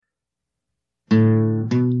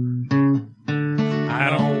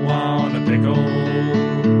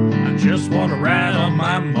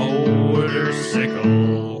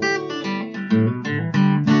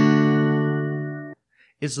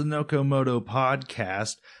it's the Nokomoto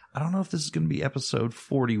podcast. I don't know if this is going to be episode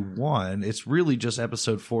 41. It's really just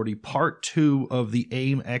episode 40, part 2 of the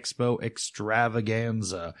AIM Expo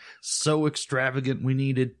Extravaganza. So extravagant, we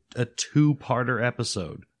needed a 2-parter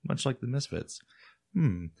episode, much like the Misfits.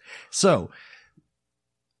 So,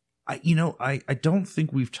 I don't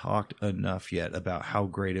think we've talked enough yet about how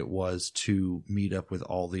great it was to meet up with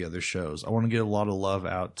all the other shows. I want to get a lot of love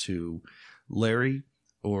out to Larry,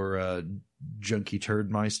 or Junkie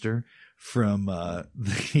Turdmeister, from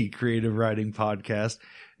the Creative Writing Podcast.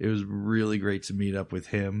 It was really great to meet up with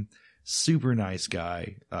him. Super nice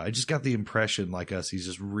guy. I just got the impression, like us, he's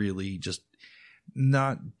just really just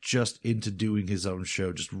not just into doing his own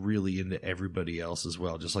show, just really into everybody else as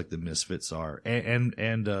well, just like the Misfits are. And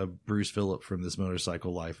Bruce Phillip from This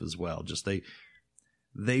Motorcycle Life as well. Just all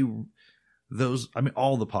the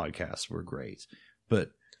podcasts were great,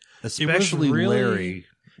 but especially Larry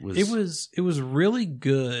was... It was really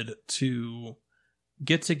good to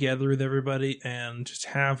get together with everybody and just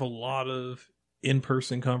have a lot of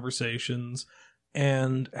in-person conversations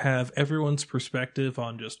and have everyone's perspective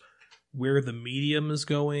on just where the medium is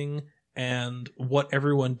going and what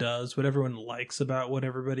everyone does, what everyone likes about what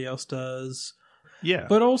everybody else does. Yeah.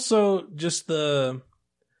 But also just the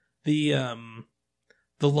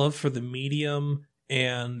love for the medium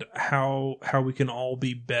and how we can all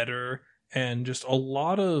be better, and just a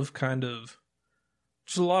lot of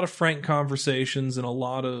frank conversations and a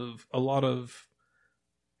lot of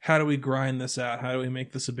how do we grind this out? How do we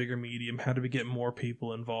make this a bigger medium? How do we get more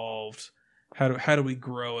people involved? How do we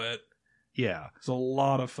grow it? Yeah. There's a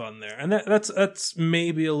lot of fun there. And that's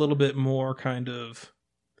maybe a little bit more kind of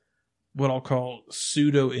what I'll call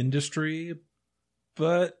pseudo industry,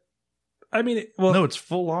 but I mean, no, it's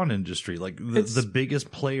full on industry. Like the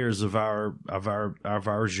biggest players of our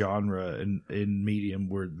genre in medium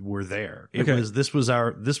were there. This was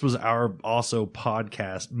our also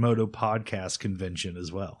moto podcast convention as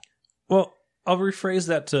well. Well, I'll rephrase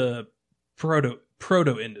that to proto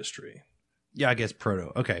industry. Yeah, I guess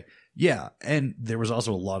proto. Okay. Yeah, and there was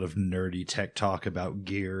also a lot of nerdy tech talk about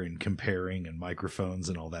gear and comparing and microphones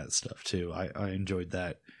and all that stuff too. I enjoyed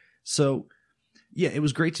that. So yeah, it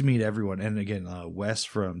was great to meet everyone. And again, Wes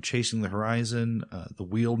from Chasing the Horizon, the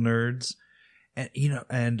Wheel Nerds, and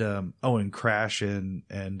and Crash and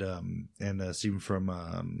Steven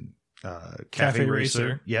from Cafe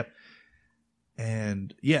Racer. Yep.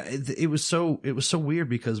 And yeah, it was so weird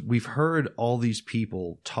because we've heard all these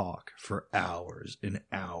people talk for hours and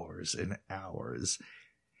hours and hours.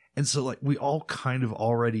 And so like we all kind of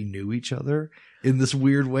already knew each other in this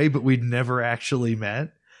weird way, but we'd never actually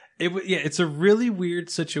met. It's a really weird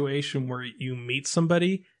situation where you meet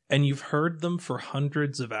somebody and you've heard them for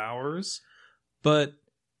hundreds of hours, but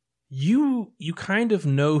you kind of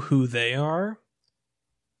know who they are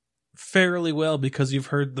fairly well because you've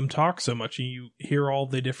heard them talk so much and you hear all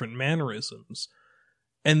the different mannerisms.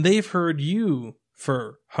 And they've heard you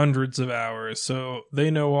for hundreds of hours, so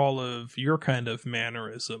they know all of your kind of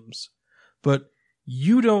mannerisms. But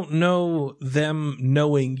you don't know them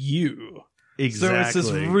knowing you. Exactly. So it's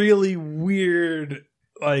this really weird,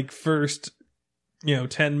 like, first,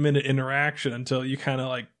 10-minute interaction until you kind of,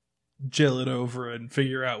 like, gel it over and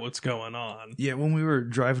figure out what's going on. Yeah, when we were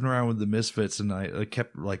driving around with the Misfits and I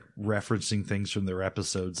kept, like, referencing things from their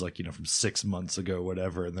episodes, like, from 6 months ago or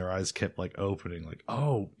whatever, and their eyes kept, like, opening, like,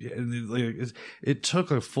 oh, yeah, and it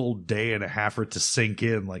took a full day and a half for it to sink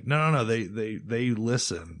in, like, no, they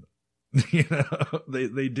listen.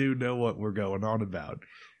 They do know what we're going on about.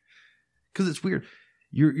 Because it's weird.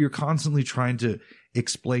 You're constantly trying to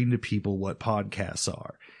explain to people what podcasts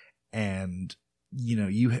are. And,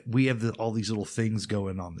 we have all these little things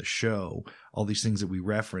going on the show, all these things that we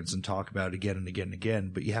reference and talk about again and again and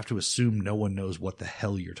again, but you have to assume no one knows what the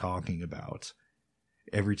hell you're talking about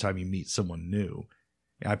every time you meet someone new.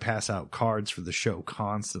 I pass out cards for the show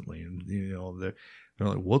constantly, and, they're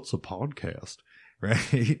like, what's a podcast?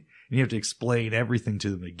 Right? And you have to explain everything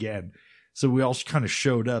to them again. So we all kind of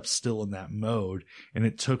showed up still in that mode, and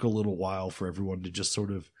it took a little while for everyone to just sort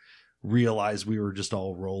of realize we were just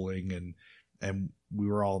all rolling and we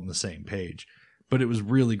were all on the same page. But it was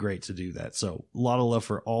really great to do that. So a lot of love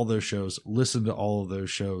for all those shows. Listen to all of those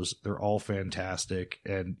shows. They're all fantastic.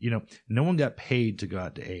 And, no one got paid to go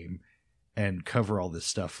out to AIM and cover all this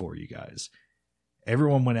stuff for you guys.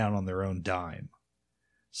 Everyone went out on their own dime.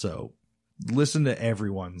 So listen to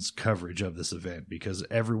everyone's coverage of this event because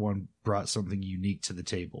everyone brought something unique to the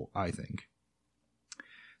table, I think.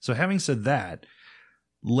 So having said that,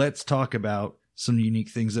 let's talk about some unique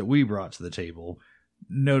things that we brought to the table,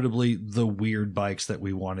 notably the weird bikes that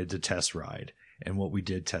we wanted to test ride. and what we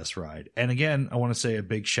did test ride. And again, I want to say a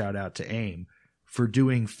big shout out to AIM for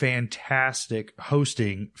doing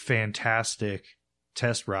hosting fantastic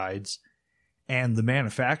test rides, and the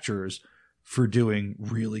manufacturers for doing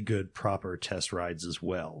really good, proper test rides as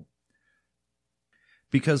well.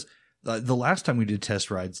 Because the last time we did test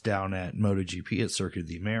rides down at MotoGP at Circuit of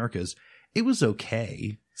the Americas, it was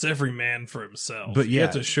okay. It's every man for himself. But you yeah,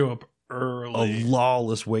 have to show up early. A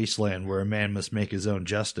lawless wasteland where a man must make his own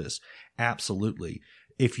justice. Absolutely.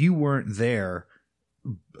 If you weren't there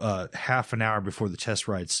half an hour before the test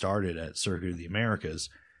ride started at Circuit of the Americas,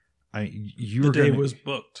 the day was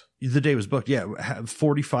booked. The day was booked. Yeah,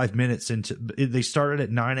 45 minutes into, they started at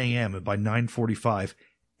 9 a.m. and by 9:45,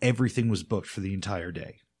 everything was booked for the entire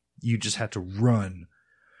day. You just had to run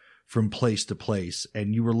from place to place,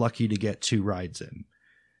 and you were lucky to get 2 rides in,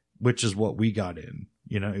 which is what we got in.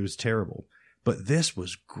 It was terrible. But this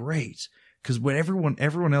was great, because when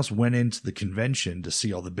everyone else went into the convention to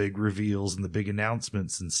see all the big reveals and the big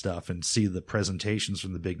announcements and stuff and see the presentations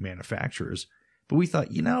from the big manufacturers. But we thought,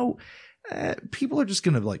 people are just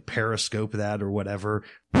going to like Periscope that or whatever.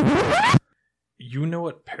 You know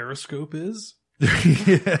what Periscope is?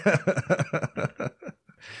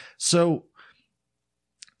 So,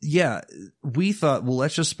 yeah, we thought, well,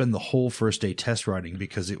 let's just spend the whole first day test riding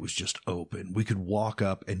because it was just open. We could walk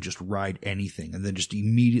up and just ride anything and then just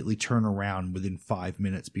immediately turn around within 5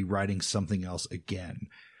 minutes, be riding something else again.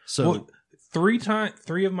 So, well,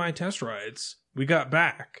 3 of my test rides, we got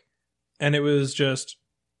back and it was just,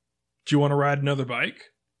 do you want to ride another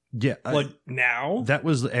bike? Yeah. Now? That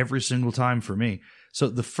was every single time for me. So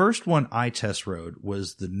the first one I test rode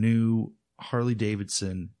was the new Harley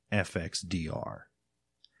Davidson FXDR.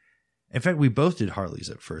 In fact, we both did Harleys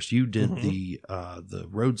at first. You did the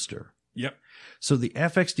Roadster. Yep. So the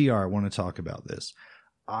FXDR, I want to talk about this.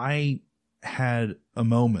 I had a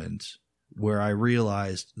moment where I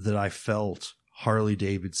realized that I felt Harley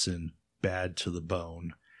Davidson bad to the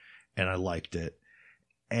bone, and I liked it.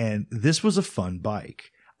 And this was a fun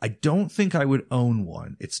bike. I don't think I would own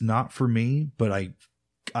one. It's not for me, but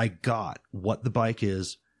I got what the bike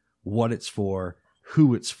is, what it's for,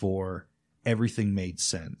 who it's for. Everything made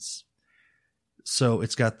sense. So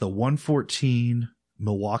it's got the 114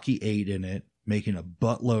 Milwaukee 8 in it, making a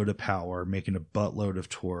buttload of power, making a buttload of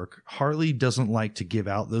torque. Harley doesn't like to give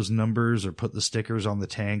out those numbers or put the stickers on the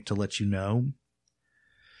tank to let you know,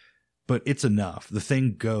 but it's enough. The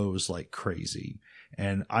thing goes like crazy.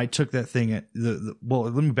 And I took that thing at well,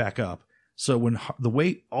 let me back up. So when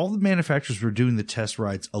all the manufacturers were doing the test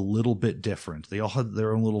rides a little bit different. They all had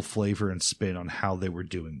their own little flavor and spin on how they were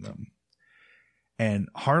doing them. And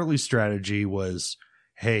Harley's strategy was,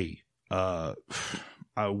 hey,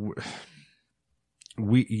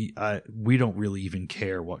 we don't really even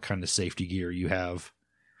care what kind of safety gear you have.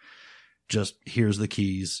 Just here's the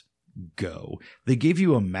keys, go. They gave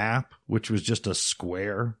you a map, which was just a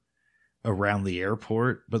square around the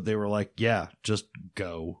airport, but they were like, yeah, just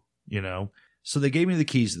go, So they gave me the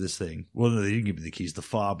keys to this thing. Well, no, they didn't give me the keys. The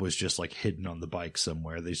fob was just like hidden on the bike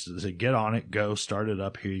somewhere. They said, get on it, go, start it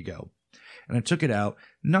up, here you go. And I took it out.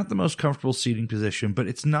 Not the most comfortable seating position, but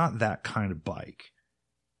it's not that kind of bike.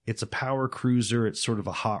 It's a power cruiser. It's sort of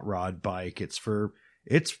a hot rod bike. It's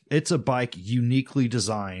a bike uniquely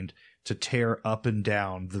designed to tear up and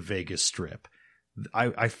down the Vegas Strip.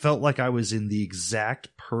 I felt like I was in the exact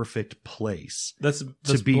perfect place that's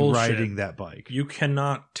to be bullshit. Riding that bike. You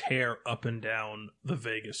cannot tear up and down the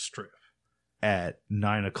Vegas Strip. At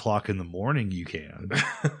 9 o'clock in the morning, you can.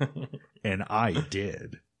 And I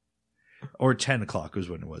did. Or 10 o'clock was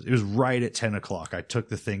when it was. It was right at 10 o'clock. I took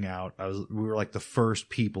the thing out. We were like the first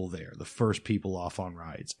people there, the first people off on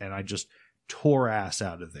rides. And I just tore ass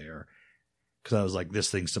out of there. Because I was like,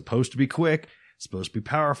 this thing's supposed to be quick. It's supposed to be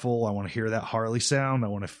powerful. I want to hear that Harley sound. I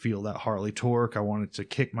want to feel that Harley torque. I want it to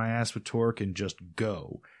kick my ass with torque and just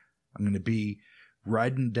go. I'm going to be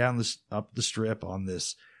riding up the strip on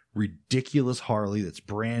this ridiculous Harley that's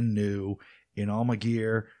brand new in all my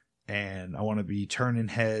gear. And I want to be turning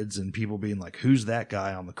heads and people being like, who's that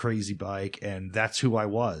guy on the crazy bike? And that's who I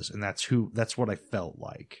was. And that's what I felt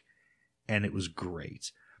like. And it was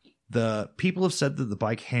great. The people have said that the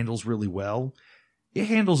bike handles really well. It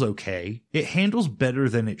handles okay. It handles better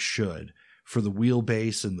than it should for the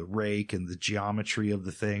wheelbase and the rake and the geometry of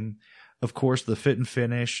the thing. Of course, the fit and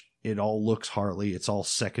finish, it all looks Harley. It's all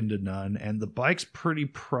second to none. And the bike's pretty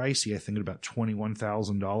pricey. I think at about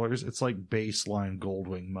 $21,000. It's like baseline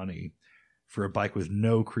Goldwing money for a bike with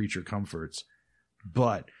no creature comforts.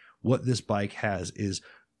 But what this bike has is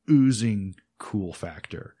oozing cool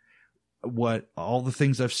factor. what all the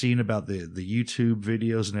things I've seen about the YouTube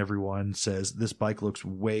videos, and everyone says this bike looks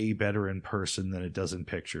way better in person than it does in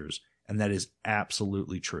pictures. And that is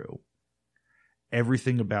absolutely true.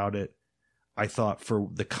 Everything about it, I thought, for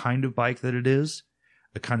the kind of bike that it is,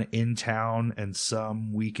 a kind of in town and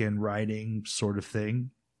some weekend riding sort of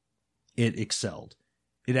thing, it excelled.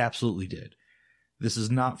 It absolutely did. This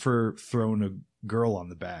is not for throwing a girl on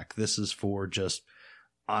the back. This is for just,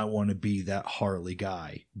 I want to be that Harley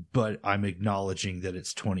guy, but I'm acknowledging that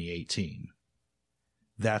it's 2018.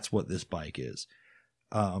 That's what this bike is.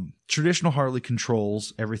 Traditional Harley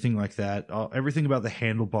controls, everything like that. Everything about the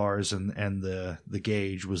handlebars and the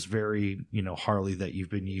gauge was very, Harley that you've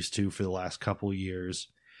been used to for the last couple years.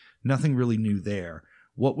 Nothing really new there.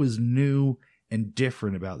 What was new and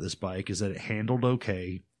different about this bike is that it handled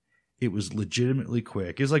okay. It was legitimately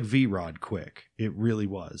quick. It was like V-Rod quick. It really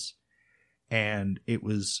was. And it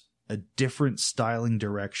was a different styling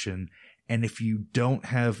direction. And if you don't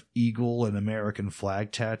have eagle and American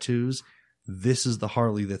flag tattoos, this is the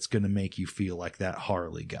Harley that's going to make you feel like that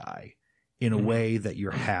Harley guy in a way that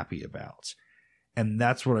you're happy about. And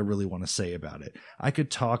that's what I really want to say about it. I could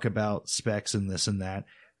talk about specs and this and that,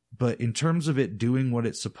 but in terms of it doing what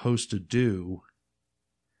it's supposed to do,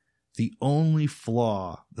 the only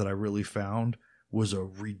flaw that I really found was a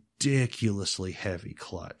ridiculously heavy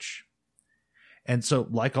clutch. And so,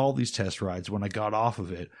 like all these test rides, when I got off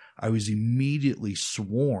of it, I was immediately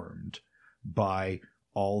swarmed by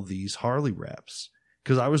all these Harley reps,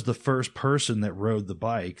 because I was the first person that rode the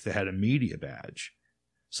bike that had a media badge.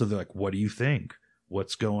 So they're like, what do you think?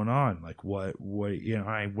 What's going on? Like, what,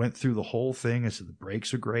 I went through the whole thing. I said, the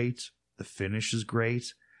brakes are great. The finish is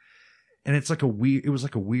great. And it's like it was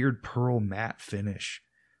like a weird pearl matte finish,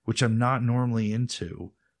 which I'm not normally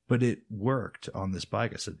into, but it worked on this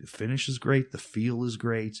bike. I said, the finish is great. The feel is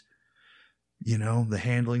great. The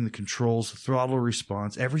handling, the controls, the throttle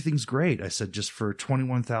response, everything's great. I said, just for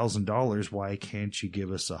 $21,000, why can't you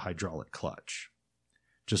give us a hydraulic clutch?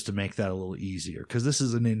 Just to make that a little easier. Because this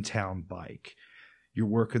is an in-town bike. You're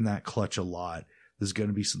working that clutch a lot. There's going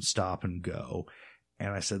to be some stop and go.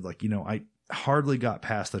 And I said, I hardly got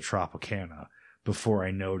past the Tropicana before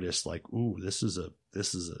I noticed, ooh, this is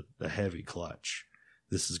a heavy clutch.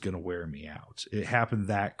 This is going to wear me out. It happened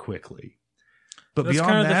that quickly. But that's beyond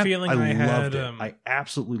kind of that, the feeling I had, loved it. I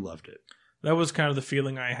absolutely loved it. That was kind of the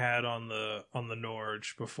feeling I had on the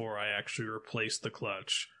Norge before I actually replaced the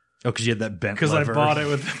clutch. Oh, because you had that bent lever. Because I bought it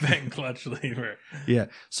with the bent clutch lever. Yeah.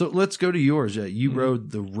 So let's go to yours. You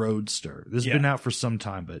rode the Roadster. This has been out for some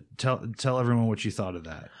time, but tell everyone what you thought of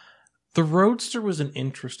that. The Roadster was an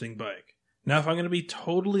interesting bike. Now, if I'm going to be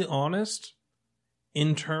totally honest,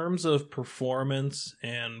 in terms of performance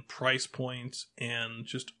and price points and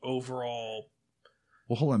just overall...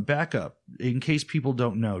 Well, hold on, back up. In case people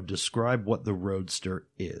don't know, describe what the Roadster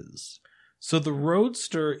is. So the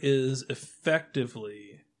Roadster is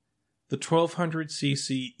effectively the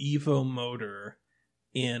 1200cc Evo motor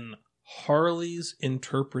in Harley's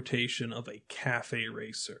interpretation of a cafe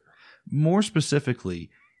racer. More specifically,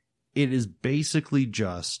 it is basically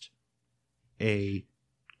just a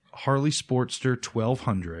Harley Sportster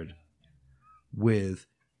 1200 with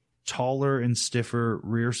taller and stiffer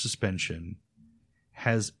rear suspension,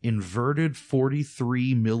 has inverted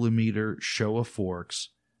 43 millimeter Showa forks,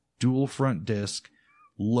 dual front disc,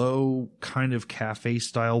 low kind of cafe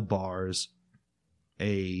style bars,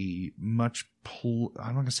 a much, I'm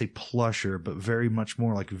not going to say plusher, but very much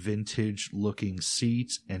more like vintage looking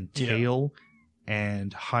seats and tail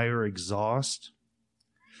and higher exhaust.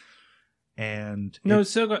 And no, it's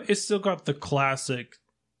still got the classic,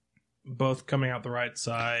 both coming out the right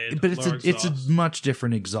side. But it's a much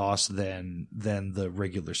different exhaust than the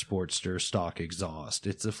regular Sportster stock exhaust.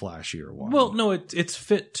 It's a flashier one. Well, no, it's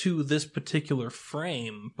fit to this particular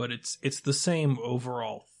frame, but it's the same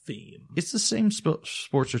overall theme. It's the same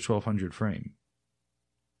Sportster 1200 frame.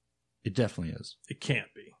 It definitely is. It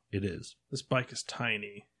can't be. It is. This bike is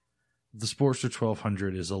tiny. The Sportster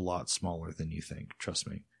 1200 is a lot smaller than you think. Trust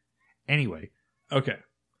me. Anyway. Okay.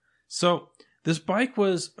 So this bike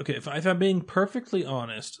was, okay, if I'm being perfectly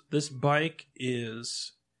honest, this bike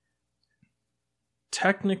is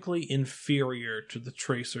technically inferior to the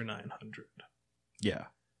Tracer 900. Yeah.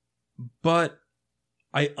 But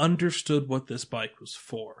I understood what this bike was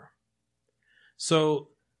for. So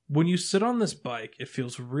when you sit on this bike, it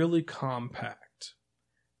feels really compact.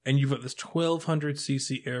 And you've got this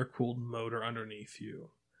 1200cc air-cooled motor underneath you.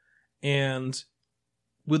 And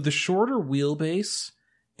with the shorter wheelbase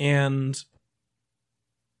and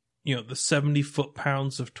the 70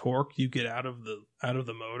 foot-pounds of torque you get out of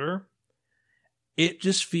the motor, it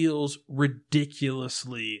just feels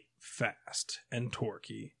ridiculously fast and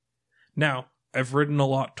torquey. Now, I've ridden a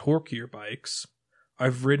lot torquier bikes.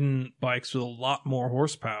 I've ridden bikes with a lot more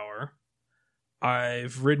horsepower.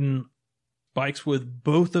 I've ridden bikes with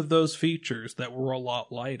both of those features that were a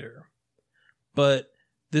lot lighter. But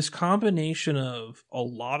this combination of a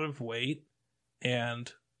lot of weight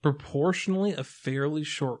and proportionally a fairly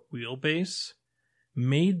short wheelbase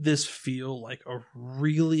made this feel like a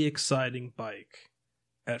really exciting bike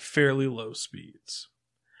at fairly low speeds.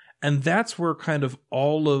 And that's where kind of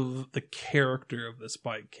all of the character of this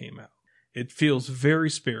bike came out. It feels very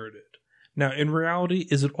spirited. Now, in reality,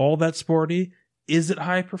 is it all that sporty? Is it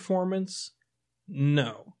high performance?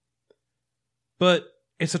 No. But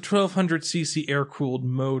it's a 1200cc air-cooled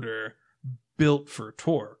motor built for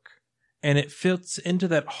torque. And it fits into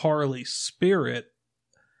that Harley spirit,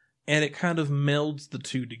 and it kind of melds the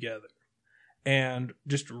two together. And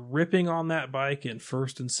just ripping on that bike in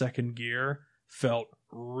first and second gear felt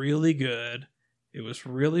really good. It was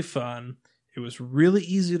really fun. It was really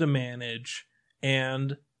easy to manage.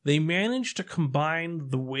 And they managed to combine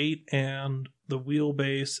the weight and the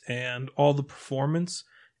wheelbase and all the performance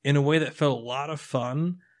in a way that felt a lot of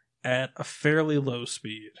fun at a fairly low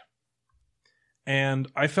speed. And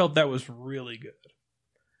I felt that was really good.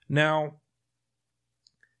 Now,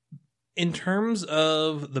 in terms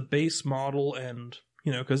of the base model and,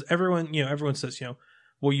 because everyone says,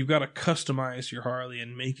 well, you've got to customize your Harley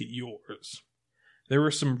and make it yours. There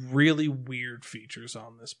were some really weird features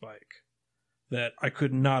on this bike that I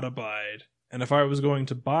could not abide. And if I was going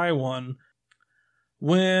to buy one,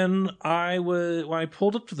 when I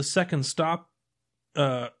pulled up to the second stop,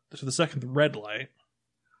 to the second red light,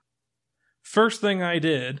 first thing I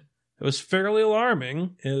did, it was fairly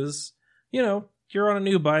alarming, is, you're on a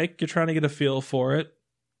new bike, you're trying to get a feel for it,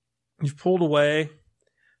 you've pulled away,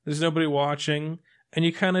 there's nobody watching, and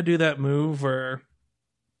you kind of do that move where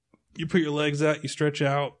you put your legs out, you stretch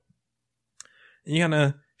out, and you kind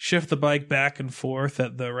of shift the bike back and forth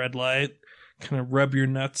at the red light, kind of rub your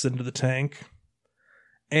nuts into the tank.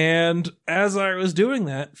 And as I was doing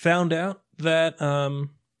that, found out that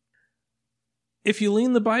if you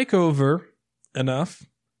lean the bike over enough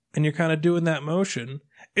and you're kind of doing that motion,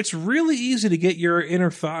 it's really easy to get your inner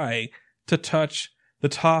thigh to touch the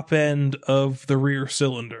top end of the rear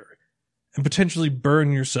cylinder and potentially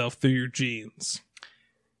burn yourself through your jeans.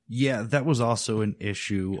 Yeah, that was also an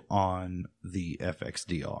issue on the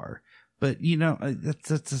FXDR. But,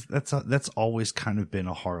 that's always kind of been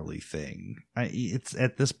a Harley thing. It's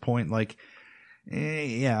at this point, like,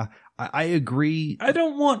 yeah, I agree. I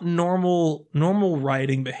don't want normal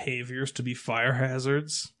riding behaviors to be fire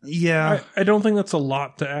hazards. Yeah. I don't think that's a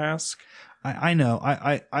lot to ask. I know.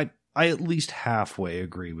 I at least halfway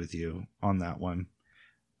agree with you on that one.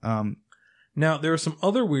 Now, there are some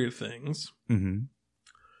other weird things. Mm-hmm.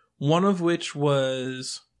 One of which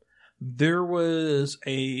was there was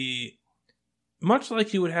a... Much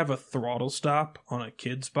like you would have a throttle stop on a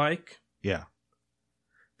kid's bike. Yeah.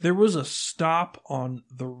 There was a stop on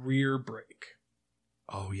the rear brake.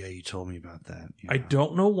 Oh, yeah, you told me about that. Yeah. I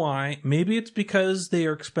don't know why. Maybe it's because they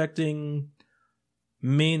are expecting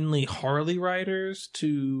mainly Harley riders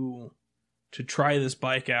to try this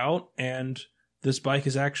bike out, and this bike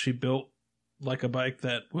is actually built like a bike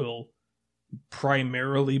that will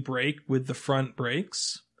primarily brake with the front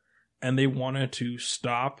brakes, and they wanted to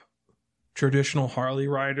stop traditional Harley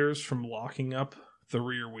riders from locking up the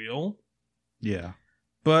rear wheel. Yeah.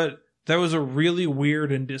 But that was a really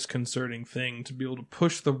weird and disconcerting thing, to be able to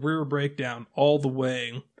push the rear brake down all the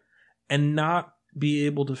way and not be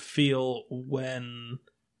able to feel when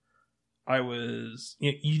I was...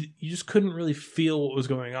 You just couldn't really feel what was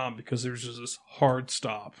going on because there was just this hard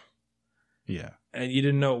stop. Yeah. And you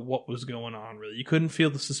didn't know what was going on, really. You couldn't feel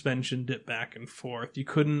the suspension dip back and forth. You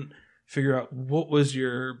couldn't figure out what was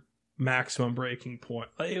your maximum braking point.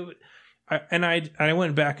 I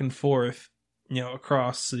went back and forth,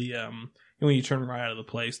 across the when you turn right out of the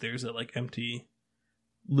place, there's that like empty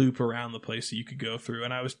loop around the place that you could go through,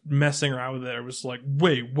 and I was messing around with it. I was like,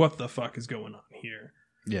 wait, what the fuck is going on here?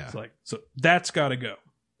 Yeah. It's like, so that's got to go.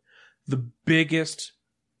 The biggest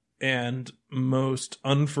and most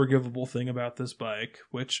unforgivable thing about this bike,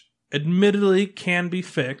 which admittedly can be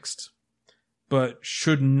fixed, but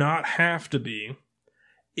should not have to be,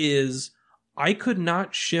 is I could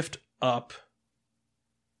not shift up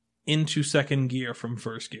into second gear from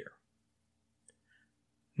first gear.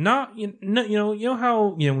 Not, you know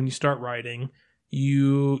how, when you start riding,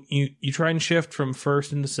 you try and shift from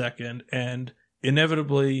first into second, and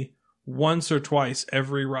inevitably once or twice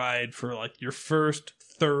every ride for like your first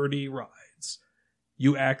 30 rides,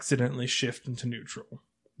 you accidentally shift into neutral.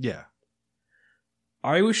 Yeah.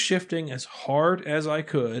 I was shifting as hard as I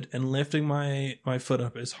could and lifting my foot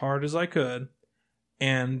up as hard as I could,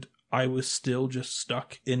 and I was still just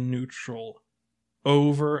stuck in neutral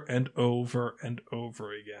over and over and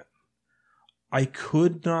over again. I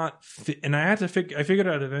could not, and I figured it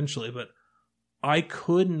out eventually, but I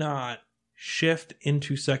could not shift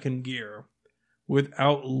into second gear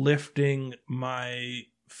without lifting my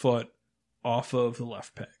foot off of the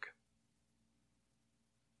left peg.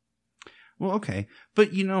 Well, okay. But,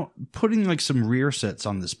 putting like some rear sets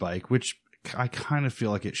on this bike, which I kind of feel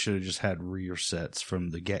like it should have just had rear sets from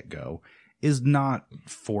the get-go, is not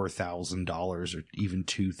 $4,000 or even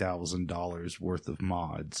 $2,000 worth of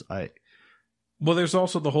mods. Well, there's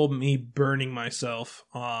also the whole me burning myself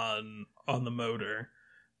on the motor.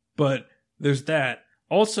 But there's that.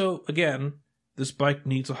 Also, again, this bike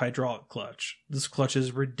needs a hydraulic clutch. This clutch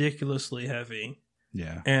is ridiculously heavy.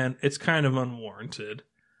 Yeah. And it's kind of unwarranted.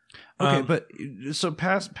 Okay, but so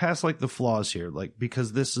past like the flaws here, like,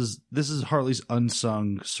 because this is Harley's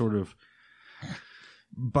unsung sort of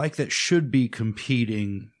bike that should be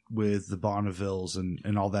competing with the Bonnevilles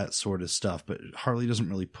and all that sort of stuff, but Harley doesn't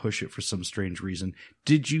really push it for some strange reason.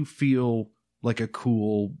 Did you feel like a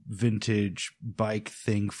cool vintage bike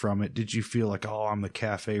thing from it? Did you feel like, oh, I'm a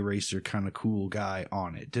cafe racer kind of cool guy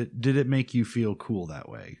on it? Did it make you feel cool that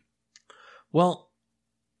way? Well,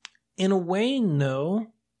 in a way, no.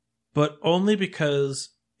 But only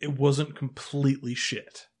because it wasn't completely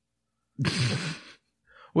shit.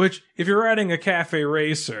 Which, if you're riding a cafe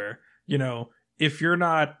racer, if you're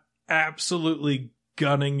not absolutely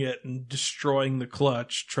gunning it and destroying the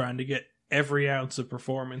clutch, trying to get every ounce of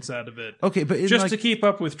performance out of it. Okay, but just to keep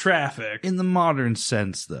up with traffic. In the modern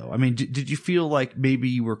sense, though, I mean, did you feel like maybe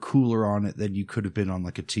you were cooler on it than you could have been on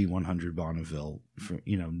like a T100 Bonneville, for,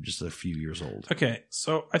 just a few years old? Okay,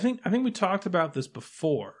 so I think we talked about this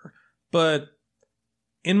before. But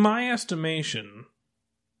in my estimation,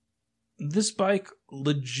 this bike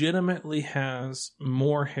legitimately has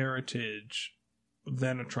more heritage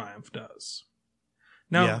than a Triumph does.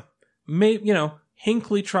 Now,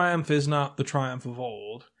 Hinckley Triumph is not the Triumph of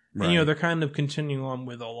old. Right. And, they're kind of continuing on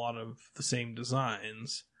with a lot of the same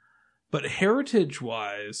designs. But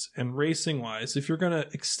heritage-wise and racing-wise, if you're going to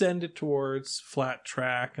extend it towards flat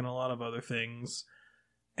track and a lot of other things,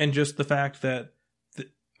 and just the fact that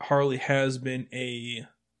Harley has been a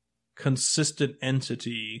consistent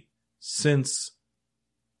entity since,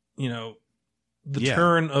 the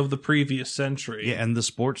turn of the previous century. Yeah, and the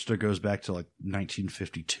Sportster goes back to like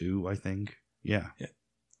 1952, I think. Yeah.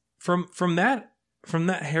 From that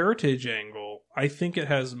heritage angle, I think it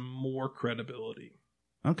has more credibility.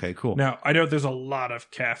 Okay, cool. Now, I know there's a lot of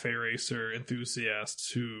cafe racer enthusiasts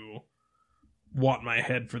who want my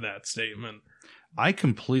head for that statement. I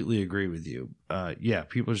completely agree with you.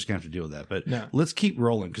 People are just gonna have to deal with that. But no. Let's keep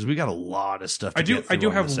rolling because we got a lot of stuff to get through.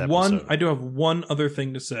 I do have one other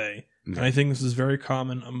thing to say, and I think this is very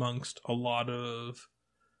common amongst a lot of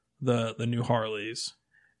the new Harleys,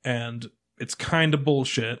 and it's kind of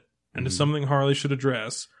bullshit, and it's something Harley should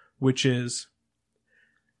address, which is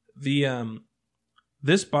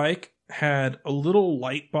this bike had a little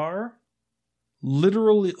light bar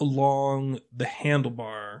literally along the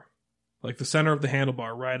handlebar, like the center of the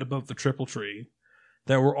handlebar, right above the triple tree,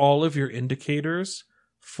 that were all of your indicators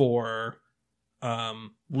for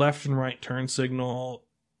left and right turn signal,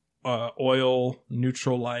 oil,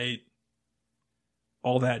 neutral light,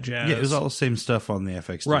 all that jazz. Yeah, it was all the same stuff on the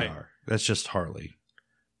FXDR. Right. That's just Harley.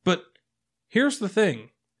 But here's the thing.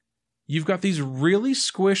 You've got these really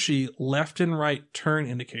squishy left and right turn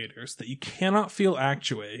indicators that you cannot feel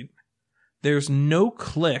actuate. There's no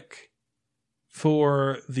click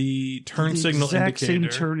for the turn signal indicator. The exact same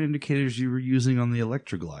turn indicators you were using on the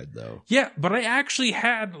Electroglide, though. Yeah, but I actually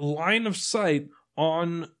had line of sight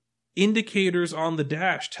on indicators on the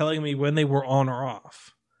dash telling me when they were on or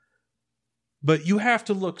off. But you have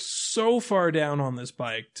to look so far down on this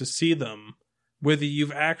bike to see them, whether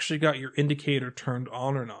you've actually got your indicator turned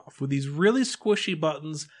on or off. With these really squishy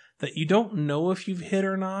buttons that you don't know if you've hit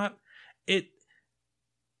or not,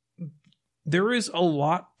 there is a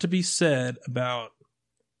lot to be said about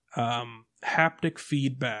haptic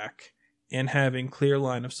feedback and having clear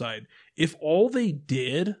line of sight. If all they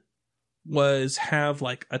did was have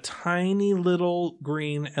like a tiny little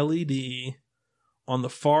green LED on the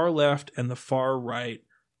far left and the far right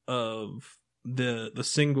of the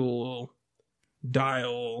single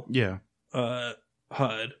dial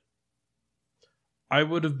HUD, I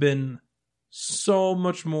would have been so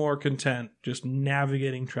much more content just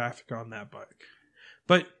navigating traffic on that bike.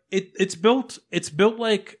 But it's built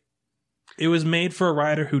like it was made for a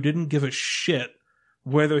rider who didn't give a shit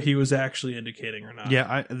whether he was actually indicating or not.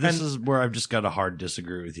 Yeah, this is where I've just got to hard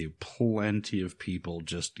disagree with you. Plenty of people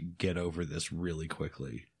just get over this really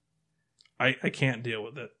quickly. I can't deal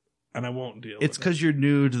with it, and I won't deal with it. It's because you're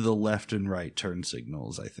new to the left and right turn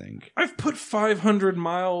signals, I think. I've put 500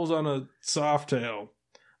 miles on a Softail.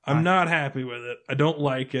 I'm not happy with it. I don't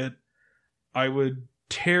like it. I would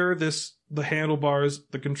tear the handlebars,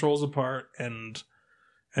 the controls apart, and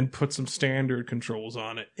put some standard controls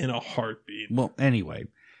on it in a heartbeat. Well, anyway,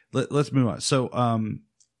 let's move on. So,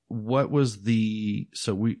 what was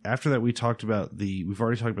after that we talked about we've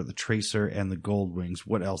already talked about the Tracer and the Gold Wings.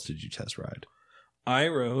 What else did you test ride? I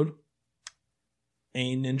rode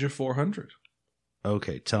a Ninja 400.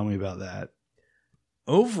 Okay, tell me about that.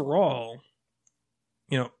 Overall,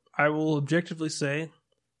 I will objectively say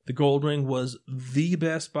the Goldwing was the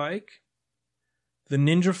best bike. The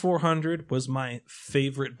Ninja 400 was my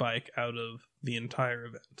favorite bike out of the entire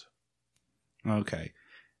event. Okay.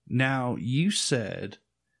 Now, you said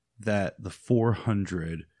that the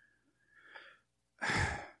 400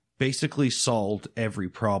 basically solved every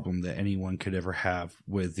problem that anyone could ever have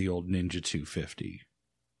with the old Ninja 250.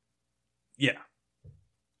 Yeah.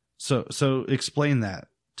 So explain that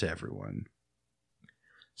to everyone.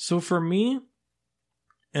 So for me,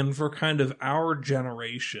 and for kind of our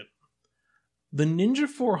generation, the Ninja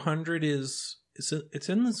 400 it's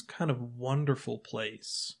in this kind of wonderful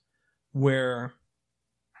place where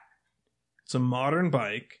it's a modern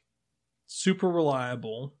bike, super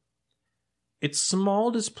reliable. It's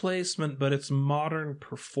small displacement, but it's modern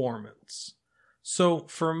performance. So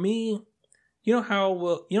for me, you know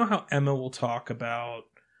how Emma will talk about,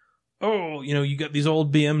 you got these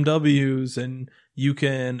old BMWs and you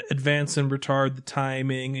can advance and retard the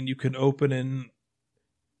timing and you can open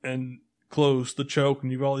and close the choke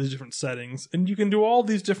and you have all these different settings and you can do all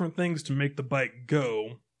these different things to make the bike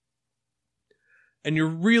go. And you're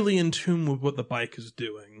really in tune with what the bike is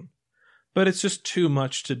doing. But it's just too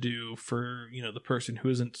much to do for, the person who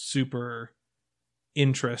isn't super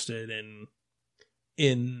interested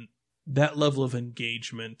in that level of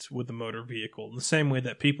engagement with the motor vehicle. In the same way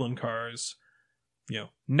that people in cars,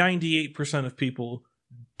 98% of people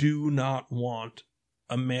do not want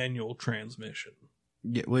a manual transmission.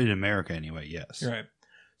 Yeah, well, in America anyway, yes. Right.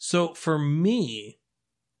 So for me,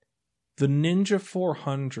 the Ninja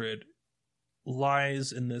 400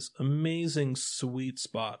 lies in this amazing sweet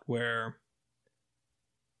spot where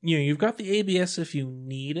you've got the ABS if you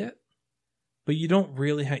need it, but you don't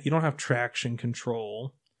have traction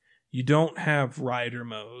control. You don't have rider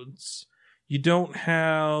modes. You don't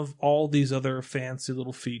have all these other fancy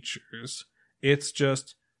little features. It's a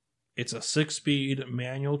 6-speed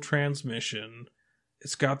manual transmission.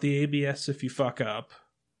 It's got the ABS if you fuck up,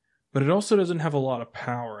 but it also doesn't have a lot of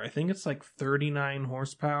power. I think it's like 39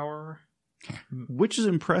 horsepower. Which is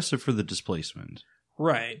impressive for the displacement.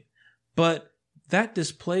 Right. But that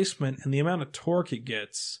displacement and the amount of torque it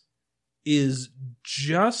gets is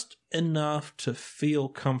just enough to feel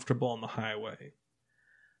comfortable on the highway.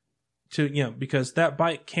 Because that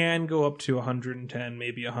bike can go up to 110,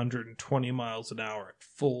 maybe 120 miles an hour at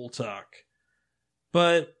full tuck.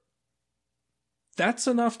 But that's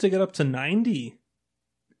enough to get up to 90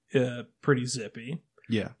 pretty zippy.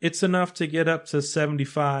 Yeah. It's enough to get up to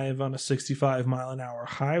 75 on a 65 mile an hour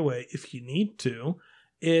highway if you need to.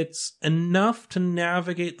 It's enough to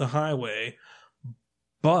navigate the highway,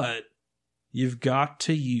 but you've got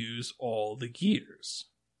to use all the gears.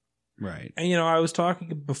 Right. And, I was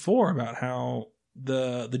talking before about how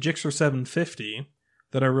the Gixxer 750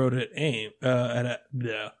 that I rode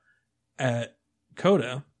at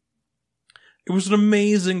Coda, it was an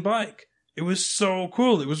amazing bike. It was so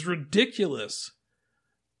cool. It was ridiculous.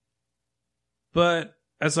 But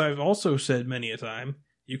as I've also said many a time,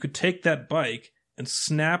 you could take that bike and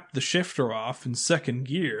snap the shifter off in second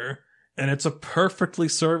gear, and it's a perfectly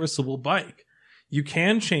serviceable bike. You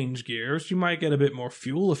can change gears. You might get a bit more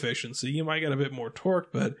fuel efficiency. You might get a bit more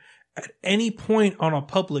torque, but at any point on a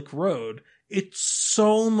public road, it's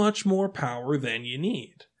so much more power than you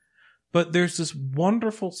need. But there's this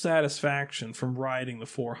wonderful satisfaction from riding the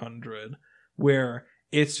 400 where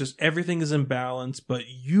it's just everything is in balance, but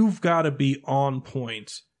you've got to be on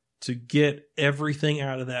point to get everything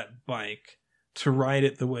out of that bike to ride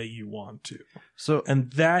it the way you want to.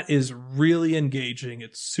 And that is really engaging.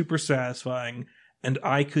 It's super satisfying, and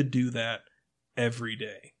I could do that every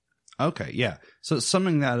day. Okay, yeah. So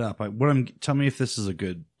summing that up, tell me if this is a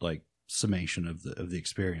good summation of the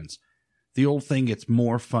experience. The old thing, it's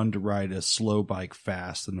more fun to ride a slow bike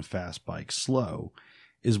fast than a fast bike slow,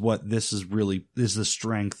 is what this is the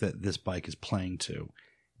strength that this bike is playing to.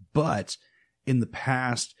 But in the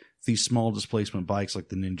past, these small displacement bikes like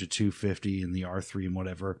the Ninja 250 and the R3 and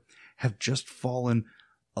whatever have just fallen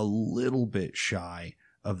a little bit shy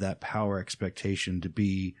of that power expectation to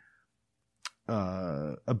be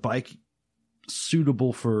a bike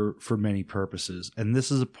suitable for many purposes. And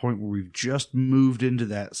this is a point where we've just moved into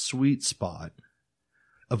that sweet spot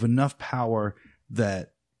of enough power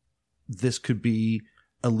that this could be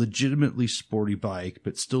a legitimately sporty bike,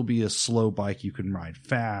 but still be a slow bike you can ride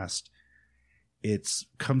fast. It's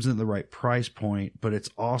comes in at the right price point, but it's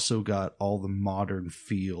also got all the modern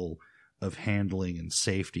feel of handling and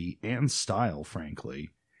safety and style,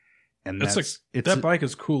 frankly. And that bike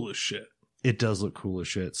is cool as shit. It does look cool as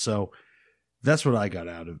shit. So that's what I got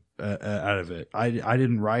out of it. I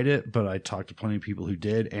didn't ride it, but I talked to plenty of people who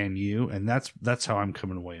did, and you, and that's how I'm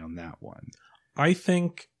coming away on that one. I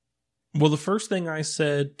think. Well, the first thing I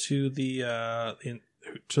said to the lady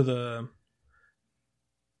the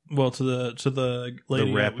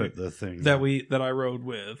rep at the thing that I rode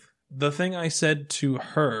with, the thing I said to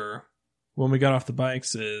her when we got off the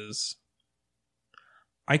bikes is,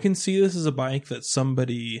 I can see this as a bike that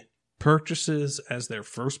somebody purchases as their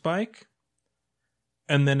first bike,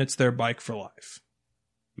 and then it's their bike for life.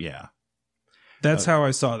 Yeah. That's how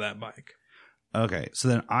I saw that bike. Okay, so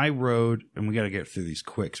then I rode, and we got to get through these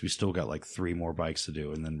quick, 'cause we still got like 3 more bikes to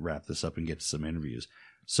do, and then wrap this up and get to some interviews.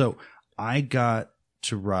 So I got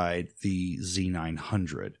to ride the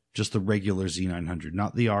Z900, just the regular Z900,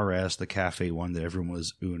 not the RS, the cafe one that everyone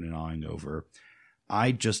was oohing and ahhing over.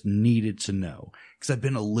 I just needed to know, because I've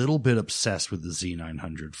been a little bit obsessed with the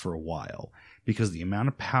Z900 for a while, because the amount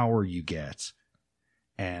of power you get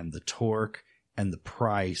and the torque and the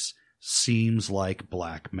price seems like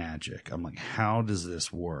black magic. I'm like, how does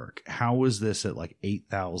this work? How is this at like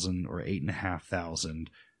 8,000 or 8,500?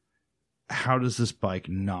 How does this bike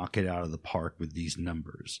knock it out of the park with these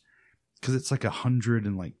numbers? Because it's like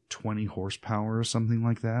 120 horsepower or something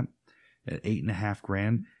like that at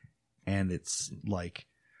 $8,500, and it's like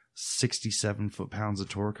 67 foot-pounds of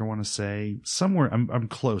torque. I want to say somewhere. I'm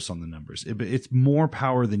close on the numbers. It's more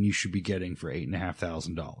power than you should be getting for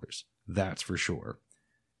 $8,500. That's for sure.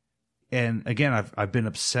 And again, I've been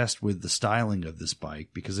obsessed with the styling of this bike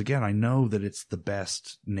because, again, I know that it's the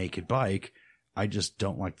best naked bike. I just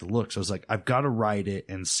don't like the look. So I was like, I've got to ride it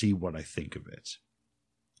and see what I think of it.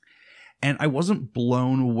 And I wasn't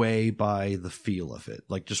blown away by the feel of it.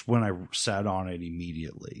 Like, just when I sat on it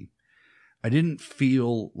immediately, I didn't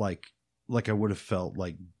feel like I would have felt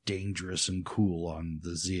like dangerous and cool on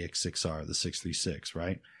the ZX6R, the 636,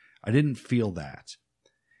 right? I didn't feel that.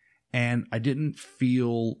 And I didn't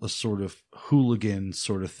feel a sort of hooligan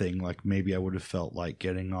sort of thing like maybe I would have felt like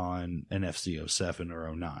getting on an FC07 or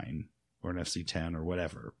 09 or an FC10 or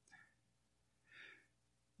whatever.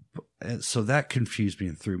 So that confused me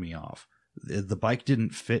and threw me off. The bike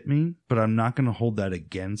didn't fit me, but I'm not going to hold that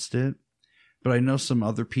against it. But I know some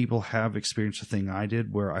other people have experienced the thing I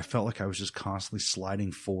did where I felt like I was just constantly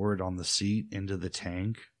sliding forward on the seat into the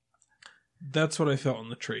tank. That's what I felt on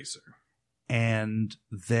the Tracer. And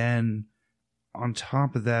then on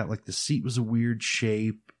top of that, like the seat was a weird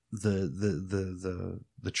shape. The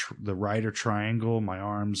rider triangle, my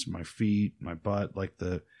arms, my feet, my butt,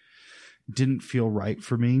 didn't feel right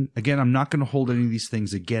for me. Again, I'm not going to hold any of these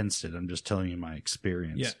things against it. I'm just telling you my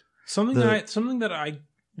experience. Yeah. Something that I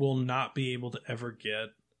will not be able to ever get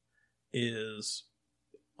is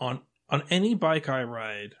on any bike I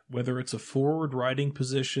ride, whether it's a forward riding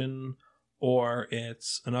position or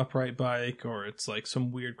it's an upright bike, or it's like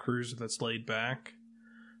some weird cruiser that's laid back.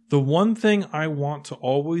 The one thing I want to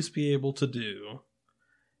always be able to do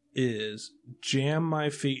is jam my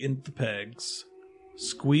feet into the pegs,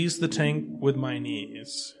 squeeze the tank with my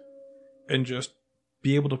knees, and just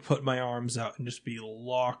be able to put my arms out and just be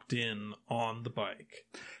locked in on the bike.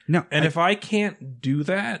 Now, if I can't do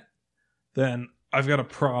that, then I've got a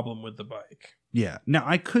problem with the bike. Yeah. Now,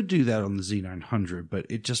 I could do that on the Z900, but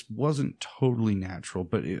it just wasn't totally natural.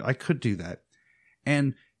 But I could do that.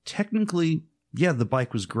 And technically, yeah, the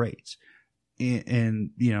bike was great.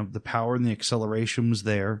 And the power and the acceleration was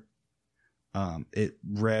there. It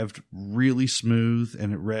revved really smooth,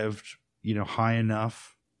 and it revved, high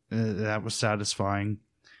enough. That was satisfying.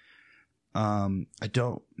 I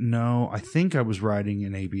don't know. I think I was riding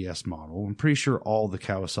an ABS model. I'm pretty sure all the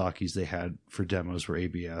Kawasaki's they had for demos were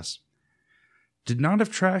ABS. Did not have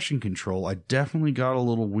traction control. I definitely got a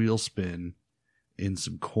little wheel spin in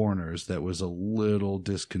some corners that was a little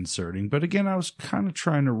disconcerting. But again, I was kind of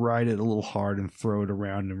trying to ride it a little hard and throw it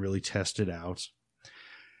around and really test it out.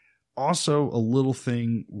 Also, a little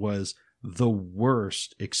thing was the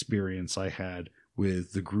worst experience I had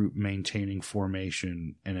with the group maintaining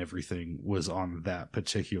formation and everything was on that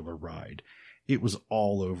particular ride. It was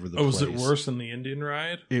all over the place. Was it worse than the Indian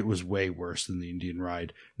ride? It was way worse than the Indian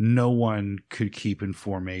ride. No one could keep in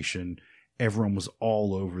formation. Everyone was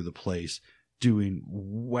all over the place, doing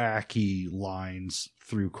wacky lines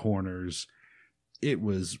through corners. It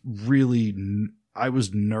was really, I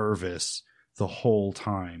was nervous the whole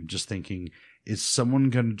time, just thinking, is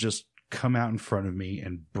someone going to just come out in front of me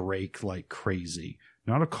and brake like crazy?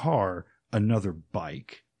 Not a car, another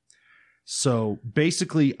bike. So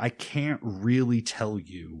basically, I can't really tell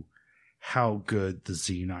you how good the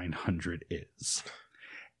Z900 is.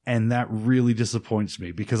 And that really disappoints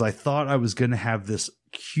me because I thought I was going to have this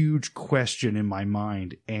huge question in my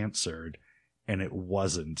mind answered, and it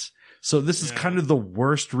wasn't. So this is kind of the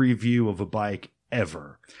worst review of a bike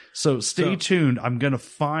ever. So stay tuned. I'm going to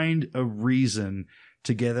find a reason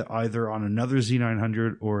to get it either on another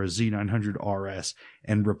Z900 or a Z900 RS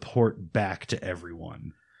and report back to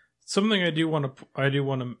everyone. Something I do want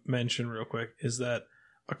to mention real quick is that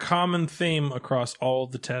a common theme across all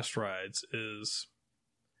of the test rides is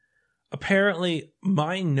apparently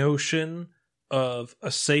my notion of a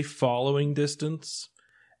safe following distance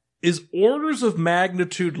is orders of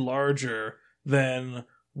magnitude larger than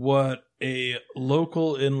what a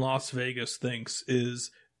local in Las Vegas thinks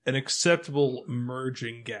is an acceptable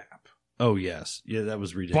merging gap. Oh, yes. Yeah, that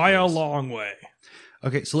was ridiculous. By a long way.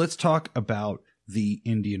 Okay, so let's talk about the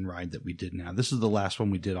Indian ride that we did now. This is the last one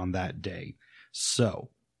we did on that day. So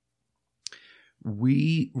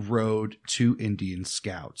we rode 2 Indian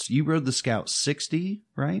Scouts. You rode the Scout 60,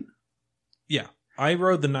 right? Yeah. I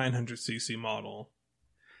rode the 900cc model,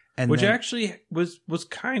 And which then, actually was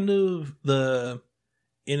kind of the,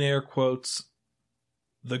 in air quotes,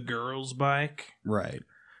 the girl's bike. right.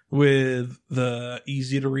 With the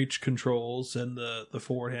easy to reach controls and the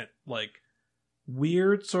forward hand, like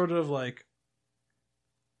weird sort of like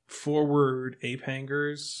forward ape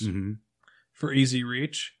hangers for easy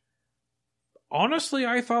reach. Honestly,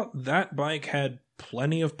 I thought that bike had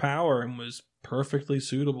plenty of power and was perfectly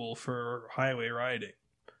suitable for highway riding.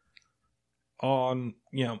 And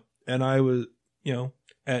I was,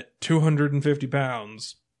 at 250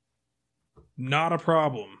 pounds, not a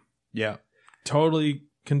problem. Yeah. Totally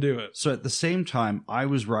can do it. So at the same time, I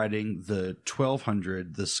was riding the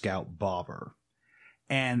 1200, the Scout Bobber.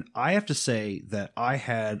 And I have to say that I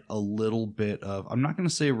had a little bit of, I'm not going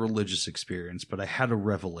to say a religious experience, but I had a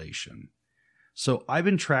revelation. So I've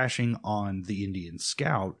been trashing on the Indian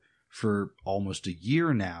Scout for almost a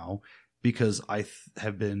year now because I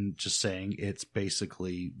have been just saying it's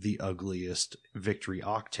basically the ugliest Victory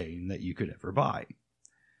Octane that you could ever buy.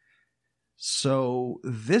 So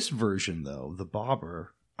this version, though, the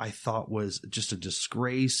Bobber, I thought was just a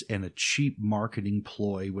disgrace and a cheap marketing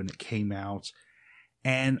ploy when it came out.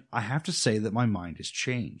 And I have to say that my mind has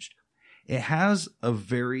changed. It has a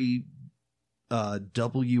very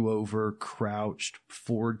W over crouched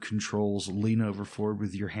forward controls, lean over forward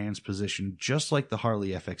with your hands positioned, just like the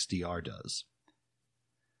Harley FXDR does.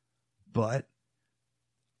 But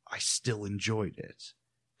I still enjoyed it.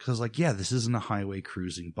 Because, this isn't a highway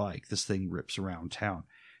cruising bike. This thing rips around town.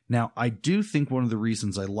 Now, I do think one of the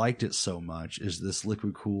reasons I liked it so much is this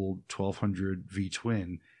liquid-cooled 1200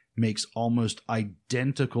 V-twin makes almost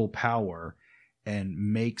identical power and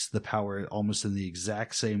makes the power almost in the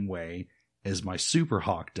exact same way as my Super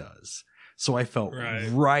Hawk does. So I felt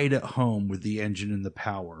right at home with the engine and the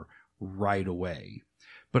power right away.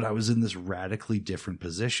 But I was in this radically different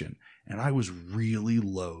position, and I was really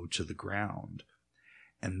low to the ground.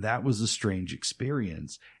 And that was a strange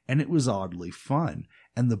experience, and it was oddly fun.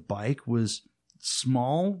 And the bike was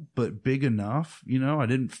small, but big enough. I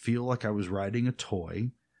didn't feel like I was riding a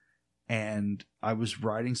toy, and I was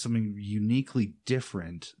riding something uniquely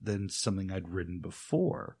different than something I'd ridden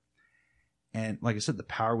before. And like I said, the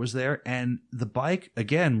power was there, and the bike,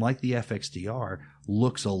 again, like the FXDR,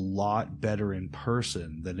 looks a lot better in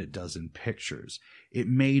person than it does in pictures. It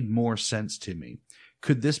made more sense to me.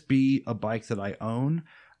 Could this be a bike that I own?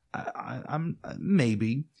 I'm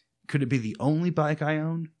maybe. Could it be the only bike I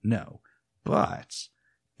own? No. But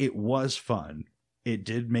it was fun. It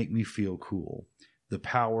did make me feel cool. The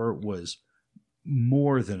power was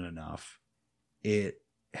more than enough. It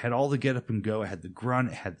had all the get up and go. It had the grunt.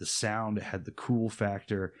 It had the sound. It had the cool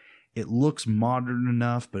factor. It looks modern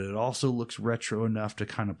enough, but it also looks retro enough to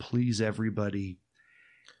kind of please everybody.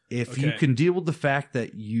 If you can deal with the fact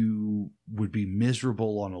that you would be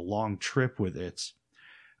miserable on a long trip with it,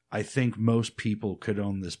 I think most people could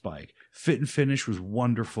own this bike. Fit and finish was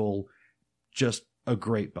wonderful. Just a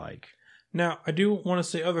great bike. Now, I do want to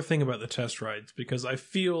say other thing about the test rides, because I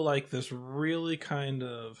feel like this really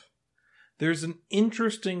there's an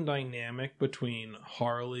interesting dynamic between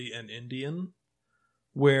Harley and Indian,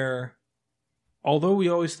 where although we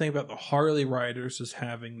always think about the Harley riders as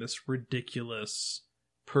having this ridiculous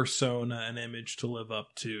persona and image to live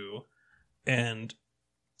up to, and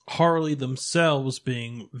Harley themselves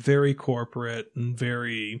being very corporate and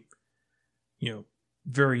very,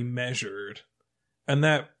 very measured, and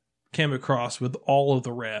that came across with all of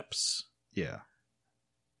the reps. Yeah.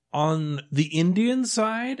 On the Indian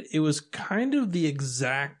side, it was kind of the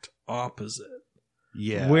exact opposite.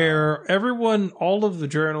 Yeah. Where all of the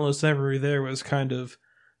journalists everywhere there was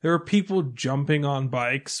there were people jumping on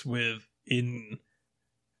bikes in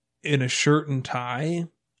a shirt and tie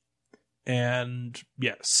and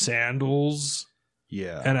sandals.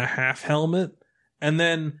 Yeah. And a half helmet. And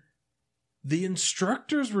then the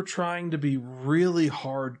instructors were trying to be really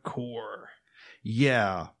hardcore.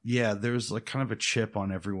 Yeah. There's like kind of a chip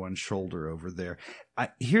on everyone's shoulder over there.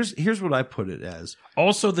 Here's what I put it as.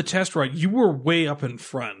 Also, the test ride, you were way up in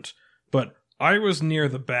front, but I was near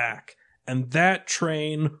the back, and that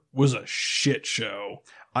train was a shit show.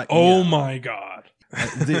 My God.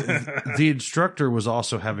 The instructor was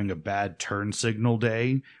also having a bad turn signal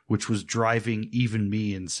day, which was driving even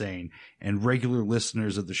me insane. And regular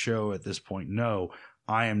listeners of the show at this point know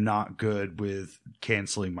I am not good with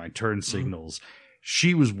canceling my turn signals.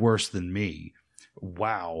 She was worse than me.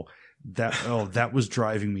 Wow. That was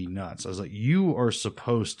driving me nuts. I was like, you are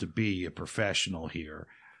supposed to be a professional here,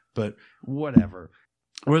 but whatever.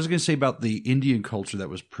 What I was going to say about the Indian culture that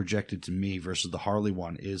was projected to me versus the Harley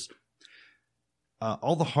one is,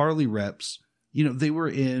 all the Harley reps, they were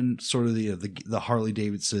in sort of the Harley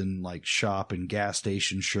Davidson like shop and gas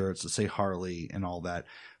station shirts that say Harley and all that.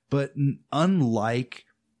 But unlike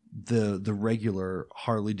the regular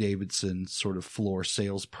Harley Davidson sort of floor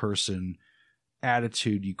salesperson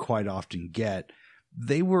attitude you quite often get,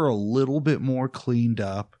 they were a little bit more cleaned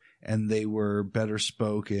up, and they were better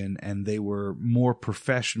spoken, and they were more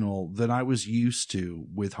professional than I was used to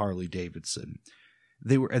with Harley Davidson.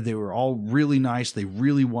 They were all really nice. They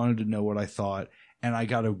really wanted to know what I thought, and I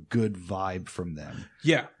got a good vibe from them.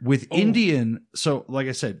 Yeah. With Indian, so like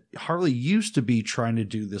I said, Harley used to be trying to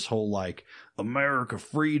do this whole like America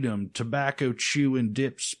freedom, tobacco chewing,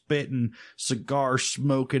 dip spitting, cigar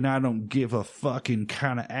smoking, I don't give a fucking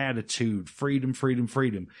kind of attitude. Freedom, freedom,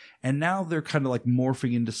 freedom. And now they're kind of like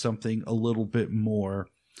morphing into something a little bit more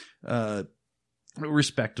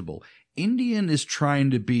respectable. Indian is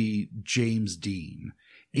trying to be James Dean.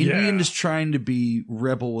 Indian is trying to be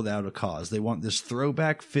Rebel Without a Cause. They want this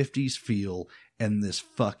throwback 50s feel and this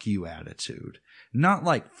fuck you attitude. Not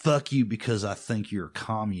like fuck you because I think you're a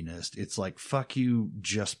communist. It's like fuck you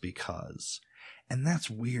just because. And that's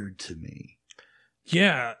weird to me.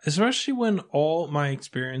 Yeah, especially when all my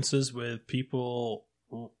experiences with people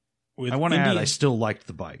with I want to add, I still liked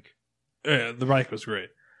the bike. Yeah, the bike was great.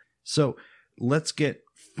 So let's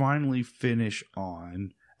finally finish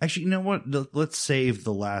on. Actually, you know what? Let's save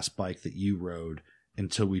the last bike that you rode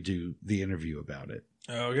until we do the interview about it.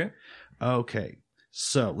 Okay.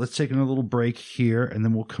 So let's take another little break here, and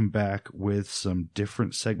then we'll come back with some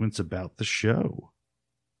different segments about the show.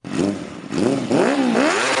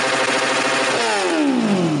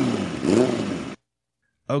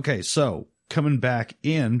 Okay, so coming back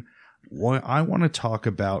in, I want to talk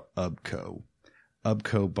about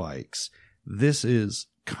Ubco bikes. This is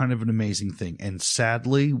kind of an amazing thing. And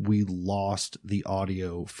sadly, we lost the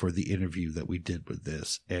audio for the interview that we did with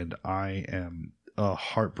this. And I am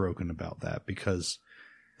heartbroken about that because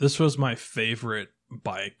this was my favorite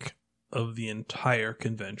bike of the entire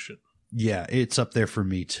convention. Yeah, it's up there for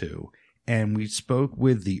me too. And we spoke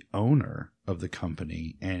with the owner of the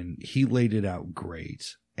company, and he laid it out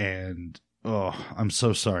great. And I'm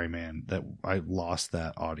so sorry, man, that I lost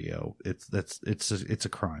that audio. It's a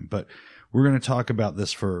crime. But we're going to talk about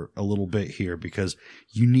this for a little bit here because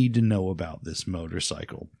you need to know about this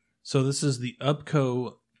motorcycle. So this is the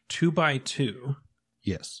Ubco 2x2.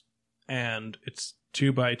 Yes. And it's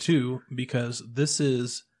 2x2 because this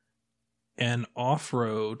is an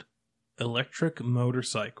off-road electric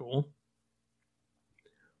motorcycle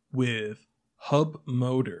with hub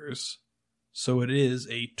motors. So it is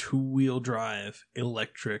a 2-wheel drive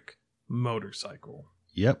electric motorcycle.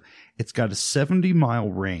 Yep. It's got a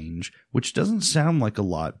 70-mile range, which doesn't sound like a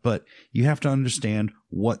lot, but you have to understand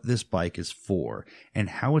what this bike is for and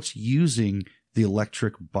how it's using the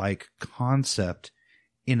electric bike concept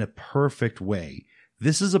in a perfect way.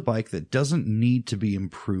 This is a bike that doesn't need to be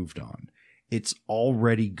improved on. It's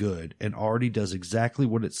already good and already does exactly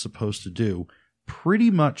what it's supposed to do, pretty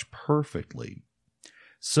much perfectly.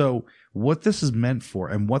 So what this is meant for,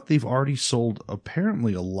 and what they've already sold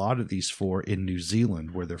apparently a lot of these for in New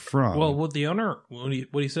Zealand, where they're from. Well, what the owner, what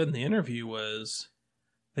he said in the interview was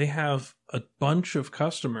they have a bunch of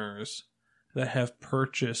customers that have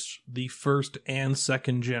purchased the first and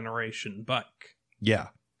second generation bike. Yeah.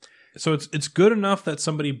 So it's good enough that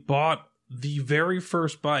somebody bought the very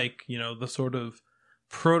first bike, the sort of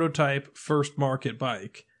prototype first market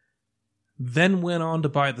bike, then went on to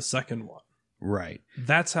buy the second one. Right.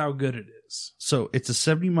 That's how good it is. So it's a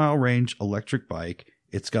 70-mile range electric bike.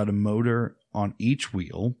 It's got a motor on each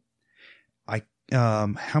wheel.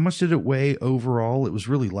 How much did it weigh overall? It was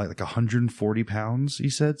really light, like 140 pounds, he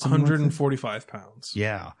said? 145 pounds.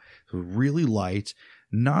 Yeah. So really light,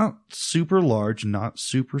 not super large, not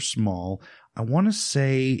super small. I want to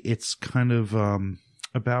say it's kind of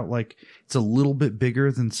about like, it's a little bit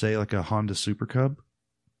bigger than, say, like a Honda Super Cub.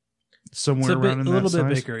 Somewhere around in that size. A little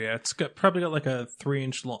bit bigger, yeah. It's probably got like a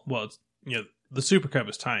 3-inch long. Well, it's, the Super Cub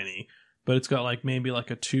is tiny, but it's got like maybe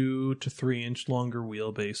like a 2 to 3 inch longer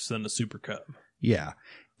wheelbase than a Super Cub. Yeah.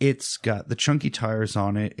 It's got the chunky tires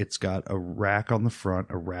on it. It's got a rack on the front,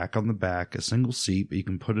 a rack on the back, a single seat, but you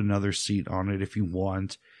can put another seat on it if you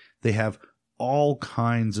want. They have all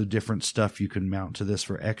kinds of different stuff you can mount to this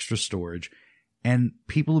for extra storage. And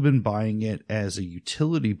people have been buying it as a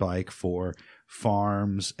utility bike for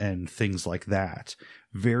farms and things like that.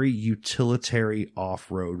 Very utilitarian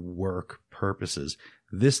off-road work purposes.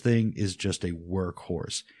 This thing is just a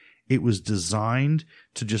workhorse. It was designed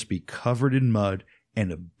to just be covered in mud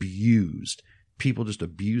and abused. People just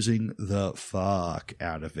abusing the fuck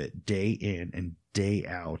out of it day in and day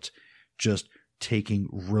out, just taking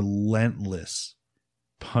relentless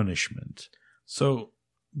punishment. So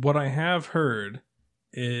what I have heard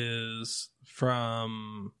is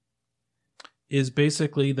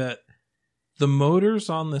basically that the motors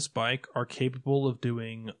on this bike are capable of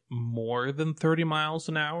doing more than 30 miles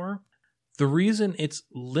an hour. The reason it's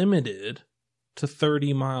limited to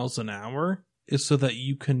 30 miles an hour is so that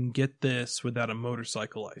you can get this without a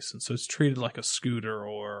motorcycle license. So it's treated like a scooter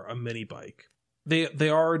or a mini bike. They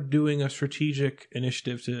are doing a strategic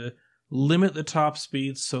initiative to limit the top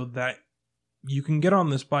speeds so that you can get on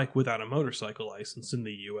this bike without a motorcycle license in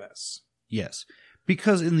the US. Yes,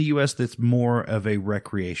 because in the US, that's more of a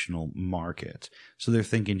recreational market. So they're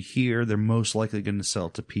thinking here, they're most likely going to sell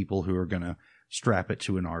it to people who are going to strap it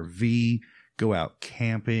to an RV, go out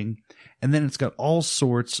camping. And then it's got all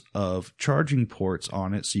sorts of charging ports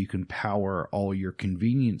on it so you can power all your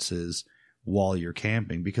conveniences while you're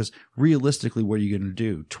camping. Because realistically, what are you going to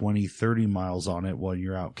do? 20, 30 miles on it while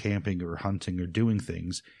you're out camping or hunting or doing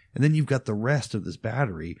things. And then you've got the rest of this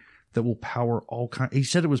battery that will power all kinds. He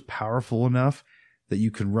said it was powerful enough that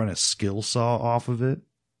you can run a skill saw off of it.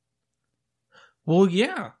 Well,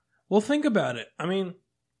 yeah. Well, think about it. I mean,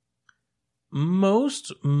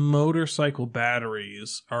 most motorcycle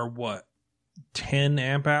batteries are what? 10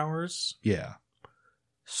 amp hours? Yeah.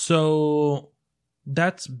 So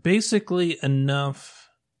that's basically enough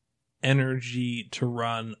energy to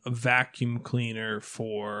run a vacuum cleaner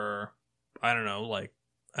for, I don't know, like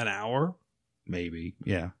an hour? Maybe,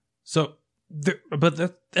 yeah. So, but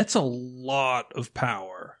that's a lot of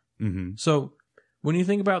power. Mm-hmm. So when you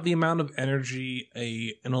think about the amount of energy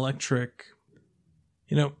an electric,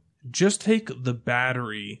 just take the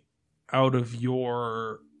battery out of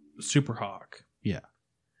your Superhawk. Yeah.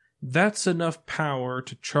 That's enough power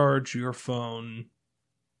to charge your phone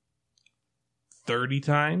 30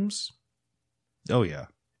 times. Oh, yeah.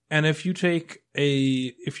 And if you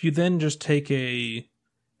then just take an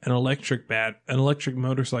electric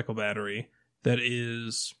motorcycle battery that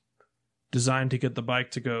is designed to get the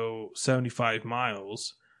bike to go 75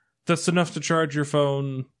 miles, that's enough to charge your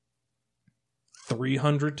phone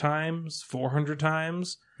 300 times, 400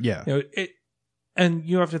 times. Yeah. And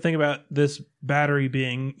you have to think about this battery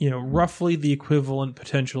being, roughly the equivalent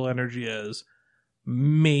potential energy as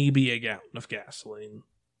maybe a gallon of gasoline.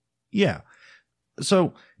 Yeah.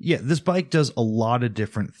 So, yeah, this bike does a lot of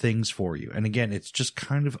different things for you. And again, it's just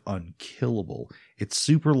kind of unkillable. It's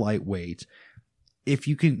super lightweight. If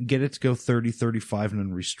you can get it to go 30, 35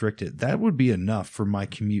 and unrestrict it, that would be enough for my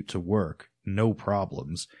commute to work. No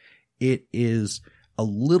problems. It is a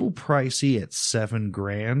little pricey at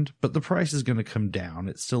 $7,000, but the price is going to come down.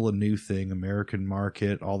 It's still a new thing, American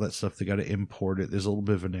market, all that stuff. They got to import it. There's a little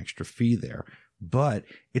bit of an extra fee there, but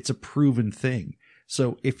it's a proven thing.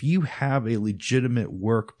 So if you have a legitimate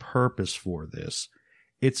work purpose for this,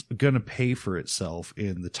 it's going to pay for itself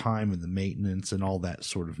in the time and the maintenance and all that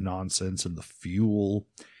sort of nonsense and the fuel.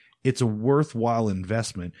 It's a worthwhile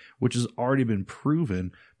investment, which has already been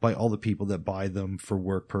proven by all the people that buy them for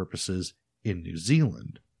work purposes in New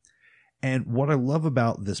Zealand. And what I love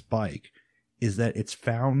about this bike is that it's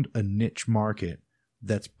found a niche market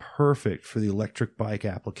that's perfect for the electric bike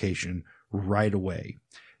application right away.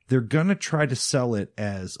 They're going to try to sell it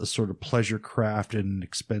as a sort of pleasure craft and an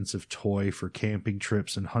expensive toy for camping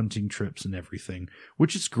trips and hunting trips and everything,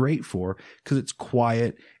 which it's great for because it's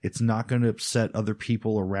quiet. It's not going to upset other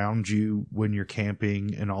people around you when you're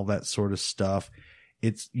camping and all that sort of stuff.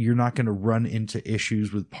 You're not going to run into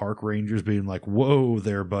issues with park rangers being like, whoa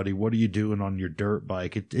there, buddy, what are you doing on your dirt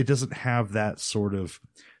bike? It doesn't have that sort of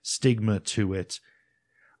stigma to it.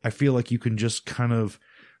 I feel like you can just kind of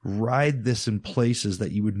ride this in places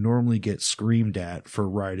that you would normally get screamed at for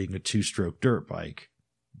riding a 2-stroke dirt bike.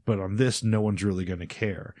 But on this, no one's really going to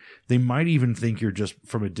care. They might even think you're just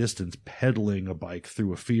from a distance pedaling a bike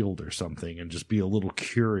through a field or something and just be a little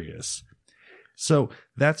curious. So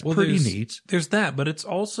that's pretty neat. There's that, but it's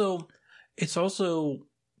also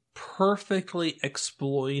perfectly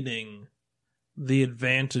exploiting the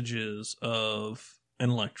advantages of an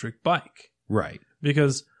electric bike. Right.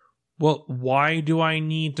 Because, well, why do I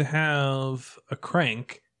need to have a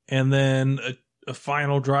crank and then a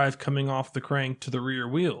final drive coming off the crank to the rear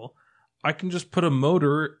wheel? I can just put a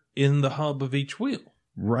motor in the hub of each wheel.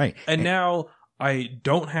 Right. And now I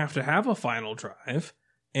don't have to have a final drive,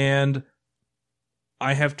 and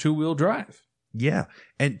I have 2-wheel drive. Yeah,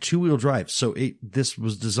 and 2-wheel drive. So this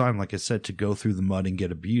was designed, like I said, to go through the mud and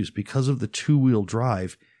get abused. Because of the 2-wheel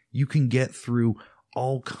drive, you can get through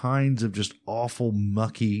all kinds of just awful,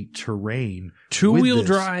 mucky terrain. 2-wheel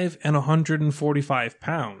drive and 145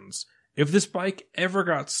 pounds. If this bike ever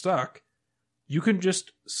got stuck, you can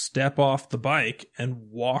just step off the bike and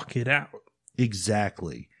walk it out.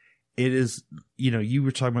 Exactly. It is, you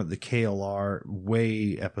were talking about the KLR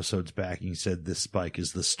way episodes back, and you said this bike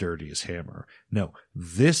is the sturdiest hammer. No,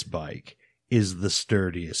 this bike is the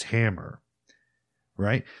sturdiest hammer.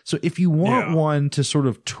 Right? So if you want one to sort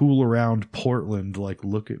of tool around Portland, like,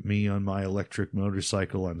 look at me on my electric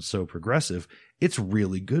motorcycle, I'm so progressive, it's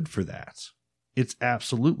really good for that. It's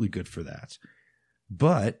absolutely good for that.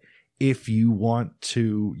 But if you want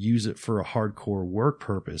to use it for a hardcore work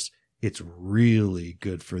purpose, it's really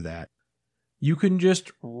good for that. You can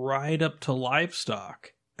just ride up to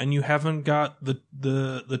livestock, and you haven't got the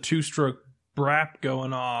 2-stroke brap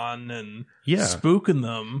going on and spooking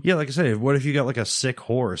them. Yeah, like I said, what if you got like a sick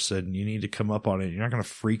horse and you need to come up on it? You're not going to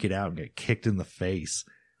freak it out and get kicked in the face,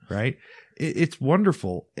 right? It's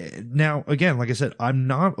wonderful. Now, again, like I said, I'm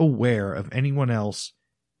not aware of anyone else,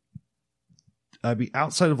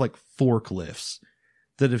 outside of like forklifts,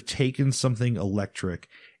 that have taken something electric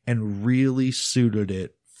and really suited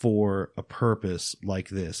it for a purpose like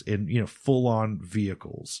this in, full-on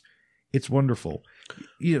vehicles. It's wonderful.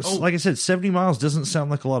 Like I said, 70 miles doesn't sound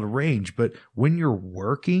like a lot of range, but when you're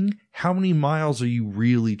working, how many miles are you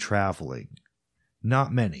really traveling?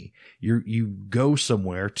 Not many. You go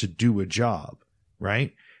somewhere to do a job,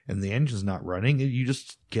 right? And the engine's not running, and you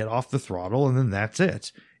just get off the throttle, and then that's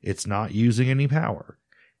it. It's not using any power.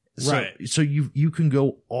 Right. So you can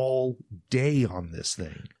go all day on this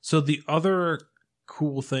thing. So the other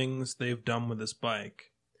cool things they've done with this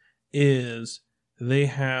bike is they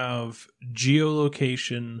have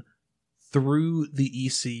geolocation through the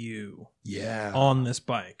ECU on this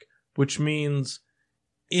bike, which means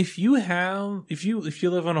if you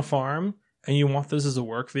live on a farm and you want this as a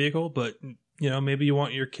work vehicle, but maybe you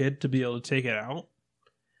want your kid to be able to take it out,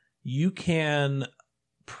 you can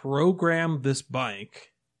program this bike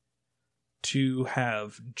to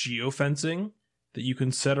have geofencing that you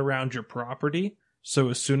can set around your property. So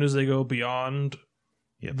as soon as they go beyond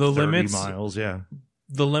the 30 limits, miles,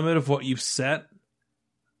 the limit of what you've set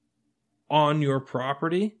on your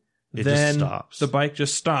property, it then just stops. The bike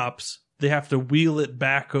just stops. They have to wheel it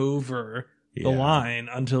back over the line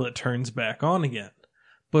until it turns back on again.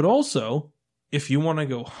 But also, if you want to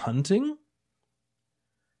go hunting,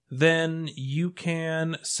 then you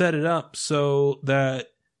can set it up so that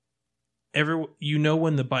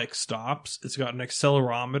when the bike stops, it's got an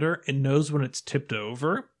accelerometer. It knows when it's tipped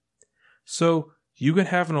over. So you can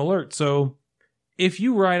have an alert. So if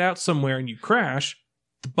you ride out somewhere and you crash,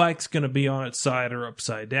 the bike's going to be on its side or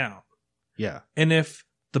upside down. Yeah. And if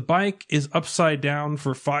the bike is upside down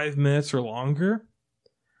for 5 minutes or longer,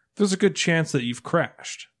 there's a good chance that you've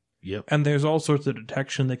crashed. Yep. And there's all sorts of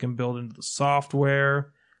detection they can build into the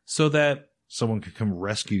software so that someone could come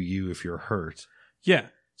rescue you if you're hurt. Yeah.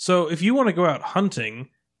 So if you want to go out hunting,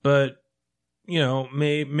 but,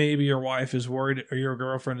 maybe your wife is worried or your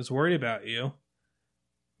girlfriend is worried about you,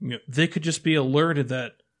 they could just be alerted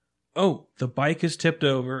that, oh, the bike is tipped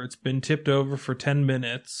over. It's been tipped over for 10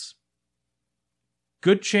 minutes.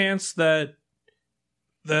 Good chance that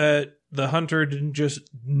the hunter didn't just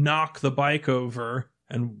knock the bike over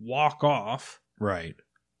and walk off. Right.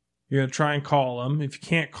 You're going to try and call him. If you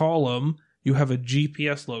can't call him, you have a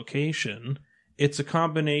GPS location. It's a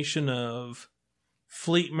combination of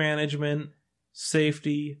fleet management,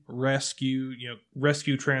 safety, rescue,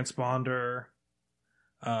 rescue transponder,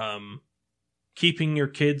 keeping your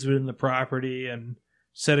kids within the property and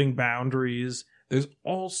setting boundaries. There's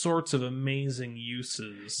all sorts of amazing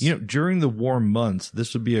uses. During the warm months,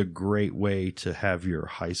 this would be a great way to have your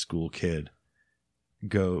high school kid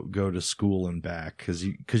go to school and back, because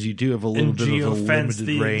you do have a little bit of a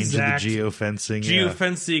limited range of the geofencing.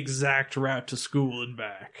 Geofence the exact route to school and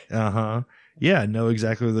back. Yeah, know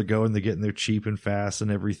exactly where they're going. They're getting there cheap and fast and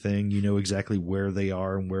everything. You know exactly where they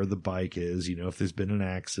are and where the bike is. You know if there's been an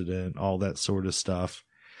accident, all that sort of stuff.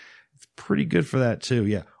 It's pretty good for that too.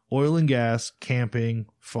 Yeah, oil and gas, camping,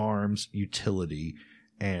 farms, utility,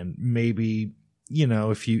 and maybe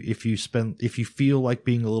if you feel like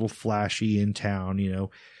being a little flashy in town,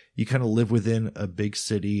 you kind of live within a big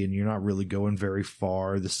city and you're not really going very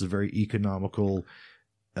far. This is a very economical,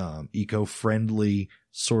 eco-friendly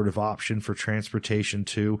sort of option for transportation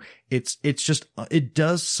too. It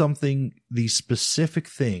does something, these specific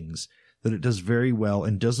things that it does very well,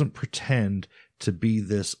 and doesn't pretend to be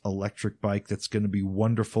this electric bike that's going to be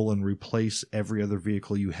wonderful and replace every other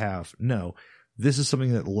vehicle you have. No. This is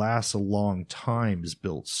something that lasts a long time, is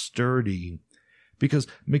built sturdy, because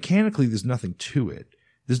mechanically there's nothing to it.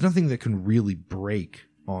 There's nothing that can really break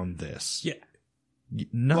on this. Yeah.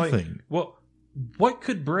 Nothing. What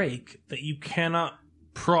could break that you cannot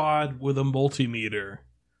prod with a multimeter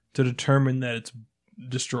to determine that it's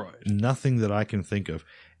destroyed? Nothing that I can think of.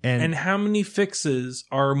 And how many fixes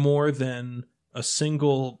are more than a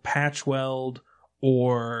single patch weld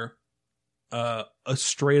or a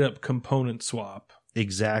straight up component swap?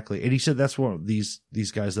 Exactly. And he said that's what these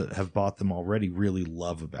guys that have bought them already really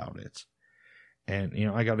love about it. And,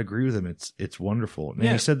 I got to agree with him. It's wonderful. And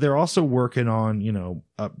he said they're also working on,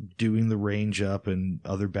 doing the range up and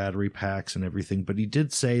other battery packs and everything. But he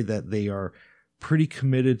did say that they are pretty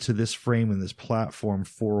committed to this frame and this platform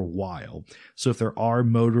for a while. So if there are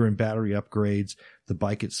motor and battery upgrades, the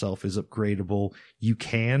bike itself is upgradable. You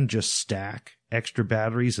can just stack extra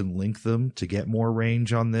batteries and link them to get more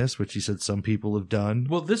range on this, which he said some people have done.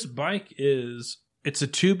 Well, this bike it's a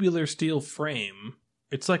tubular steel frame.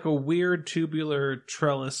 It's like a weird tubular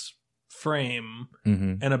trellis frame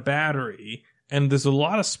and a battery, and there's a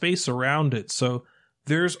lot of space around it. So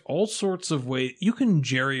there's all sorts of ways you can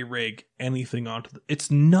jerry rig anything onto it's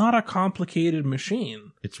not a complicated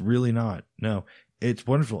machine. It's really not. No. It's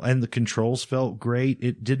wonderful. And the controls felt great.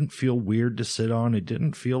 It didn't feel weird to sit on. It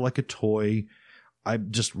didn't feel like a toy. I'm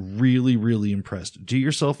just really, really impressed. Do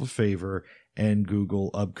yourself a favor and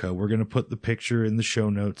Google Ubco. We're going to put the picture in the show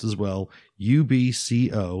notes as well.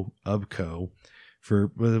 UBCO, Ubco,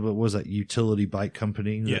 for, what was that, utility bike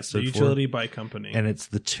company? Yes, the utility bike company. And it's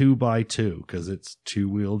the 2x2 because it's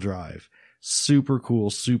 2-wheel drive. Super cool,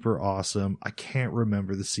 super awesome. I can't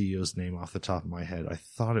remember the CEO's name off the top of my head. I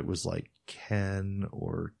thought it was like Ken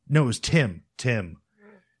no, it was Tim. Tim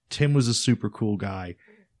was a super cool guy.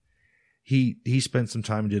 He spent some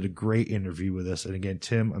time and did a great interview with us. And again,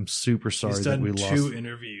 Tim, I'm super sorry that we lost. He's done 2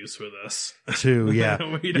 interviews with us. 2, yeah.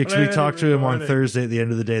 we talked to him on Thursday at the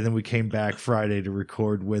end of the day. Then we came back Friday to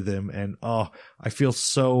record with him. And I feel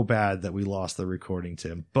so bad that we lost the recording,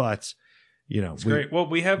 Tim. But, it's great. Well,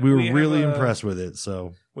 we were really impressed with it.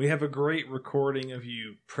 So we have a great recording of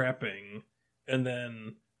you prepping. And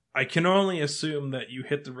then I can only assume that you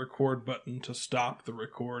hit the record button to stop the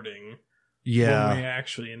recording. Yeah, when we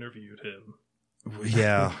actually interviewed him.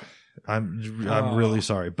 Yeah, I'm really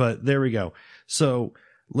sorry, but there we go. So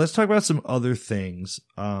let's talk about some other things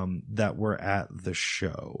that were at the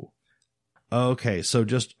show. Okay, so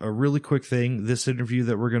just a really quick thing. This interview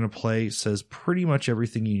that we're going to play says pretty much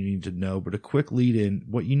everything you need to know, but a quick lead in.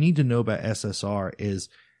 What you need to know about SSR is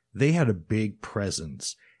they had a big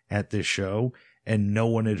presence at this show and no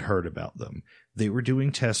one had heard about them. They were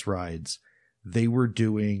doing test rides. They were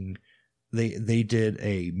doing... They did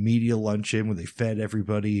a media luncheon where they fed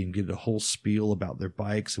everybody and did a whole spiel about their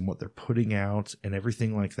bikes and what they're putting out and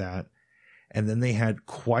everything like that. And then they had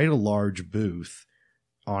quite a large booth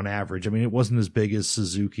on average. I mean, it wasn't as big as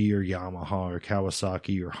Suzuki or Yamaha or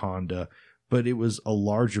Kawasaki or Honda, but it was a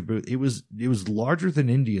larger booth. It was larger than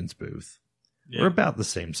Indian's booth. Yeah. Or about the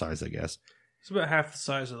same size, I guess. It's about half the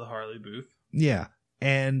size of the Harley booth. Yeah.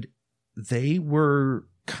 And they were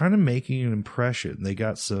kind of making an impression. They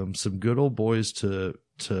got some good old boys to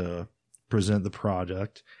present the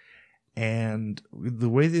product, and the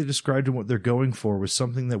way they described what they're going for was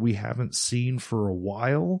something that we haven't seen for a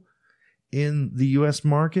while in the US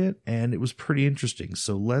market, and it was pretty interesting.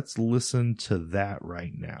 So let's listen to that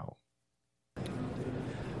right now.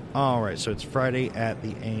 All right, so it's Friday at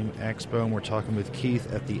the AIM Expo, and we're talking with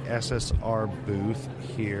Keith at the SSR booth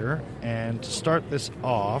here. And to start this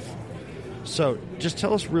off, so just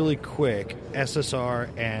tell us really quick, SSR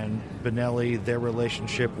and Benelli, their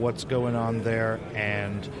relationship, what's going on there,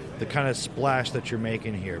 and the kind of splash that you're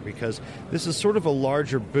making here, because this is sort of a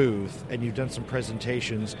larger booth, and you've done some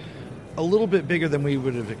presentations a little bit bigger than we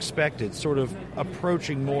would have expected, sort of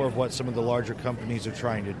approaching more of what some of the larger companies are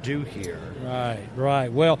trying to do here.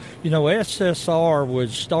 Right. Well, SSR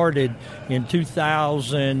was started in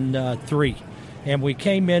 2003, and we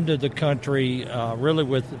came into the country really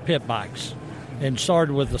with pit bikes and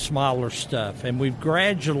started with the smaller stuff, and we've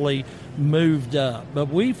gradually moved up. But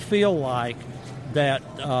we feel like that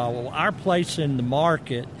our place in the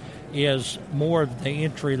market is more of the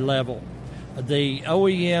entry level. The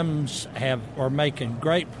OEMs are making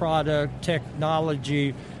great product.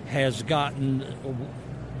 Technology has gotten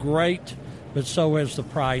great, but so has the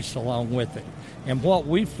price along with it. And what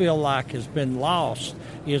we feel like has been lost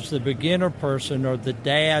is the beginner person or the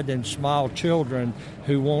dad and small children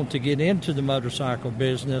who want to get into the motorcycle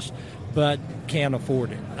business but can't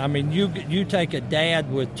afford it. I mean, you take a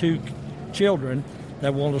dad with 2 children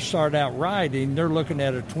that want to start out riding, they're looking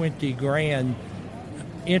at a $20,000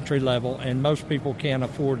 entry level, and most people can't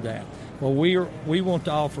afford that. Well, we want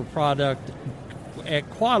to offer product at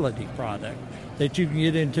quality product that you can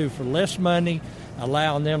get into for less money,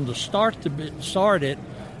 allowing them to start it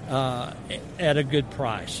at a good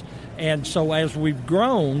price. And so as we've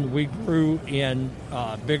grown, we grew in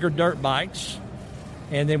bigger dirt bikes,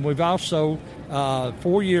 and then we've also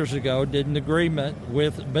 4 years ago did an agreement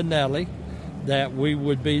with Benelli that we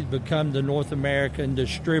would become the North American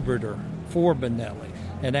distributor for Benelli.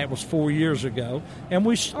 And that was 4 years ago. And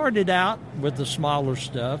we started out with the smaller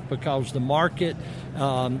stuff because the market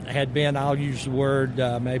had been, I'll use the word,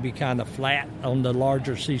 maybe kind of flat on the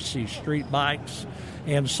larger CC street bikes.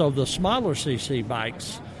 And so the smaller CC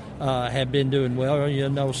bikes have been doing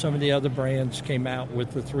well. Some of the other brands came out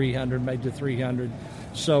with the 300, made the 300.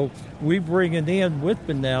 So we bring it in with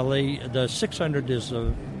Benelli. The 600 is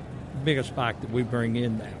the biggest bike that we bring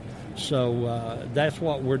in now. So that's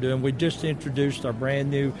what we're doing. We just introduced our brand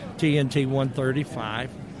new TNT 135,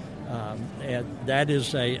 and that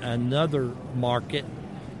is another market,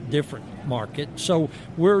 different market. So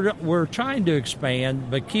we're trying to expand,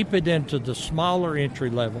 but keep it into the smaller entry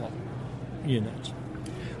level units.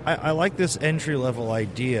 I like this entry level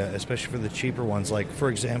idea, especially for the cheaper ones. Like, for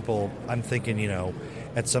example, I'm thinking,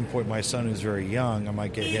 at some point my son who's very young, I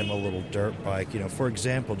might get him a little dirt bike. For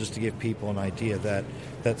example, just to give people an idea,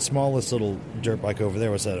 that smallest little dirt bike over there,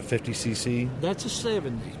 was that a 50cc? That's a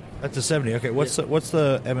 70. That's a 70. Okay, what's the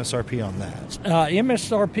MSRP on that?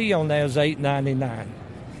 MSRP on that is $899.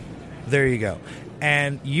 There you go.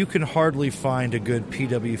 And you can hardly find a good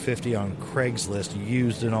PW50 on Craigslist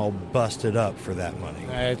used and all busted up for that money.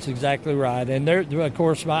 That's exactly right. And of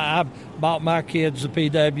course, I bought my kids a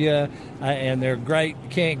PW, and they're great.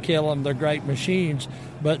 Can't kill them. They're great machines.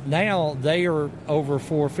 But now they are over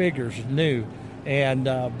 4 figures new. And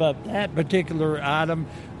but that particular item,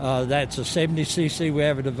 that's a 70cc. We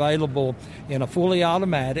have it available in a fully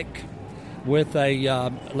automatic with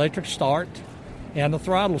a electric start and a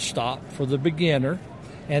throttle stop for the beginner.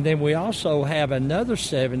 And then we also have another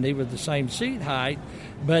 70 with the same seat height,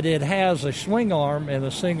 but it has a swing arm and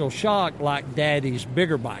a single shock like Daddy's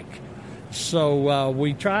bigger bike. So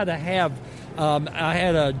we try to have, I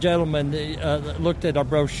had a gentleman that looked at our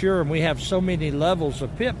brochure, and we have so many levels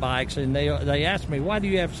of pit bikes, and they asked me, why do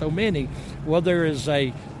you have so many? Well, there is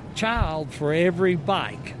a child for every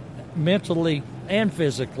bike, mentally and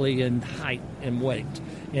physically, in height and weight.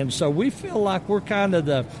 And so we feel like we're kind of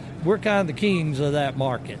the kings of that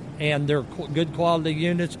market, and they're good quality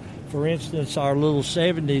units. For instance, our little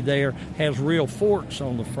 70 there has real forks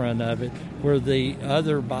on the front of it, where the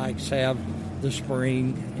other bikes have the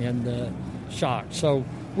spring and the shock. So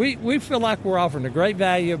we feel like we're offering a great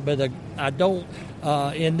value, but I don't.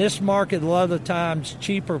 In this market, a lot of the times,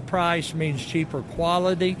 cheaper price means cheaper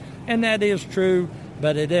quality, and that is true.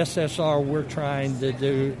 But at SSR, we're trying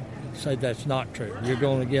to say that's not true. You're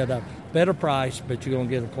going to get a better price, but you're going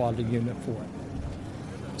to get a quality unit for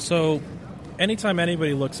it. So anytime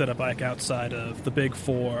anybody looks at a bike outside of the Big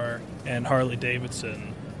Four and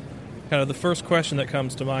Harley-Davidson, kind of the first question that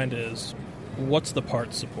comes to mind is, what's the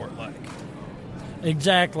parts support like?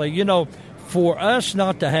 Exactly. For us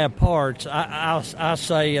not to have parts, I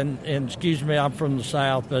say, and excuse me, I'm from the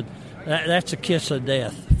South, but that's a kiss of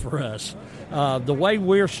death for us. The way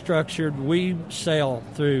we're structured, we sell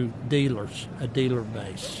through dealers, a dealer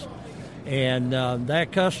base. And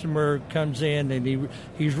that customer comes in, and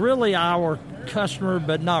he's really our customer,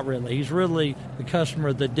 but not really. He's really the customer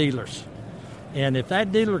of the dealers. And if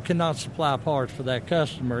that dealer cannot supply parts for that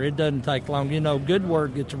customer, it doesn't take long. Good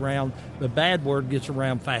word gets around, but bad word gets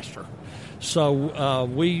around faster. So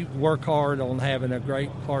we work hard on having a great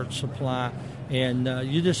parts supply, and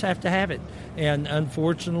you just have to have it. And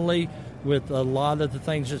unfortunately, with a lot of the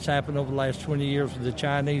things that's happened over the last 20 years with the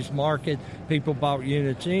Chinese market, people bought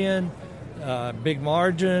units in, big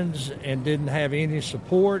margins, and didn't have any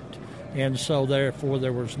support, and so therefore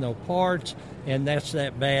there was no parts, and that's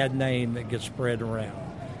that bad name that gets spread around.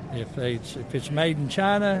 If it's made in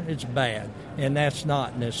China, it's bad, and that's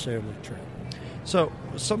not necessarily true. So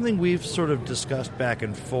something we've sort of discussed back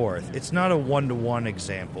and forth, it's not a one-to-one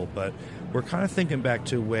example, but we're kind of thinking back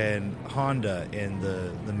to when Honda in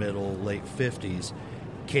the late 50s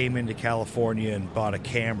came into California and bought a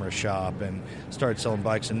camera shop and started selling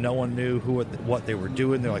bikes, and no one knew what they were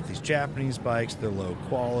doing. They're like, these Japanese bikes, they're low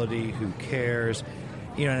quality, who cares?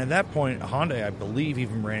 And at that point, Honda, I believe,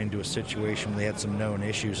 even ran into a situation where they had some known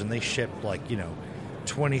issues, and they shipped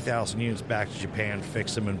 20,000 units back to Japan,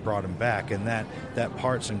 fixed them, and brought them back. And that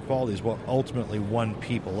parts and quality is what ultimately won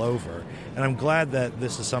people over. And I'm glad that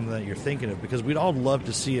this is something that you're thinking of, because we'd all love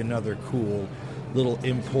to see another cool little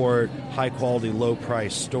import, high-quality,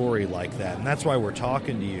 low-price story like that. And that's why we're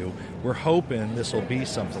talking to you. We're hoping this will be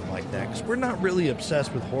something like that, because we're not really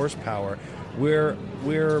obsessed with horsepower. We're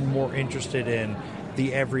more interested in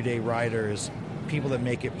the everyday riders, people that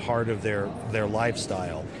make it part of their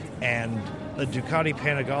lifestyle. And a Ducati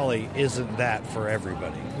Panigale isn't that for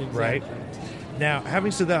everybody, exactly. Right? Now,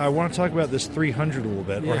 having said that, I want to talk about this 300 a little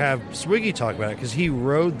bit, or have Swiggy talk about it, because he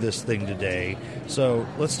rode this thing today. So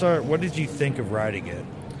let's start. What did you think of riding it?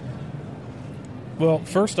 Well,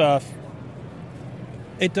 first off,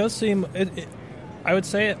 it does seem... I would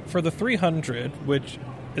say for the 300, which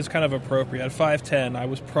is kind of appropriate, at 5'10", I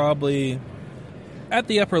was probably at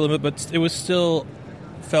the upper limit, but it was still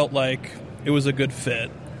felt like it was a good fit.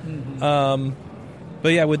 Mm-hmm.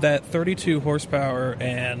 But yeah, with that 32 horsepower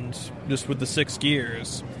and just with the 6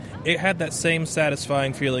 gears, it had that same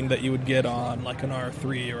satisfying feeling that you would get on like an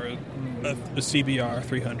R3 or a CBR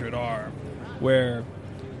 300R, where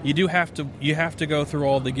you have to go through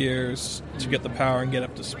all the gears to get the power and get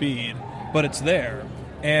up to speed, but it's there.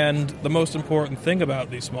 And the most important thing about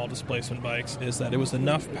these small displacement bikes is that it was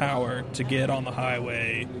enough power to get on the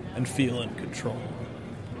highway and feel in control.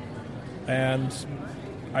 And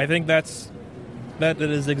I think that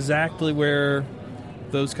is exactly where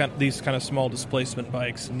these kind of small displacement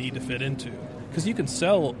bikes need to fit into. Because you can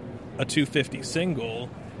sell a 250 single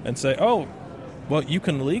and say, oh, well, you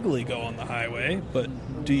can legally go on the highway, but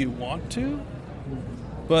do you want to?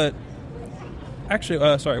 But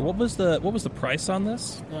actually, sorry, what was the price on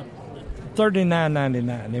this?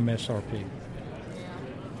 $39.99 MSRP.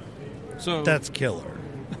 So that's killer.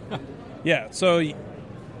 Yeah, so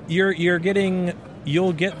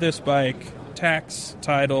you'll get this bike, tax,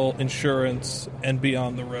 title, insurance, and be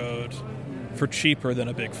on the road for cheaper than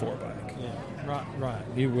a Big 4 bike. Yeah, right,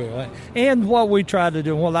 you will. And what we try to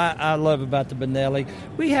do, what I love about the Benelli,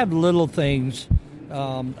 we have little things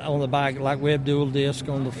on the bike, like we have dual disc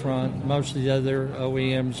on the front. Most of the other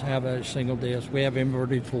OEMs have a single disc. We have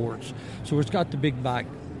inverted forks. So it's got the big bike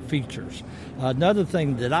features. Another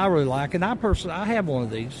thing that I really like, and I have one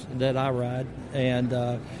of these that I ride, and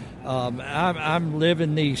I'm living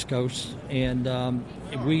in the East Coast, and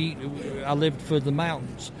I live for the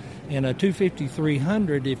mountains. And a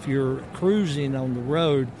 250-300, if you're cruising on the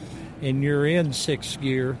road and you're in 6th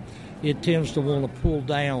gear, it tends to want to pull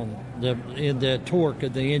down. The torque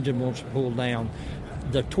of the engine wants to pull down.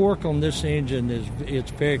 The torque on this engine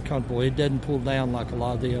it's very comfortable. It doesn't pull down like a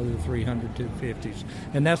lot of the other 300 250s.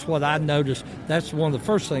 And that's what I noticed. That's one of the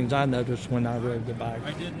first things I noticed when I rode the bike.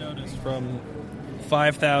 I did notice from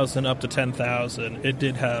 5,000 up to 10,000, it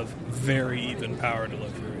did have very even power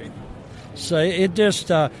delivery. So it just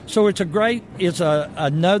so it's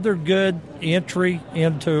another good entry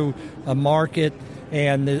into a market,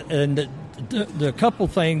 and the couple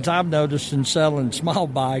things I've noticed in selling small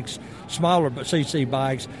bikes, smaller CC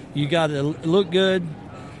bikes, you got to look good,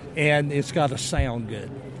 and it's got to sound good.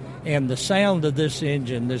 And the sound of this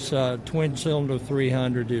engine, this twin-cylinder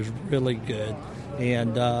 300, is really good.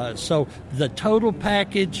 And so the total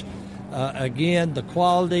package, again, the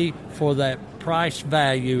quality for that price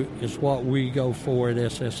value is what we go for at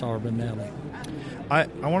SSR Benelli. I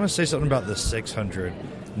want to say something about the 600.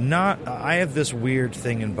 I have this weird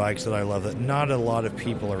thing in bikes that I love that not a lot of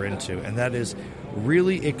people are into, and that is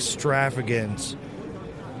really extravagant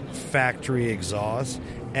factory exhaust.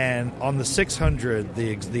 And on the 600,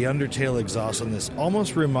 the undertail exhaust on this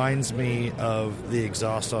almost reminds me of the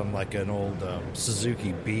exhaust on like an old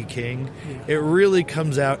Suzuki B King. It really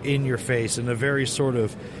comes out in your face in a very sort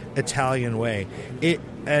of Italian way.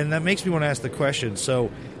 And that makes me want to ask the question. So,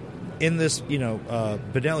 in this,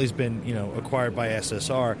 Benelli's been, acquired by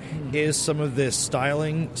SSR. Is some of this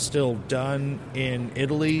styling still done in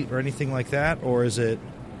Italy or anything like that, or is it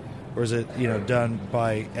done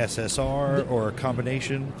by SSR or a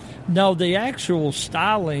combination? No, the actual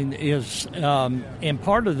styling is, and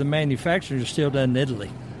part of the manufacturing is still done in Italy.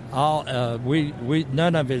 We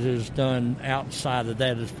none of it is done outside of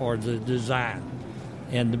that as far as the design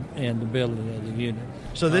and the building of the unit.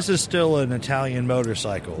 So this is still an Italian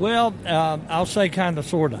motorcycle? Well, I'll say kind of,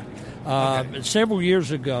 sort of. Okay. Several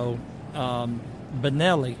years ago,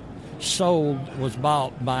 Benelli was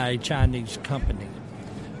bought by a Chinese company.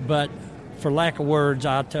 But for lack of words,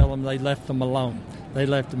 I tell them they left them alone. They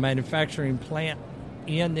left the manufacturing plant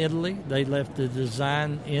in Italy. They left the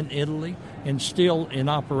design in Italy and still in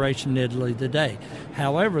operation in Italy today.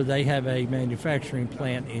 However, they have a manufacturing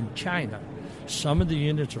plant in China. Some of the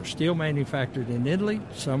units are still manufactured in Italy.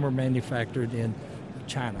 Some are manufactured in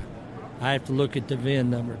China. I have to look at the VIN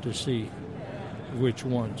number to see which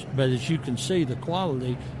ones. But as you can see, the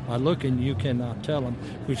quality, by looking, you cannot tell them,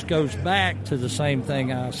 which goes back to the same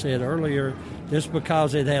thing I said earlier. Just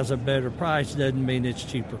because it has a better price doesn't mean it's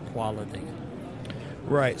cheaper quality.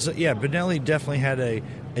 Right. So, yeah, Benelli definitely had a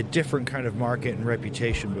different kind of market and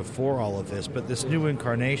reputation before all of this. But this new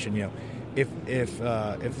incarnation, if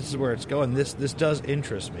this is where it's going, this does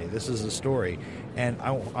interest me. This is a story. And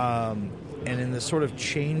in this sort of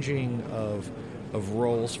changing of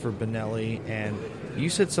roles for Benelli, and you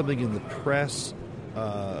said something in the press,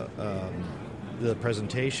 the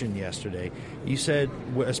presentation yesterday. You said,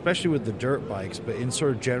 especially with the dirt bikes, but in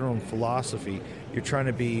sort of general philosophy, you're trying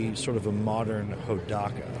to be sort of a modern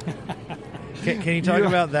Hodaka. Can you talk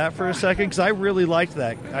about that for a second? Because I really liked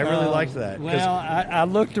that. Well, I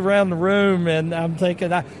looked around the room, and I'm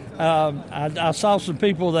thinking, I saw some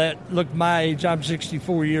people that looked my age. I'm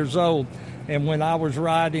 64 years old. And when I was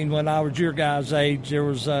your guys' age, there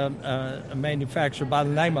was a manufacturer by the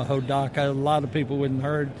name of Hodaka. A lot of people wouldn't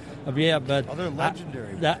heard of yet, but they're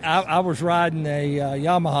legendary. I was riding a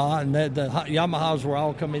Yamaha, and the Yamahas were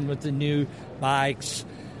all coming with the new bikes.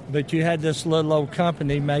 But you had this little old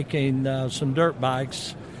company making some dirt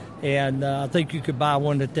bikes, and I think you could buy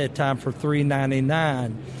one at that time for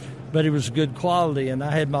 $399. But it was good quality, and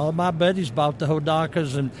I had all my buddies bought the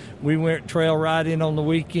Hodakas, and we went trail riding on the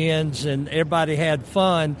weekends, and everybody had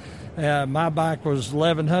fun. My bike was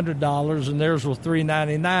 $1,100, and theirs was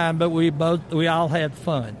 $399, but we all had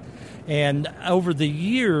fun. And over the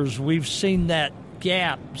years, we've seen that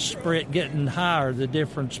gap spread getting higher, the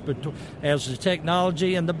difference between as the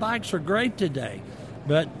technology, and the bikes are great today,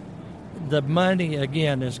 but the money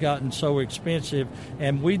again has gotten so expensive,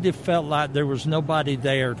 and we just felt like there was nobody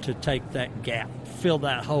there to take that gap, fill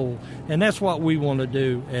that hole, and that's what we want to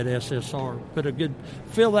do at SSR.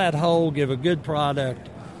 Fill that hole, give a good product,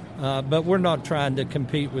 but we're not trying to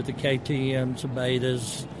compete with the KTMs, the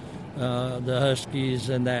Betas, the Huskies,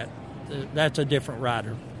 and that's a different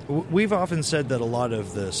rider. We've often said that a lot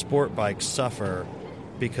of the sport bikes suffer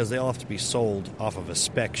because they all have to be sold off of a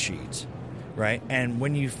spec sheet, right? And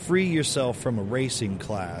when you free yourself from a racing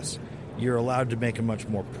class, you're allowed to make a much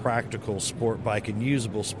more practical sport bike and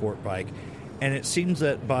usable sport bike. And it seems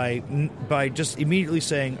that by just immediately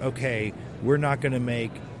saying, okay, we're not going to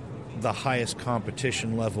make the highest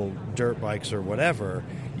competition level dirt bikes or whatever,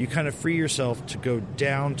 you kind of free yourself to go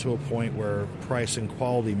down to a point where price and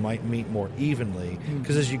quality might meet more evenly,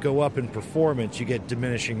 because as you go up in performance, you get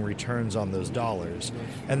diminishing returns on those dollars,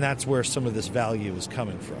 and that's where some of this value is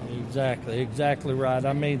coming from. Exactly right.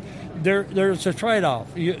 I mean, there's a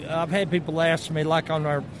trade-off. I've had people ask me, like on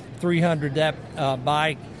our 300, that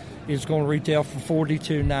bike is going to retail for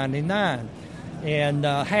 $42.99, and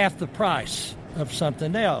half the price of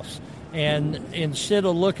something else. And instead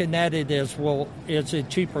of looking at it as, well, is it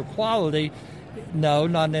cheaper quality? No,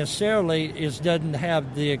 not necessarily. It doesn't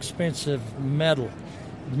have the expensive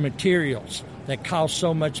materials that cost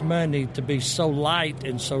so much money to be so light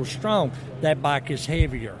and so strong. That bike is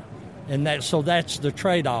heavier. And so that's the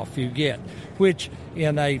trade-off you get, which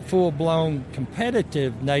in a full-blown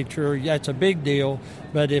competitive nature, that's a big deal.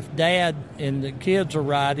 But if Dad and the kids are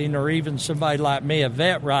riding, or even somebody like me, a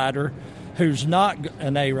vet rider, who's not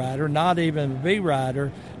an A rider, not even a B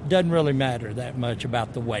rider, doesn't really matter that much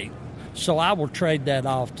about the weight. So I will trade that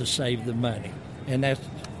off to save the money, and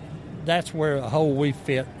that's where a hole we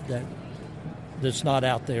fit that's not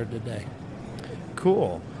out there today.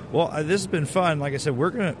 Cool. Well, this has been fun. Like I said, we're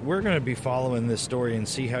gonna be following this story and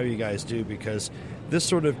see how you guys do, because this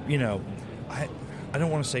sort of, I don't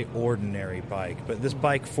want to say ordinary bike, but this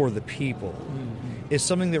bike for the people is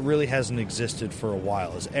something that really hasn't existed for a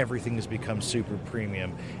while, as everything has become super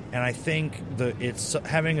premium. And I think it's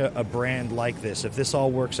having a brand like this, if this all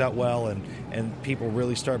works out well and people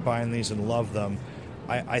really start buying these and love them,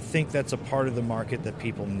 I think that's a part of the market that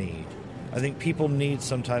people need. I think people need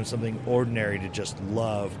sometimes something ordinary to just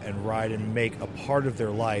love and ride and make a part of their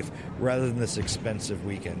life, rather than this expensive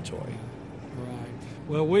weekend toy. Right.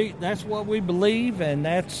 Well, that's what we believe, and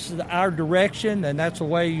that's our direction, and that's the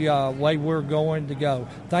way we're going to go.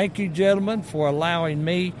 Thank you, gentlemen, for allowing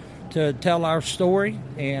me to tell our story,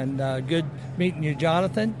 and good meeting you,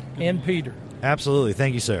 Jonathan and Peter. Absolutely.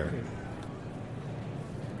 Thank you, sir.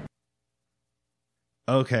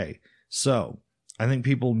 Okay, so I think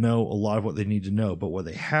people know a lot of what they need to know, but what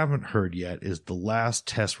they haven't heard yet is the last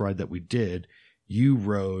test ride that we did. You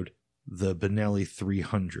rode the Benelli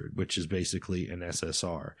 300, which is basically an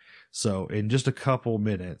SSR. So in just a couple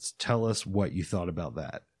minutes, tell us what you thought about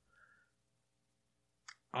that.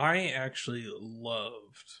 I actually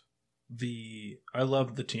loved the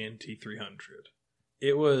TNT 300.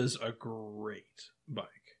 It was a great bike.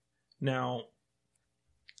 Now,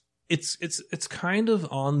 it's kind of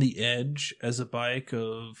on the edge as a bike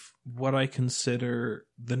of what I consider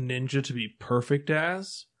the Ninja to be perfect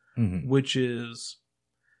as, which is,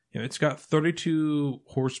 it's got 32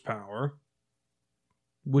 horsepower,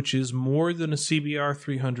 which is more than a CBR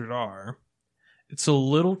 300R. It's a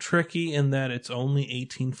little tricky in that it's only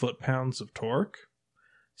 18 foot-pounds of torque.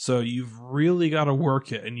 So you've really got to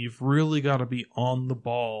work it, and you've really got to be on the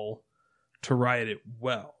ball to ride it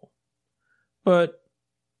well. But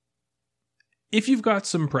if you've got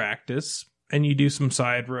some practice and you do some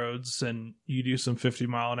side roads and you do some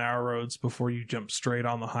 50-mile-an-hour roads before you jump straight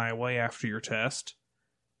on the highway after your test,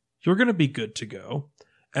 you're going to be good to go.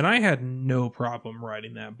 And I had no problem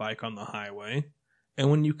riding that bike on the highway. And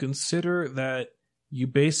when you consider that you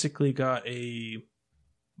basically got a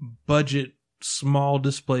budget small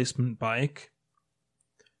displacement bike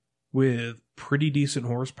with pretty decent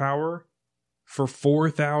horsepower for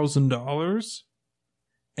 $4,000,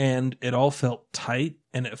 and it all felt tight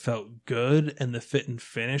and it felt good and the fit and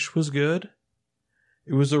finish was good,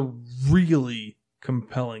 it was a really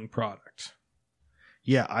compelling product.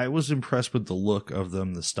 Yeah, I was impressed with the look of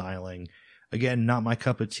them, the styling. Again, not my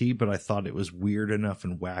cup of tea, but I thought it was weird enough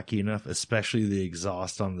and wacky enough, especially the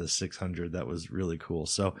exhaust on the 600. That was really cool.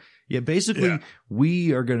 So, basically,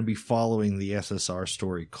 we are going to be following the SSR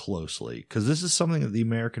story closely, because this is something that the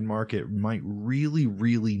American market might really,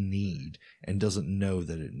 really need and doesn't know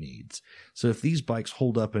that it needs. So if these bikes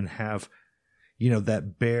hold up and have,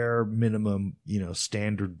 that bare minimum,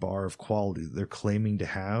 standard bar of quality that they're claiming to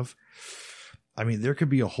have, I mean, there could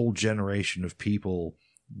be a whole generation of people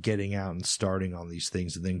getting out and starting on these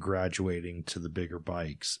things and then graduating to the bigger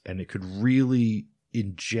bikes. And it could really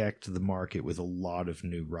inject the market with a lot of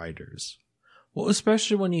new riders. Well,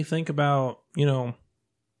 especially when you think about, a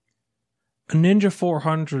Ninja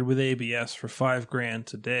 400 with ABS for $5,000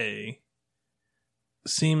 today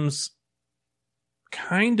seems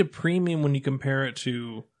kind of premium when you compare it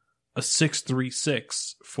to a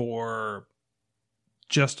 636 for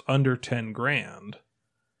just under $10,000.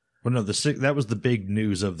 Well, no, that was the big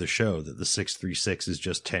news of the show, that the 636 is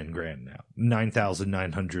just $10,000 now,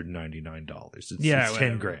 $9,999. It's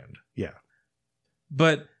 $10,000. Yeah,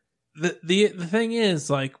 but the thing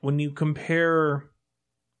is, like, when you compare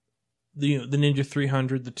the Ninja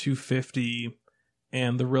 300, the 250,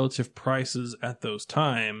 and the relative prices at those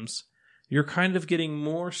times, you're kind of getting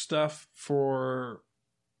more stuff for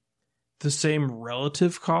the same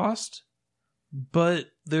relative cost,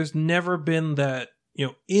 but there's never been that.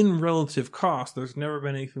 In relative cost, there's never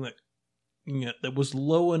been anything that that was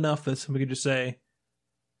low enough that somebody could just say,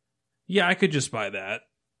 yeah, I could just buy that,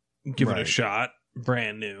 give it a shot,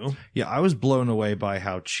 brand new. Yeah, I was blown away by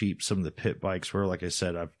how cheap some of the pit bikes were. Like I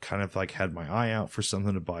said, I've kind of had my eye out for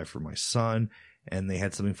something to buy for my son, and they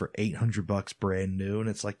had something for $800 brand new, and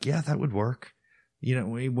it's like, yeah, that would work.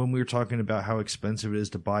 When we were talking about how expensive it is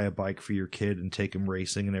to buy a bike for your kid and take him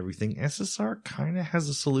racing and everything, SSR kind of has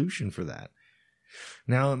a solution for that.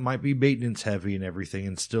 Now, it might be maintenance heavy and everything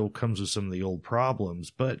and still comes with some of the old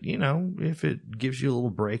problems, but, if it gives you a little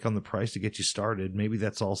break on the price to get you started, maybe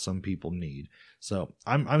that's all some people need. So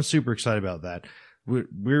I'm super excited about that.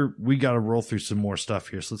 we got to roll through some more stuff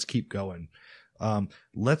here, so let's keep going.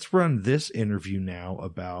 Let's run this interview now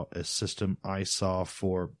about a system I saw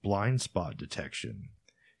for blind spot detection,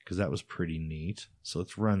 because that was pretty neat. So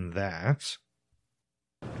let's run that.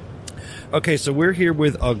 Okay, so we're here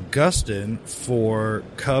with Augustin for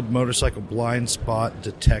Cub Motorcycle Blind Spot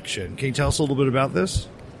Detection. Can you tell us a little bit about this?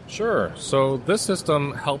 Sure. So this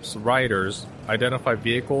system helps riders identify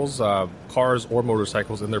vehicles, cars, or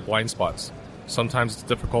motorcycles in their blind spots. Sometimes it's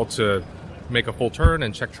difficult to make a full turn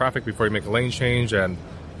and check traffic before you make a lane change, and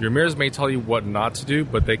your mirrors may tell you what not to do,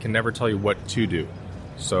 but they can never tell you what to do.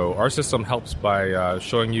 So our system helps by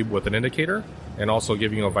showing you with an indicator and also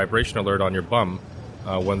giving you a vibration alert on your bum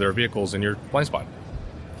when there are vehicles in your blind spot.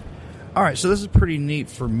 All right, so this is pretty neat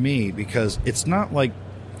for me because it's not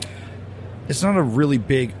a really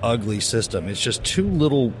big, ugly system. It's just two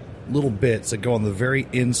little bits that go on the very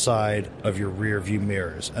inside of your rear view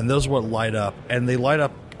mirrors, and those are what light up, and they light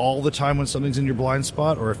up all the time when something's in your blind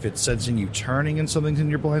spot, or if it's sensing you turning and something's in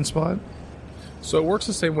your blind spot? So it works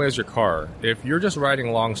the same way as your car. If you're just riding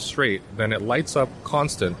along straight, then it lights up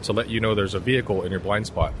constant to let you know there's a vehicle in your blind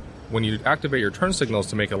spot. When you activate your turn signals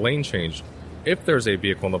to make a lane change, if there's a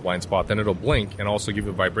vehicle in the blind spot, then it'll blink and also give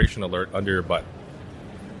you a vibration alert under your butt.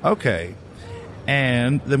 Okay.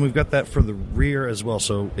 And then we've got that for the rear as well.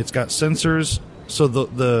 So it's got sensors. So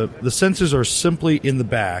the sensors are simply in the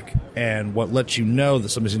back, and what lets you know that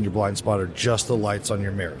somebody's in your blind spot are just the lights on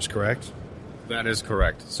your mirrors, correct? That is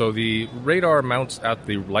correct. So the radar mounts at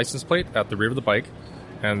the license plate at the rear of the bike,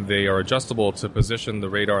 and they are adjustable to position the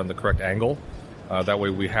radar in the correct angle. That way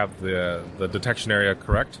we have the detection area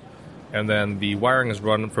correct. And then the wiring is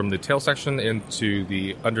run from the tail section into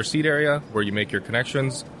the under seat area where you make your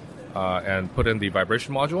connections and put in the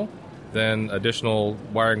vibration module. Then additional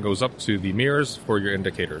wiring goes up to the mirrors for your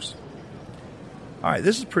indicators. All right,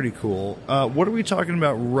 this is pretty cool. What are we talking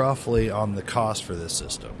about roughly on the cost for this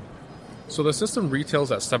system? So the system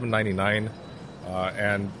retails at $799,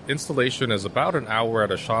 and installation is about an hour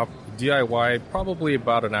at a shop. DIY, probably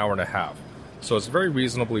about an hour and a half. So it's very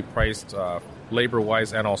reasonably priced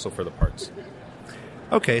labor-wise and also for the parts.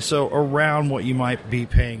 Okay, so around what you might be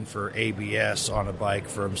paying for ABS on a bike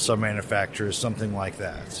from some manufacturers, something like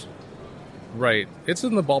that. Right. It's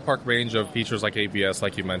in the ballpark range of features like ABS,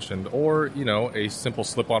 like you mentioned, or, a simple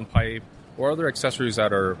slip-on pipe or other accessories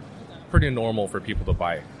that are pretty normal for people to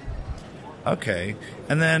buy. Okay.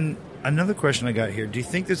 And then another question I got here. Do you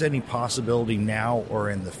think there's any possibility now or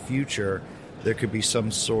in the future there could be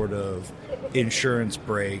some sort of insurance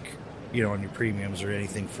break, on your premiums or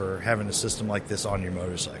anything for having a system like this on your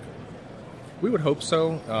motorcycle? We would hope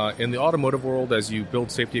so. In the automotive world, as you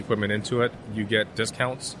build safety equipment into it, you get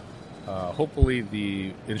discounts. Hopefully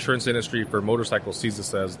the insurance industry for motorcycles sees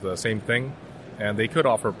this as the same thing, and they could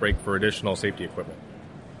offer a break for additional safety equipment.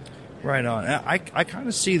 Right on. I kind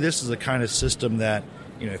of see this as a kind of system that,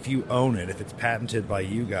 if you own it, if it's patented by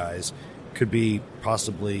you guys, could be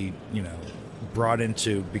possibly, brought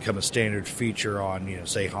into become a standard feature on,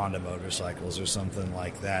 say Honda motorcycles or something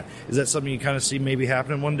like that. Is that something you kind of see maybe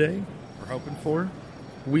happening one day or hoping for?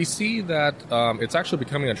 We see that it's actually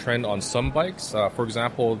becoming a trend on some bikes. For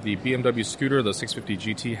example, the BMW scooter, the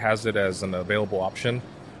 650 GT, has it as an available option.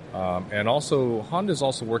 And also, Honda is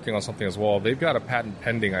also working on something as well. They've got a patent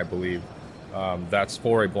pending, I believe, that's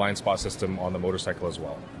for a blind spot system on the motorcycle as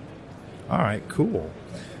well. All right, cool.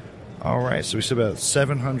 All right, so we said about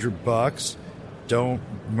 $700. Don't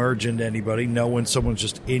merge into anybody. Know when someone's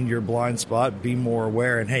just in your blind spot. Be more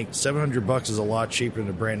aware. And hey, $700 is a lot cheaper than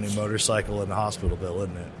a brand new motorcycle and a hospital bill,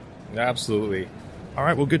 isn't it? Absolutely. All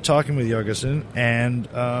right, well, good talking with you, Augustin. And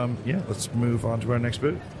let's move on to our next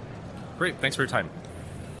booth. Great, thanks for your time.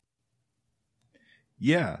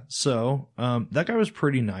 Yeah, so that guy was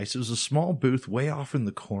pretty nice. It was a small booth way off in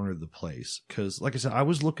the corner of the place because, like I said, I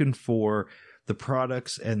was looking for the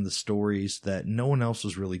products and the stories that no one else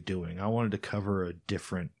was really doing. I wanted to cover a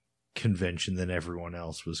different convention than everyone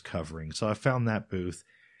else was covering. So I found that booth,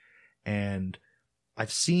 and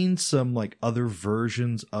I've seen some other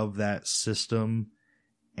versions of that system,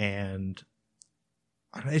 and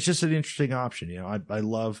it's just an interesting option. I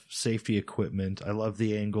love safety equipment. I love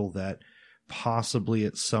the angle that possibly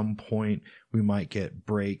at some point we might get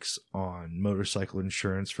breaks on motorcycle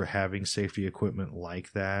insurance for having safety equipment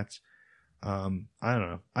like that. I don't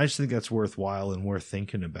know. I just think that's worthwhile and worth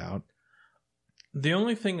thinking about. The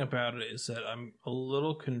only thing about it is that I'm a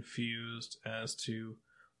little confused as to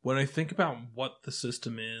when I think about what the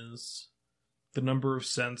system is, the number of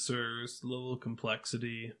sensors, the level of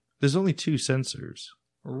complexity. There's only 2 sensors.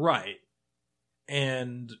 Right.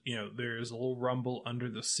 And, there's a little rumble under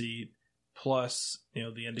the seat, plus,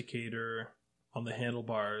 the indicator, on the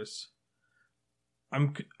handlebars.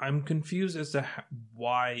 I'm confused as to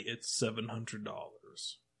why it's $700.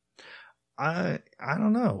 I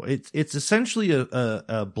don't know. It's essentially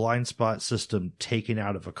a blind spot system taken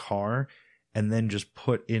out of a car and then just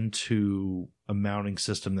put into a mounting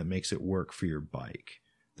system that makes it work for your bike.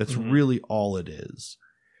 That's really all it is.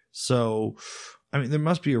 So, I mean, there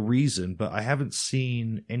must be a reason, but I haven't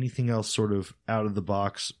seen anything else sort of out of the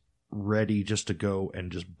box ready just to go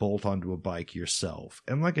and just bolt onto a bike yourself.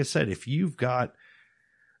 And like I said, if you've got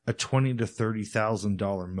a $20,000 to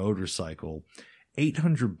 $30,000 motorcycle,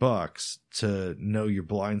 $800 to know your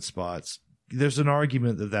blind spots, there's an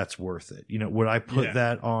argument that that's worth it. You know, would I put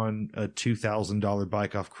that on a $2,000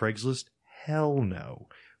 bike off Craigslist? Hell no.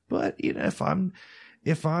 But, you know, if I'm,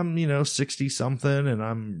 60 something and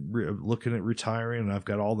I'm looking at retiring and I've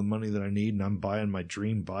got all the money that I need and I'm buying my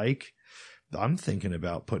dream bike, I'm thinking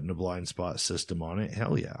about putting a blind spot system on it.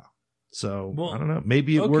 Hell yeah. So, I don't know.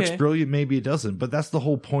 Maybe it works brilliant. Maybe it doesn't. But that's the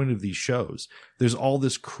whole point of these shows. There's all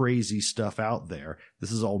this crazy stuff out there.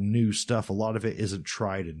 This is all new stuff. A lot of it isn't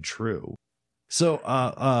tried and true. So,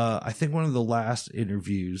 I think one of the last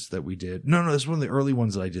interviews that we did, no, this is one of the early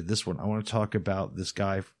ones that I did. This one, I want to talk about this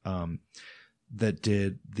guy, that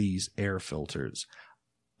did these air filters.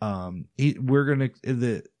 Let's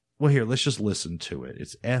just listen to it.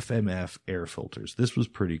 It's FMF air filters. This was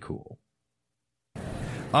pretty cool.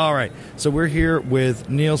 All right, so we're here with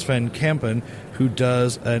Niels van Kempen, who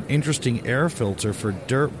does an interesting air filter for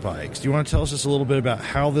dirt bikes. Do you want to tell us just a little bit about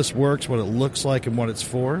how this works, what it looks like, and what it's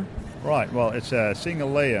for? Right, well, it's a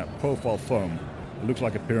single-layer profile foam. It looks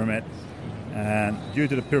like a pyramid, and due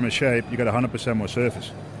to the pyramid shape, you got 100% more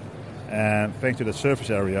surface. And thanks to the surface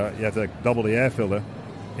area, you have to double the air filter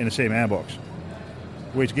in the same airbox,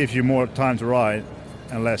 which gives you more time to ride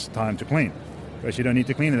and less time to clean, because you don't need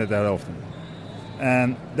to clean it that often.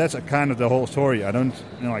 And that's a kind of the whole story.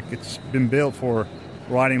 It's been built for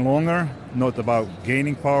riding longer, not about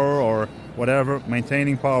gaining power or whatever,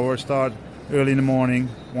 maintaining power. Start early in the morning,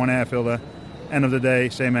 one air filter, end of the day,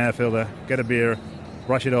 same air filter, get a beer,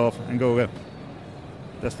 brush it off, and go.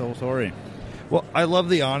 That's the whole story. Well, I love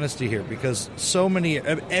the honesty here because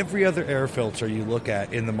every other air filter you look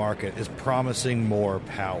at in the market is promising more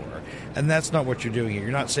power. And that's not what you're doing here.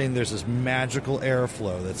 You're not saying there's this magical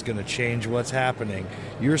airflow that's going to change what's happening.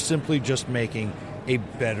 You're simply just making a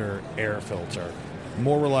better air filter.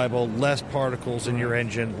 More reliable, less particles in your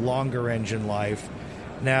engine, longer engine life.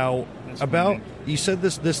 Now, you said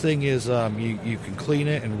this thing is you can clean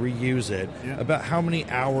it and reuse it. Yeah. About how many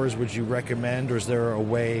hours would you recommend, or is there a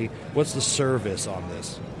way? What's the service on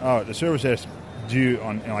this? Oh, the service is due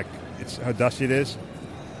on it's how dusty it is.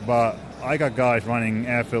 But I got guys running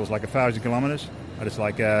air fills like 1,000 kilometers. It's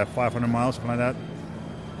like 500 miles, something like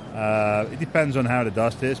that. It depends on how the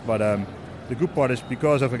dust is, but the good part is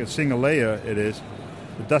because of a single layer, the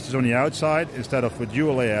dust is on the outside instead of with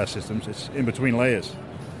dual layer air systems. It's in between layers.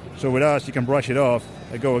 So with us, you can brush it off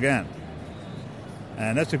and go again.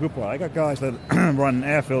 And that's the good part. I got guys that run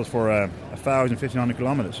air fills for 1,000, 1,500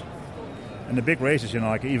 kilometers. And the big races,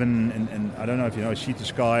 even in I don't know if you know, Sheet to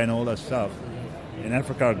Sky and all that stuff. In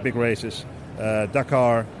Africa, big races,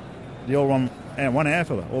 Dakar, they all run one air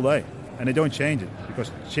filter all day. And they don't change it.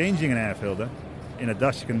 Because changing an air filter in a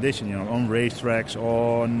dusty condition, on racetracks,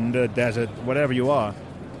 on the desert, whatever you are,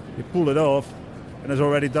 you pull it off and there's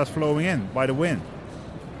already dust flowing in by the wind.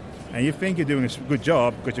 And you think you're doing a good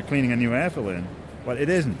job because you're cleaning a new air filter in, but it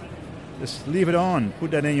isn't. Just leave it on,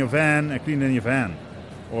 put that in your van and clean it in your van,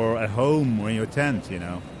 or at home or in your tent.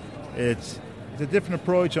 It's a different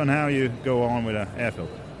approach on how you go on with an air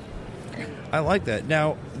filter. I like that.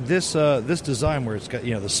 Now, this design where it's got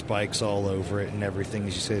the spikes all over it and everything,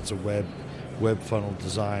 as you say, it's a web funnel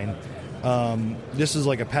design. This is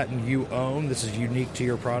like a patent you own. This is unique to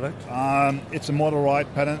your product. It's a model right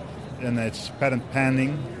patent, and it's patent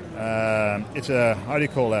pending. It's a, how do you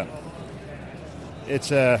call that?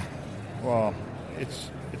 It's a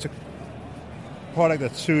product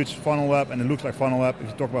that suits funnel web, and it looks like funnel web. If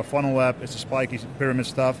you talk about funnel web, it's a spiky pyramid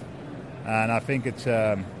stuff, and I think it's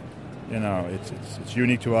it's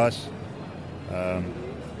unique to us.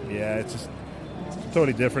 It's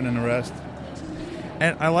totally different than the rest.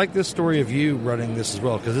 And I like this story of you running this as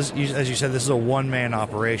well, because as you said, this is a one-man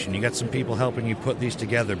operation. You got some people helping you put these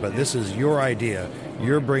together, but this is your idea.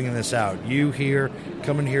 You're bringing this out. You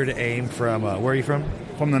coming here to AIM from, where are you from?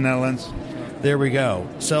 From the Netherlands. There we go.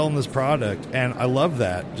 Selling this product, and I love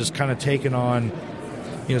that. Just kind of taking on,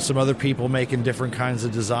 some other people making different kinds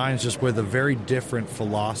of designs, just with a very different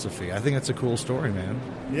philosophy. I think that's a cool story, man.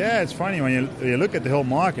 Yeah, it's funny when you look at the whole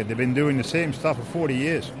market. They've been doing the same stuff for 40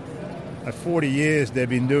 years. Like 40 years they've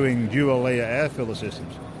been doing dual layer air filter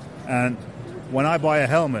systems. And when I buy a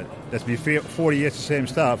helmet that's been 40 years the same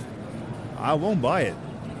stuff, I won't buy it.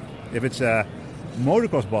 If it's a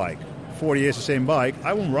motocross bike, 40 years the same bike,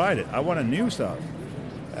 I won't ride it. I want a new stuff.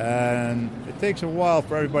 And it takes a while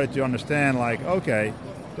for everybody to understand, like, okay,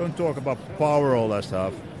 don't talk about power, all that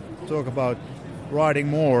stuff. Talk about riding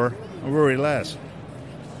more and worry less.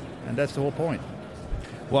 And that's the whole point.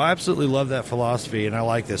 Well, I absolutely love that philosophy, and I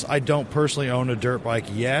like this. I don't personally own a dirt bike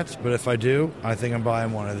yet, but if I do, I think I'm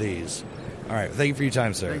buying one of these. All right. Thank you for your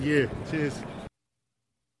time, sir. Thank you. Cheers.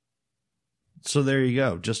 So there you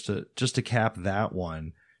go. Just to cap that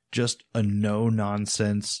one, just a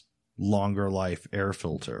no-nonsense, longer life air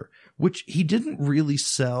filter, which he didn't really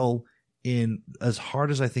sell in as hard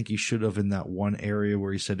as I think he should have in that one area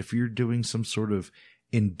where he said if you're doing some sort of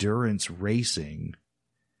endurance racing,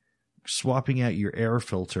 swapping out your air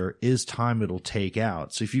filter is time it'll take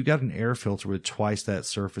out. So if you've got an air filter with twice that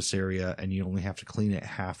surface area and you only have to clean it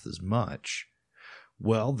half as much,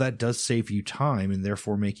 well, that does save you time and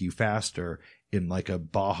therefore make you faster in like a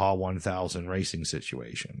Baja 1000 racing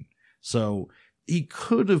situation. So he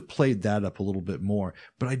could have played that up a little bit more,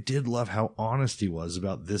 but I did love how honest he was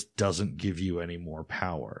about this doesn't give you any more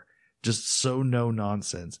power. Just so no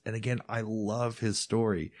nonsense. And again, I love his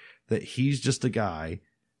story that he's just a guy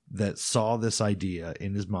that saw this idea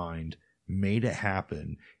in his mind, made it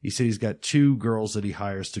happen. He said he's got 2 girls that he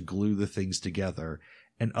hires to glue the things together.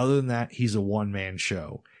 And other than that, he's a one-man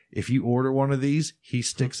show. If you order one of these, he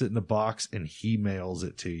sticks it in a box and he mails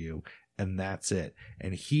it to you. And that's it.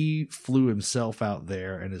 And he flew himself out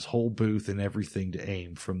there and his whole booth and everything to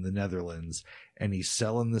AIM from the Netherlands. And he's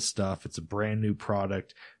selling this stuff. It's a brand new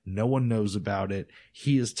product. No one knows about it.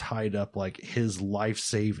 He is tied up like his life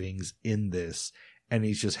savings in this. And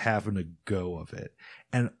he's just having a go of it.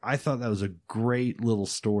 And I thought that was a great little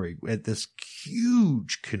story at this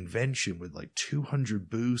huge convention with like 200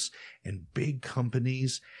 booths and big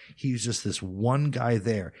companies. He was just this one guy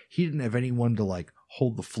there. He didn't have anyone to like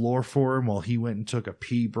hold the floor for him while he went and took a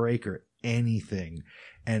pee break or anything.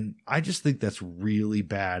 And I just think that's really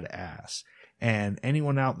badass. And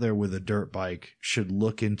anyone out there with a dirt bike should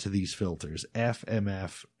look into these filters,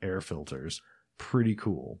 FMF air filters. Pretty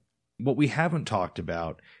cool. What we haven't talked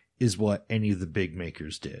about is what any of the big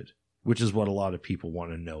makers did, which is what a lot of people want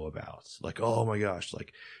to know about. Like, oh my gosh,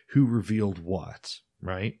 like who revealed what,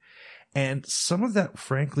 right? And some of that,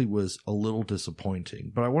 frankly, was a little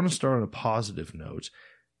disappointing. But I want to start on a positive note.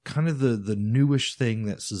 Kind of the newish thing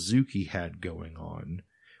that Suzuki had going on,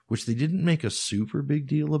 which they didn't make a super big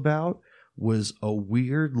deal about, was a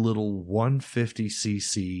weird little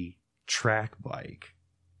 150cc track bike.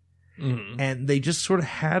 And they just sort of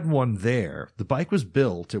had one there. The bike was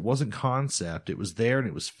built. It wasn't concept. It was there and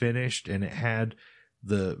it was finished, and it had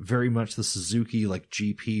very much the Suzuki like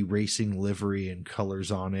GP racing livery and colors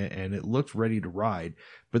on it, and it looked ready to ride.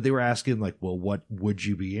 But they were asking like, well, what would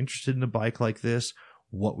you be interested in a bike like this?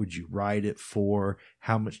 What would you ride it for?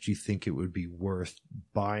 How much do you think it would be worth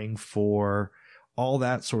buying for? All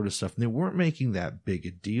that sort of stuff. And they weren't making that big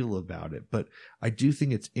a deal about it, but I do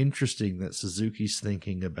think it's interesting that Suzuki's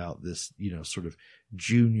thinking about this, sort of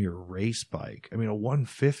junior race bike. I mean, a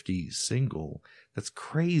 150 single, that's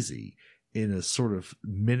crazy in a sort of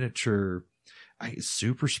miniature,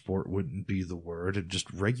 super sport wouldn't be the word,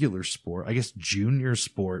 just regular sport. I guess junior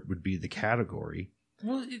sport would be the category.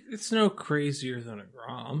 Well, it's no crazier than a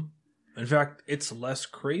Grom. In fact, it's less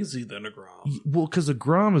crazy than a Grom. Well, because a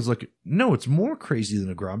Grom is like, no, it's more crazy than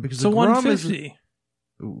a Grom because it's a Grom 150.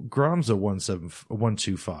 Grom's a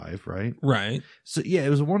 125, right? Right. So yeah, it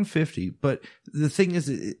was a 150, but the thing is,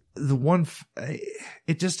 it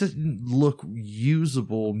just didn't look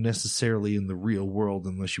usable necessarily in the real world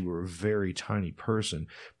unless you were a very tiny person.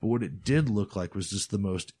 But what it did look like was just the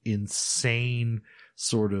most insane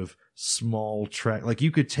sort of small track. Like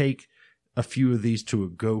you could take a few of these to a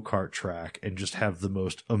go-kart track and just have the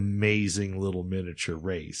most amazing little miniature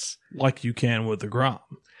race. Like you can with the Grom.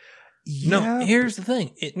 Yeah. No, here's the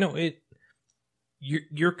thing.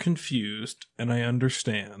 You're confused, and I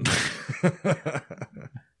understand.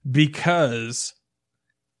 Because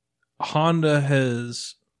Honda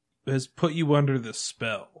has put you under this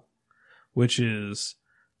spell, which is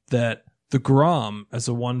that the Grom as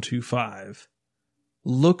a 125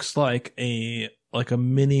 looks like a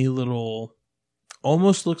mini little,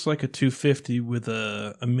 almost looks like a 250 with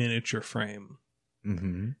a miniature frame.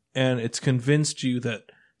 Mm-hmm. And it's convinced you that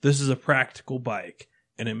this is a practical bike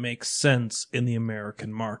and it makes sense in the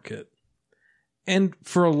American market. And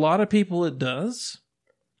for a lot of people it does.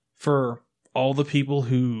 For all the people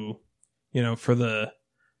who, for the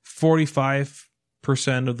 45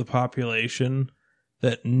 of the population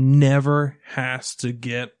that never has to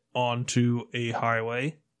get onto a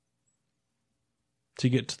highway to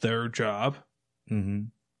get to their job. Mm-hmm.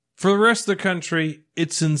 For the rest of the country,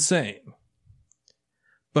 it's insane.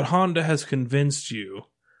 But Honda has convinced you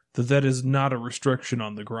that that is not a restriction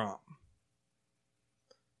on the Grom.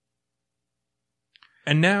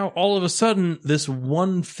 And now, all of a sudden, this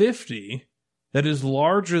 150 that is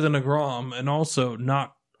larger than a Grom and also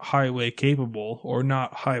not highway capable or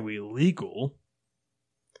not highway legal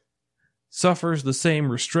suffers the same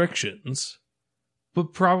restrictions,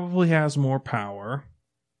 but probably has more power,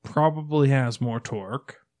 probably has more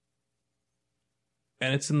torque,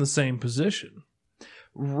 and it's in the same position.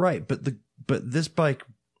 Right, but this bike,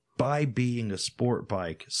 by being a sport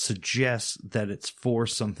bike, suggests that it's for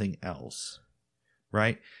something else,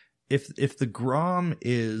 right? If the Grom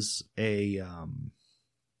is a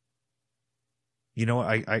you know,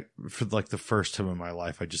 I for like the first time in my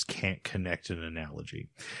life, I just can't connect an analogy.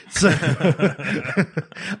 So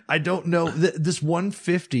I don't know. This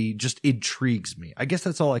 150 just intrigues me. I guess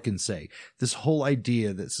that's all I can say. This whole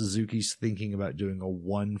idea that Suzuki's thinking about doing a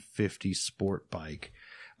 150 sport bike,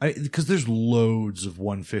 because there's loads of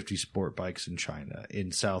 150 sport bikes in China,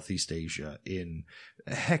 in Southeast Asia, in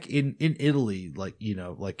Italy, like, you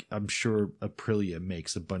know, like I'm sure Aprilia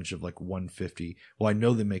makes a bunch of like 150. Well, I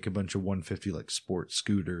know they make a bunch of 150 like sport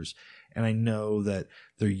scooters, and I know that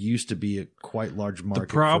there used to be a quite large market.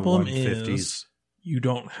 The problem for 150s. is you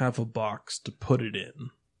don't have a box to put it in.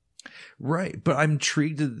 Right, but I'm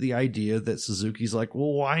intrigued at the idea that Suzuki's like,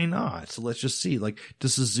 well, why not? So let's just see. Like,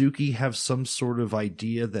 does Suzuki have some sort of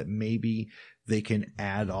idea that maybe they can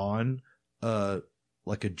add on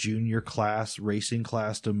like a junior class, racing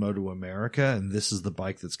class to Moto America, and this is the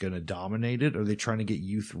bike that's going to dominate it? Are they trying to get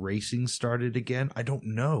youth racing started again? I don't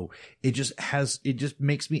know. It just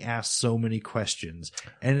makes me ask so many questions,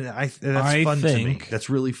 and that's fun to me. That's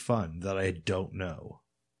really fun that I don't know.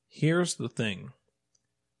 Here's the thing.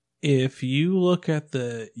 If you look at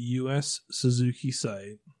the US Suzuki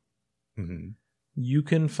site, Mm-hmm. you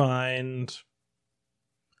can find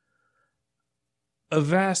a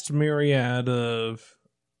vast myriad of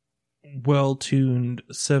well-tuned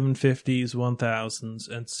 750s, 1000s,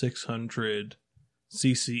 and 600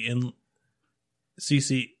 cc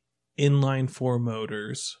inline 4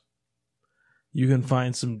 motors. You can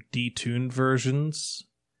find some detuned versions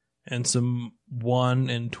and some 1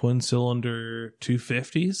 and twin cylinder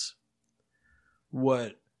 250s.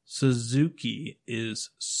 What Suzuki is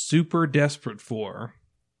super desperate for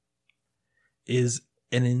is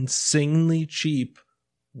an insanely cheap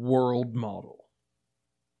world model.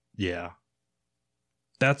 Yeah.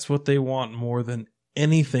 That's what they want more than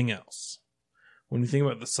anything else. When you think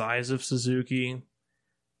about the size of Suzuki,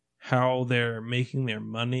 how they're making their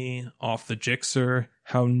money off the Gixxer,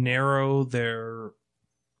 how narrow their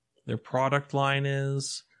product line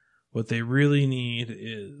is, what they really need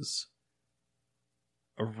is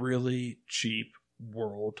a really cheap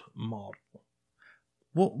world model.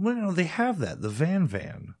 Well, no, they have that. The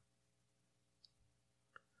Van.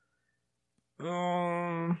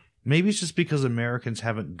 Maybe it's just because Americans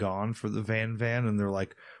haven't gone for the Van, and they're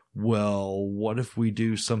like, well, what if we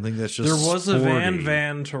do something that's just There was sporty? a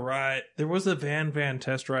Van to ride. There was a Van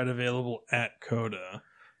test ride available at COTA.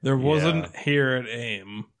 There wasn't here at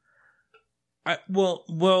AIM.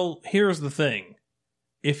 Well, here's the thing.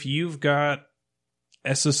 If you've got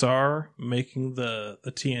SSR making the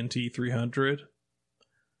TNT 300,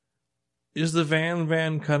 is the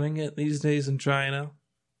Van cutting it these days in China?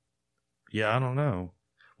 Yeah, I don't know.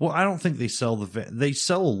 Well, I don't think they sell the van. They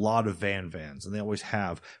sell a lot of vans, and they always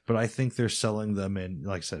have. But I think they're selling them in,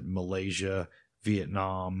 like I said, Malaysia,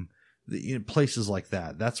 Vietnam, places like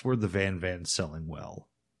that. That's where the van's selling well.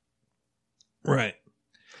 Right.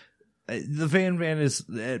 The Van is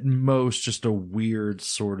at most just a weird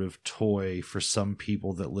sort of toy for some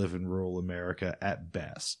people that live in rural America at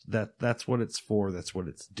best. That's what it's for. That's what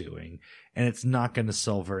it's doing. And it's not going to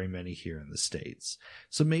sell very many here in the States.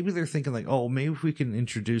 So maybe they're thinking like, oh, maybe if we can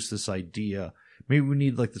introduce this idea, maybe we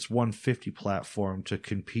need like this 150 platform to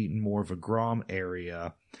compete in more of a Grom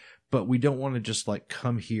area. But we don't want to just like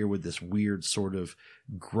come here with this weird sort of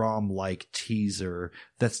Grom-like teaser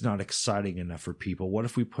that's not exciting enough for people. What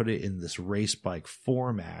if we put it in this race bike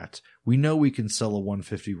format? We know we can sell a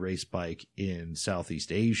 150 race bike in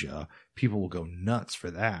Southeast Asia. People will go nuts for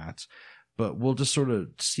that. But we'll just sort of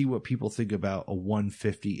see what people think about a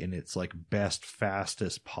 150 in its like best,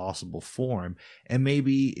 fastest possible form. And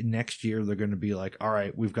maybe next year they're going to be like, all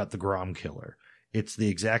right, we've got the Grom killer. It's the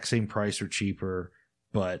exact same price or cheaper,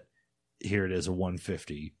 but here it is, a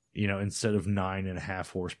 150. You know, instead of 9.5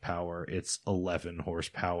 horsepower, it's 11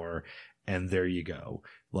 horsepower. And there you go.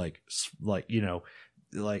 Like, you know,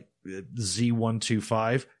 like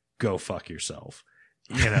Z125, go fuck yourself.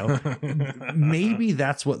 You know, maybe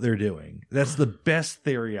that's what they're doing. That's the best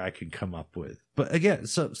theory I could come up with. But again,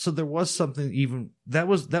 so there was something even that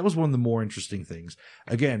was one of the more interesting things.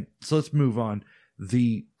 Again, so let's move on.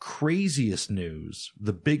 The craziest news,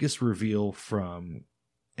 the biggest reveal from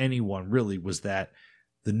anyone really was that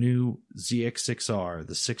the new ZX6R,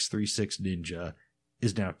 the 636 Ninja,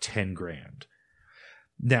 is now 10 grand.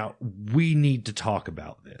 Now, we need to talk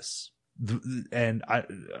about this. And I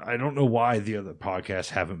don't know why the other podcasts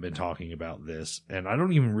haven't been talking about this. And I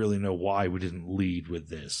don't even really know why we didn't lead with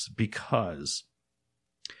this. Because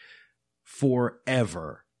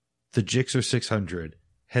forever, the Gixxer 600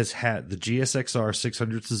 has had the GSXR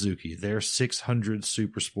 600 Suzuki, their 600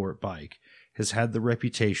 super sport bike, has had the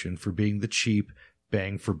reputation for being the cheap,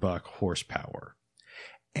 bang for buck horsepower.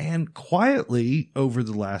 And quietly, over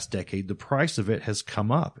the last decade, the price of it has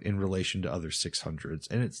come up in relation to other 600s.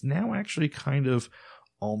 And it's now actually kind of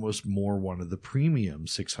almost more one of the premium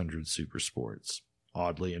 600 super sports,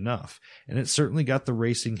 oddly enough. And it's certainly got the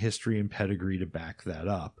racing history and pedigree to back that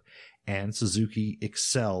up. And Suzuki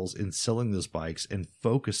excels in selling those bikes and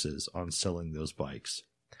focuses on selling those bikes.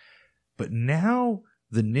 But now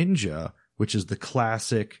the Ninja, which is the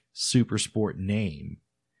classic super sport name,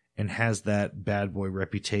 and has that bad boy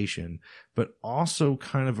reputation, but also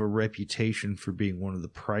kind of a reputation for being one of the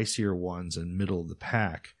pricier ones and middle of the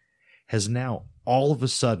pack, has now all of a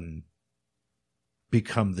sudden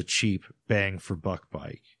become the cheap bang for buck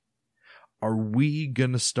bike. Are we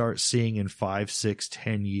going to start seeing in 5, 6,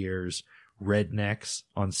 10 years rednecks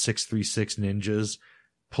on 636 Ninjas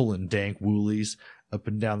pulling dank woolies up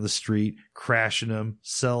and down the street, crashing them,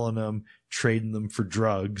 selling them, trading them for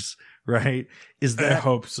drugs, right? Is that? I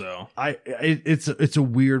hope so. It's a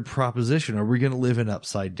weird proposition. Are we going to live in an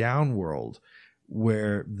upside down world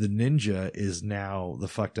where the Ninja is now the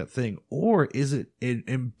fucked up thing, or is it?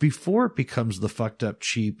 And before it becomes the fucked up,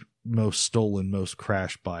 cheap, most stolen, most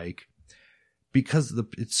crash bike, because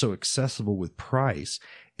it's so accessible with price,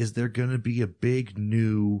 is there going to be a big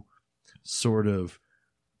new sort of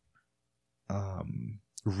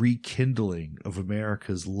rekindling of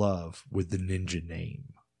America's love with the Ninja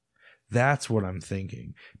name? That's what I'm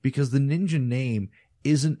thinking, because the Ninja name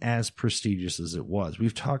isn't as prestigious as it was.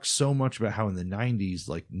 We've talked so much about how in the 90s,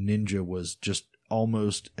 like, Ninja was just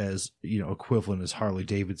almost as, you know, equivalent as Harley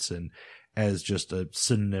Davidson, as just a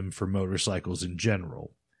synonym for motorcycles in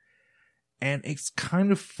general. And it's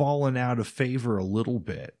kind of fallen out of favor a little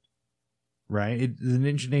bit, right? The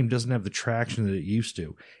Ninja name doesn't have the traction that it used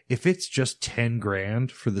to. If it's just 10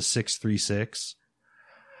 grand for the 636,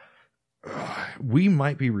 we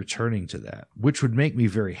might be returning to that, which would make me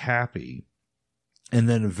very happy. And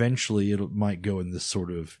then eventually it might go in this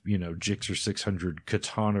sort of, you know, Gixxer 600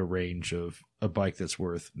 Katana range of a bike that's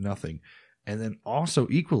worth nothing. And then also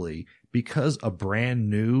equally, because a brand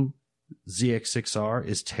new ZX6R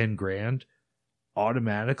is 10 grand,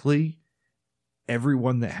 automatically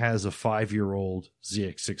everyone that has a 5-year-old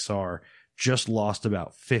ZX6R just lost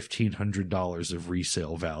about $1,500 of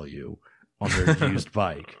resale value on their used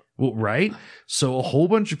bike. Well, right? So a whole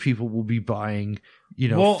bunch of people will be buying, you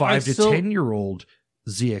know, 5 to 10-year-old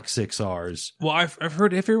ZX6Rs. Well, I've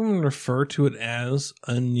heard everyone refer to it as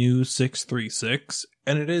a new 636,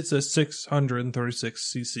 and it is a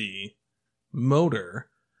 636cc motor,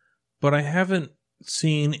 but I haven't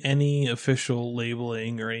seen any official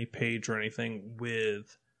labeling or any page or anything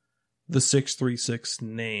with the 636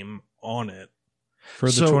 name on it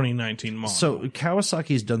for the 2019 model. So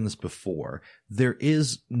Kawasaki's done this before. There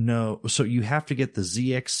is so you have to get the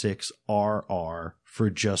ZX6RR for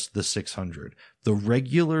just the 600. The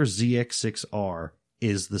regular ZX6R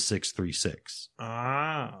is the 636.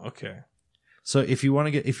 Ah, okay. So if you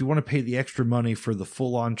want to pay the extra money for the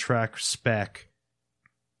full on track spec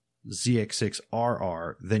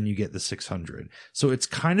ZX6RR, then you get the 600. So it's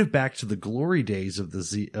kind of back to the glory days of the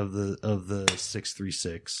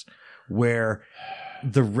 636, where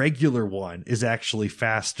the regular one is actually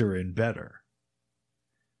faster and better.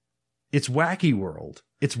 It's wacky world.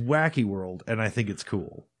 It's wacky world, and I think it's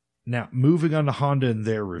cool. Now, moving on to Honda and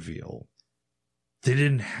their reveal. They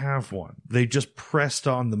didn't have one. They just pressed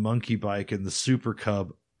on the monkey bike and the Super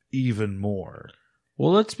Cub even more.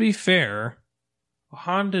 Well, let's be fair.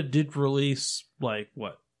 Honda did release,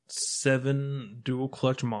 7 dual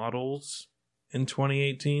clutch models in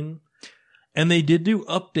 2018. And they did do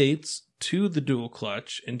updates to the dual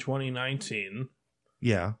clutch in 2019.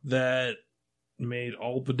 Yeah. That made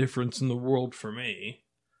all the difference in the world for me.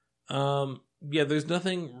 Yeah, there's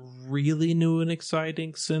nothing really new and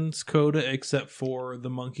exciting since Coda except for the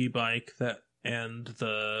monkey bike and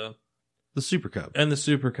the Super Cub. And the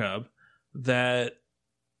Super Cub that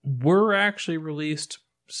were actually released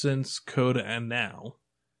since Coda and now.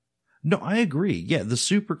 No, I agree. Yeah, the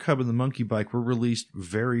Super Cub and the monkey bike were released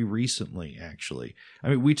very recently, actually. I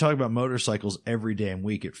mean, we talk about motorcycles every damn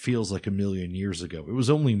week. It feels like a million years ago. It was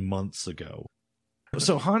only months ago.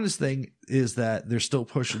 So Honda's thing is that they're still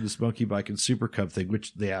pushing this monkey bike and Super Cub thing,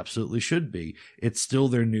 which they absolutely should be. It's still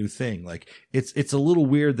their new thing. Like it's a little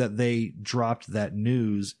weird that they dropped that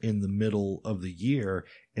news in the middle of the year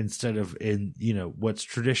instead of in, what's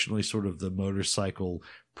traditionally sort of the motorcycle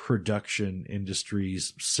production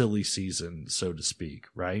industry's silly season, so to speak,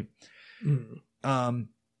 right? Mm.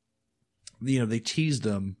 They teased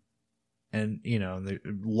them and,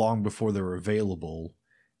 long before they were available.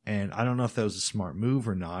 And I don't know if that was a smart move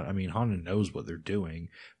or not. I mean, Honda knows what they're doing,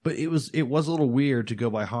 but it was a little weird to go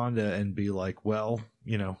by Honda and be like, well,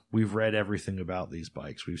 we've read everything about these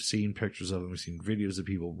bikes. We've seen pictures of them. We've seen videos of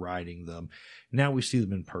people riding them. Now we see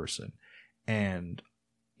them in person, and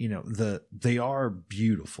they are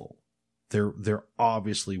beautiful. They're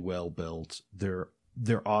obviously well built. They're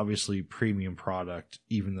obviously premium product,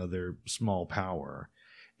 even though they're small power.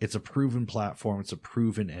 It's a proven platform. It's a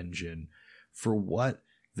proven engine for what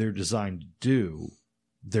they're designed to do.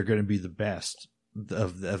 They're going to be the best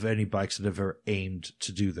of any bikes that have ever aimed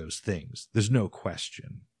to do those things. There's no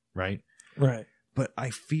question, right? Right. But I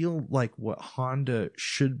feel like what Honda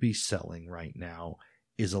should be selling right now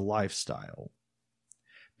is a lifestyle,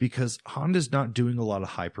 because Honda's not doing a lot of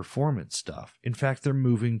high performance stuff. In fact, they're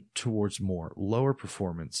moving towards more lower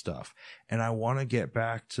performance stuff. And I want to get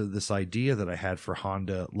back to this idea that I had for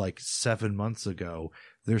Honda like 7 months ago.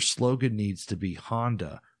 Their slogan needs to be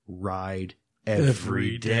Honda, ride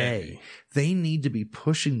every day. They need to be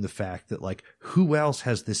pushing the fact that, like, who else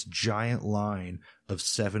has this giant line of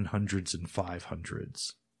 700s and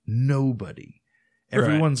 500s? Nobody.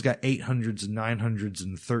 Everyone's got 800s and 900s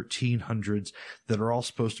and 1300s that are all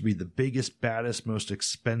supposed to be the biggest, baddest, most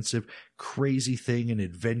expensive, crazy thing in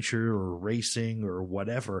adventure or racing or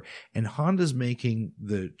whatever. And Honda's making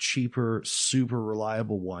the cheaper, super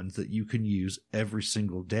reliable ones that you can use every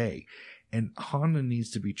single day. And Honda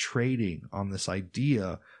needs to be trading on this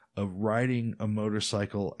idea of riding a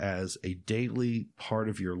motorcycle as a daily part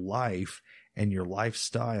of your life and your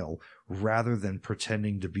lifestyle rather than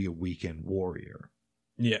pretending to be a weekend warrior.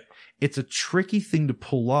 Yeah. It's a tricky thing to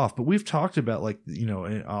pull off, but we've talked about, like,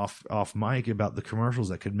 off mic about the commercials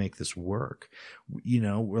that could make this work.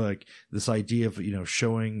 We're like this idea of,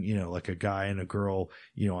 showing, like a guy and a girl,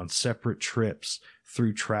 on separate trips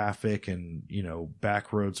through traffic and,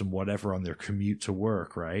 back roads and whatever on their commute to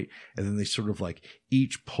work. Right. And then they sort of like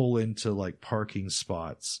each pull into like parking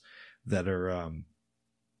spots that are,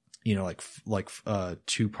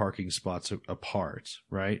 two parking spots apart,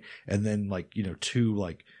 right? And then two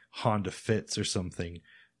like Honda Fits or something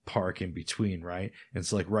park in between, right? And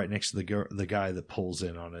it's like right next to the guy that pulls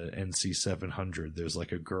in on an NC 700. There's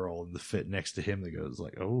like a girl in the Fit next to him that goes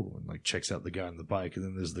like, oh, and like checks out the guy on the bike. And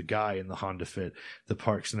then there's the guy in the Honda Fit that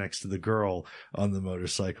parks next to the girl on the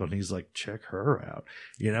motorcycle, and he's like, check her out,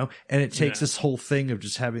 And it takes this whole thing of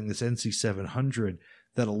just having this NC 700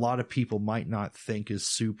 that a lot of people might not think is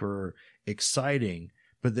super exciting,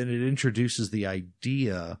 but then it introduces the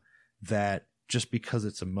idea that just because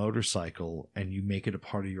it's a motorcycle and you make it a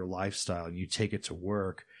part of your lifestyle and you take it to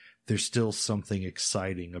work, there's still something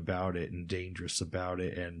exciting about it and dangerous about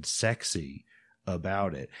it and sexy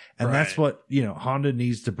about it. And that's what, Honda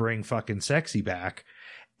needs to bring fucking sexy back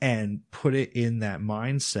and put it in that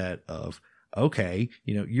mindset of, okay,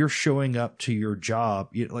 you're showing up to your job.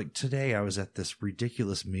 Like today I was at this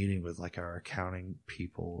ridiculous meeting with like our accounting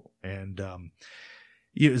people, and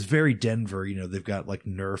it was very Denver. They've got like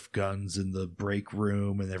Nerf guns in the break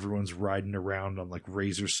room and everyone's riding around on like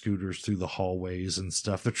Razor scooters through the hallways and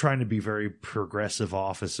stuff. They're trying to be very progressive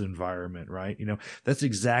office environment, right? That's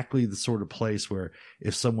exactly the sort of place where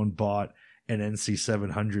if someone bought an NC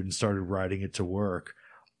 700 and started riding it to work,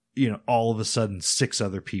 all of a sudden 6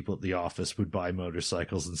 other people at the office would buy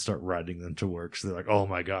motorcycles and start riding them to work. So they're like, oh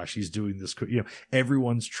my gosh, he's doing this.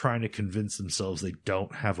 Everyone's trying to convince themselves they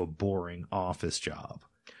don't have a boring office job.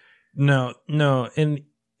 No. In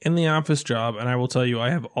the office job, and I will tell you, I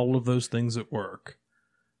have all of those things at work.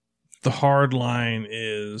 The hard line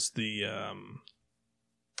is the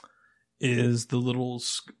little,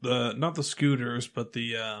 not the scooters, but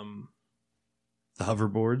the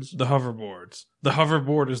hoverboards? The hoverboards. The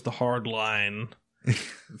hoverboard is the hard line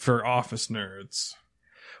for office nerds.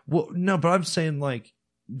 Well, no, but I'm saying like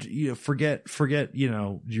forget,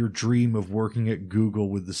 your dream of working at Google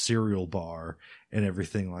with the cereal bar and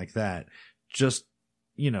everything like that. Just,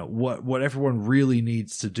 what everyone really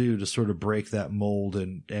needs to do to sort of break that mold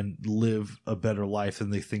and live a better life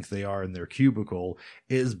than they think they are in their cubicle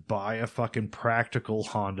is buy a fucking practical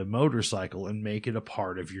Honda motorcycle and make it a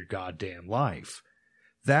part of your goddamn life.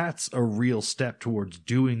 That's a real step towards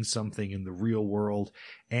doing something in the real world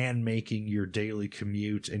and making your daily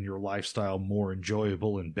commute and your lifestyle more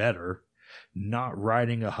enjoyable and better. Not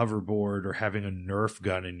riding a hoverboard or having a Nerf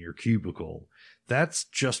gun in your cubicle. That's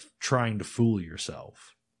just trying to fool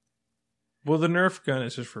yourself. Well, the Nerf gun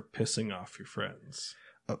is just for pissing off your friends.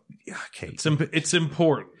 Okay. It's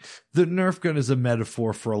important. The Nerf gun is a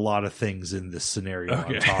metaphor for a lot of things in this scenario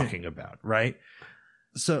I'm talking about, right?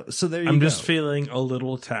 So there you go. I'm just feeling a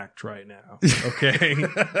little attacked right now. Okay.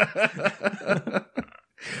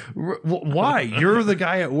 Why? You're the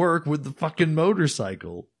guy at work with the fucking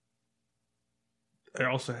motorcycle. I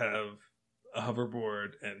also have a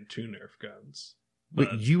hoverboard and 2 Nerf guns.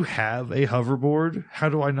 Wait, you have a hoverboard? How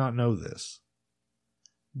do I not know this?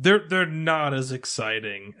 They're not as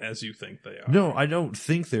exciting as you think they are. No, I don't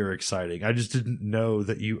think they're exciting. I just didn't know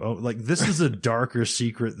that you own, this is a darker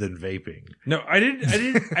secret than vaping. No,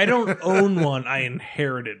 I don't own one. I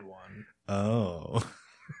inherited one. Oh.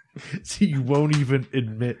 So you won't even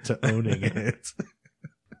admit to owning it.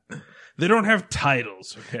 They don't have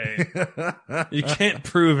titles, okay? You can't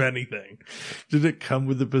prove anything. Did it come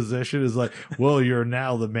with the position? It's like, well, you're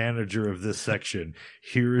now the manager of this section.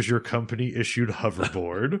 Here is your company issued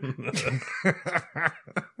hoverboard.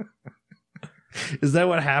 Is that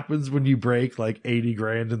what happens when you break like 80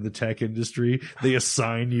 grand in the tech industry? They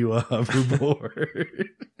assign you a hoverboard.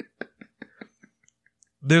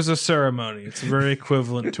 There's a ceremony. It's very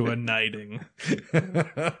equivalent to a knighting.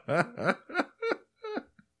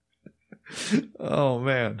 Oh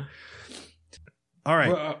man. All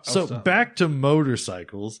right. So back to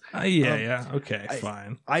motorcycles. Yeah. Okay,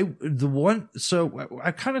 fine. I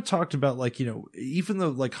kind of talked about even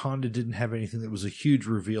though Honda didn't have anything that was a huge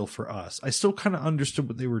reveal for us, I still kind of understood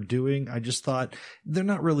what they were doing. I just thought they're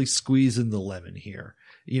not really squeezing the lemon here.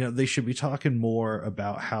 They should be talking more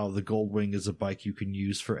about how the Goldwing is a bike you can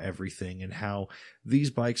use for everything and how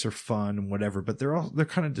these bikes are fun and whatever, but they're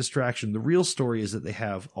kind of distraction. The real story is that they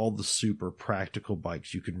have all the super practical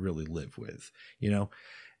bikes you can really live with,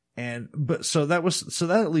 so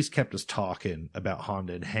that at least kept us talking about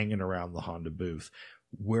Honda and hanging around the Honda booth.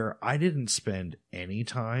 Where I didn't spend any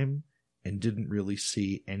time and didn't really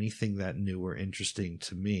see anything that new or interesting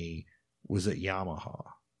to me was at Yamaha.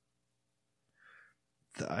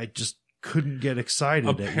 I just couldn't get excited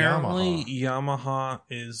Apparently, at Yamaha. Yamaha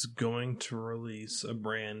is going to release a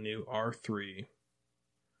brand new R3,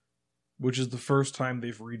 which is the first time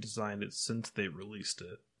they've redesigned it since they released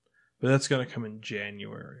it. But that's going to come in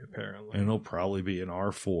January, apparently. And it'll probably be an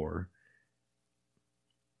R4.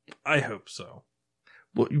 I hope so.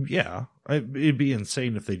 Well, yeah, it'd be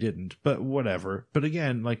insane if they didn't, but whatever. But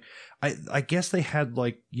again, I guess they had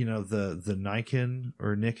the Nikon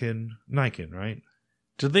or Nikon, right?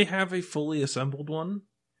 Did they have a fully assembled one?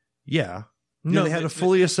 Yeah. No, they had a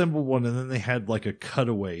fully assembled one, and then they had a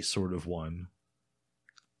cutaway sort of one.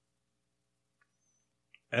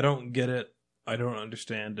 I don't get it. I don't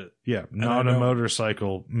understand it. Yeah, not a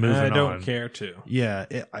motorcycle. Moving on. I don't care to. Yeah,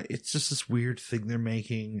 it's just this weird thing they're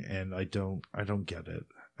making, and I don't get it.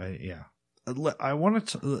 I wanted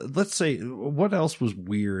to, let's say, what else was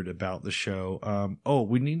weird about the show?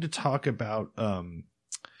 We need to talk about,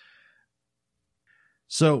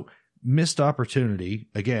 so missed opportunity.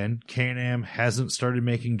 Again, Can-Am hasn't started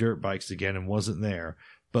making dirt bikes again and wasn't there,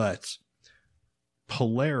 but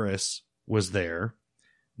Polaris was there,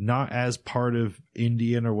 not as part of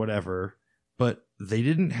Indian or whatever, but they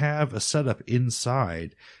didn't have a setup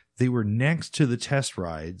inside. They were next to the test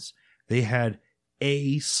rides. They had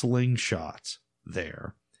a slingshot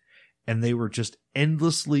there, and they were just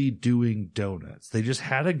endlessly doing donuts. They just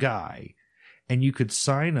had a guy, and you could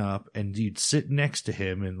sign up and you'd sit next to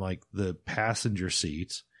him in the passenger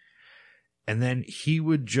seat, and then he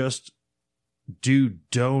would just do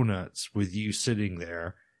donuts with you sitting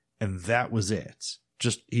there, and that was it.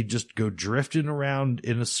 He'd just go drifting around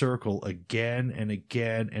in a circle again and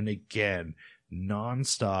again and again,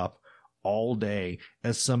 nonstop, all day,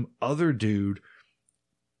 as some other dude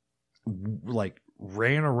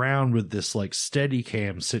ran around with this like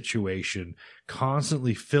Steadicam situation,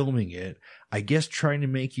 constantly filming it, I guess trying to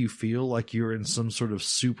make you feel like you're in some sort of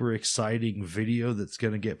super exciting video that's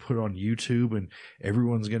going to get put on YouTube and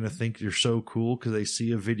everyone's going to think you're so cool because they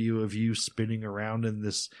see a video of you spinning around in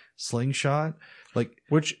this slingshot. Like,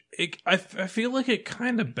 I feel like it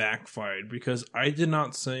kind of backfired because I did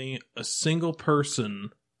not see a single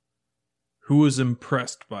person who was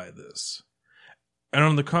impressed by this. And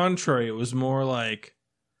on the contrary, it was more like,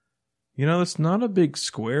 it's not a big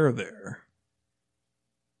square there.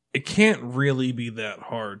 It can't really be that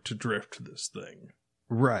hard to drift this thing.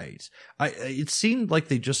 Right. It seemed like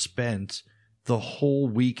they just spent the whole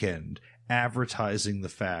weekend advertising the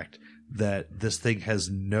fact that this thing has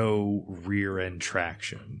no rear end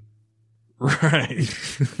traction. Right.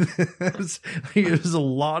 It was a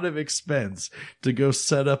lot of expense to go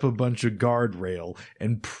set up a bunch of guardrail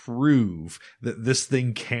and prove that this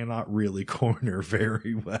thing cannot really corner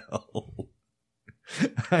very well.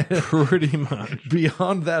 Pretty much.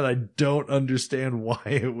 Beyond that, I don't understand why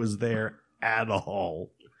it was there at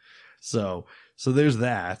all. So there's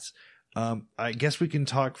that. I guess we can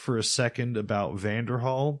talk for a second about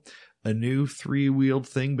Vanderhall, a new 3-wheeled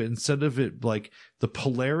thing, but instead of it like the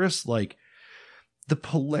Polaris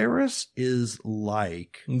is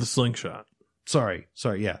like the Slingshot. Sorry,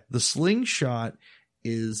 yeah. The Slingshot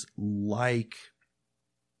is like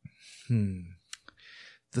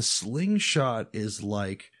the Slingshot is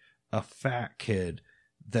like a fat kid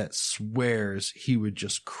that swears he would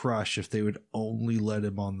just crush if they would only let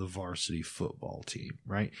him on the varsity football team,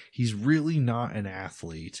 right? He's really not an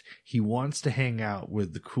athlete. He wants to hang out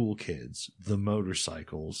with the cool kids, the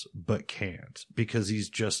motorcycles, but can't because he's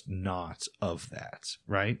just not of that,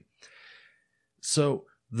 right? So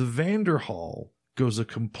the Vanderhall goes a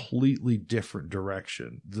completely different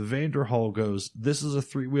direction. The Vanderhall goes, this is a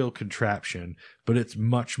 3-wheel contraption, but it's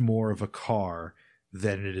much more of a car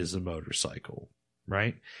than it is a motorcycle.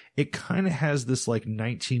 Right? It kind of has this like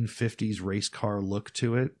 1950s race car look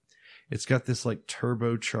to it. It's got this like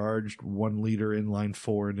turbocharged 1 liter inline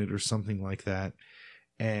 4 in it or something like that.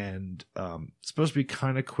 And it's supposed to be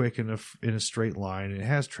kind of quick in a straight line. It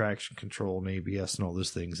has traction control and ABS and all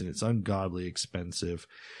those things. And it's ungodly expensive.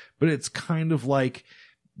 But it's kind of like,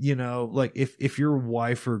 like if your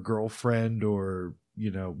wife or girlfriend or,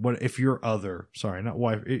 if your other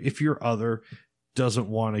doesn't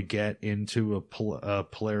want to get into a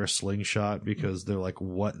Polaris Slingshot because they're like,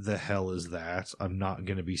 what the hell is that? I'm not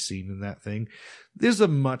going to be seen in that thing. There's a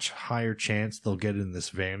much higher chance they'll get in this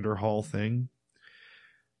Vanderhall thing.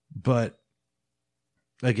 But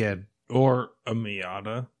again, or a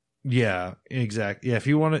Miata. Yeah, exactly. Yeah, if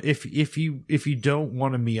you want to, if you don't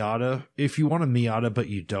want a Miata, if you want a Miata but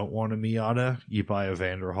you don't want a Miata, you buy a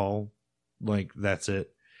Vanderhall. Like, that's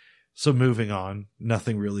it. So moving on,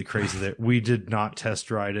 nothing really crazy there. We did not test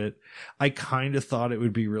ride it. I kind of thought it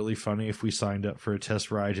would be really funny if we signed up for a test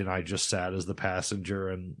ride and I just sat as the passenger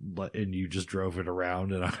and you just drove it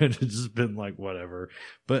around, and I had just been like, whatever.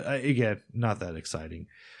 But again, not that exciting.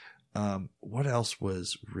 What else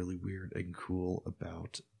was really weird and cool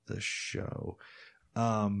about the show?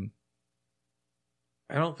 I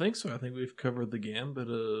don't think so. I think we've covered the gambit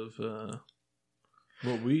of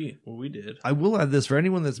what we did. I will add this, for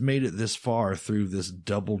anyone that's made it this far through this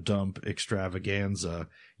double dump extravaganza,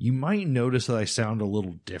 you might notice that I sound a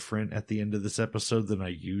little different at the end of this episode than I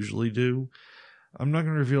usually do. I'm not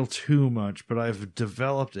going to reveal too much, but I've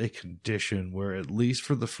developed a condition where, at least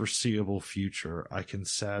for the foreseeable future, I can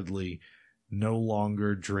sadly no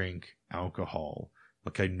longer drink alcohol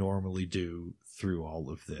like I normally do through all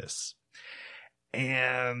of this.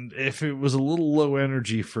 And if it was a little low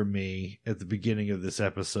energy for me at the beginning of this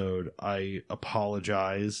episode, I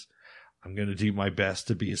apologize. I'm going to do my best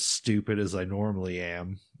to be as stupid as I normally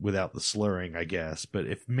am without the slurring, I guess. But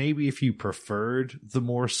if you preferred the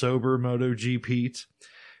more sober MotoGP,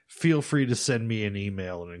 feel free to send me an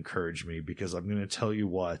email and encourage me, because I'm going to tell you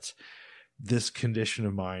what, this condition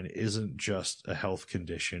of mine isn't just a health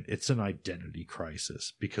condition. It's an identity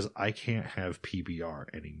crisis, because I can't have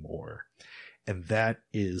PBR anymore. And that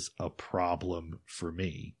is a problem for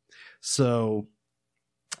me. So,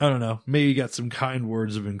 I don't know. Maybe you got some kind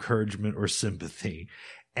words of encouragement or sympathy.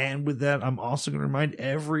 And with that, I'm also going to remind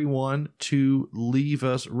everyone to leave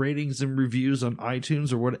us ratings and reviews on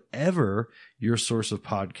iTunes or whatever your source of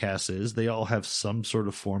podcasts is. They all have some sort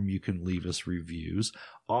of form you can leave us reviews.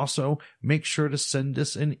 Also, make sure to send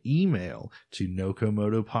us an email to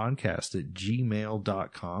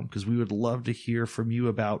nokomotopodcast@gmail.com, because we would love to hear from you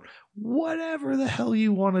about whatever the hell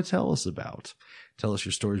you want to tell us about. Tell us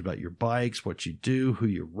your stories about your bikes, what you do, who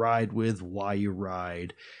you ride with, why you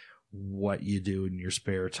ride, what you do in your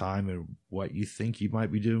spare time and what you think you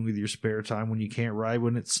might be doing with your spare time when you can't ride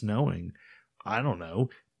when it's snowing. I don't know.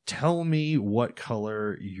 Tell me what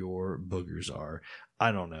color your boogers are.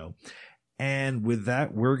 I don't know. And with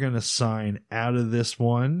that, we're going to sign out of this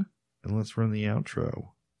one, and let's run the outro.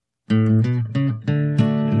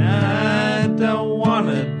 And I don't want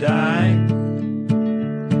to die.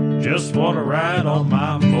 Just want to ride on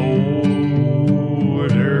my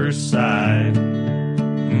motorcycle.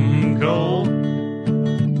 Cold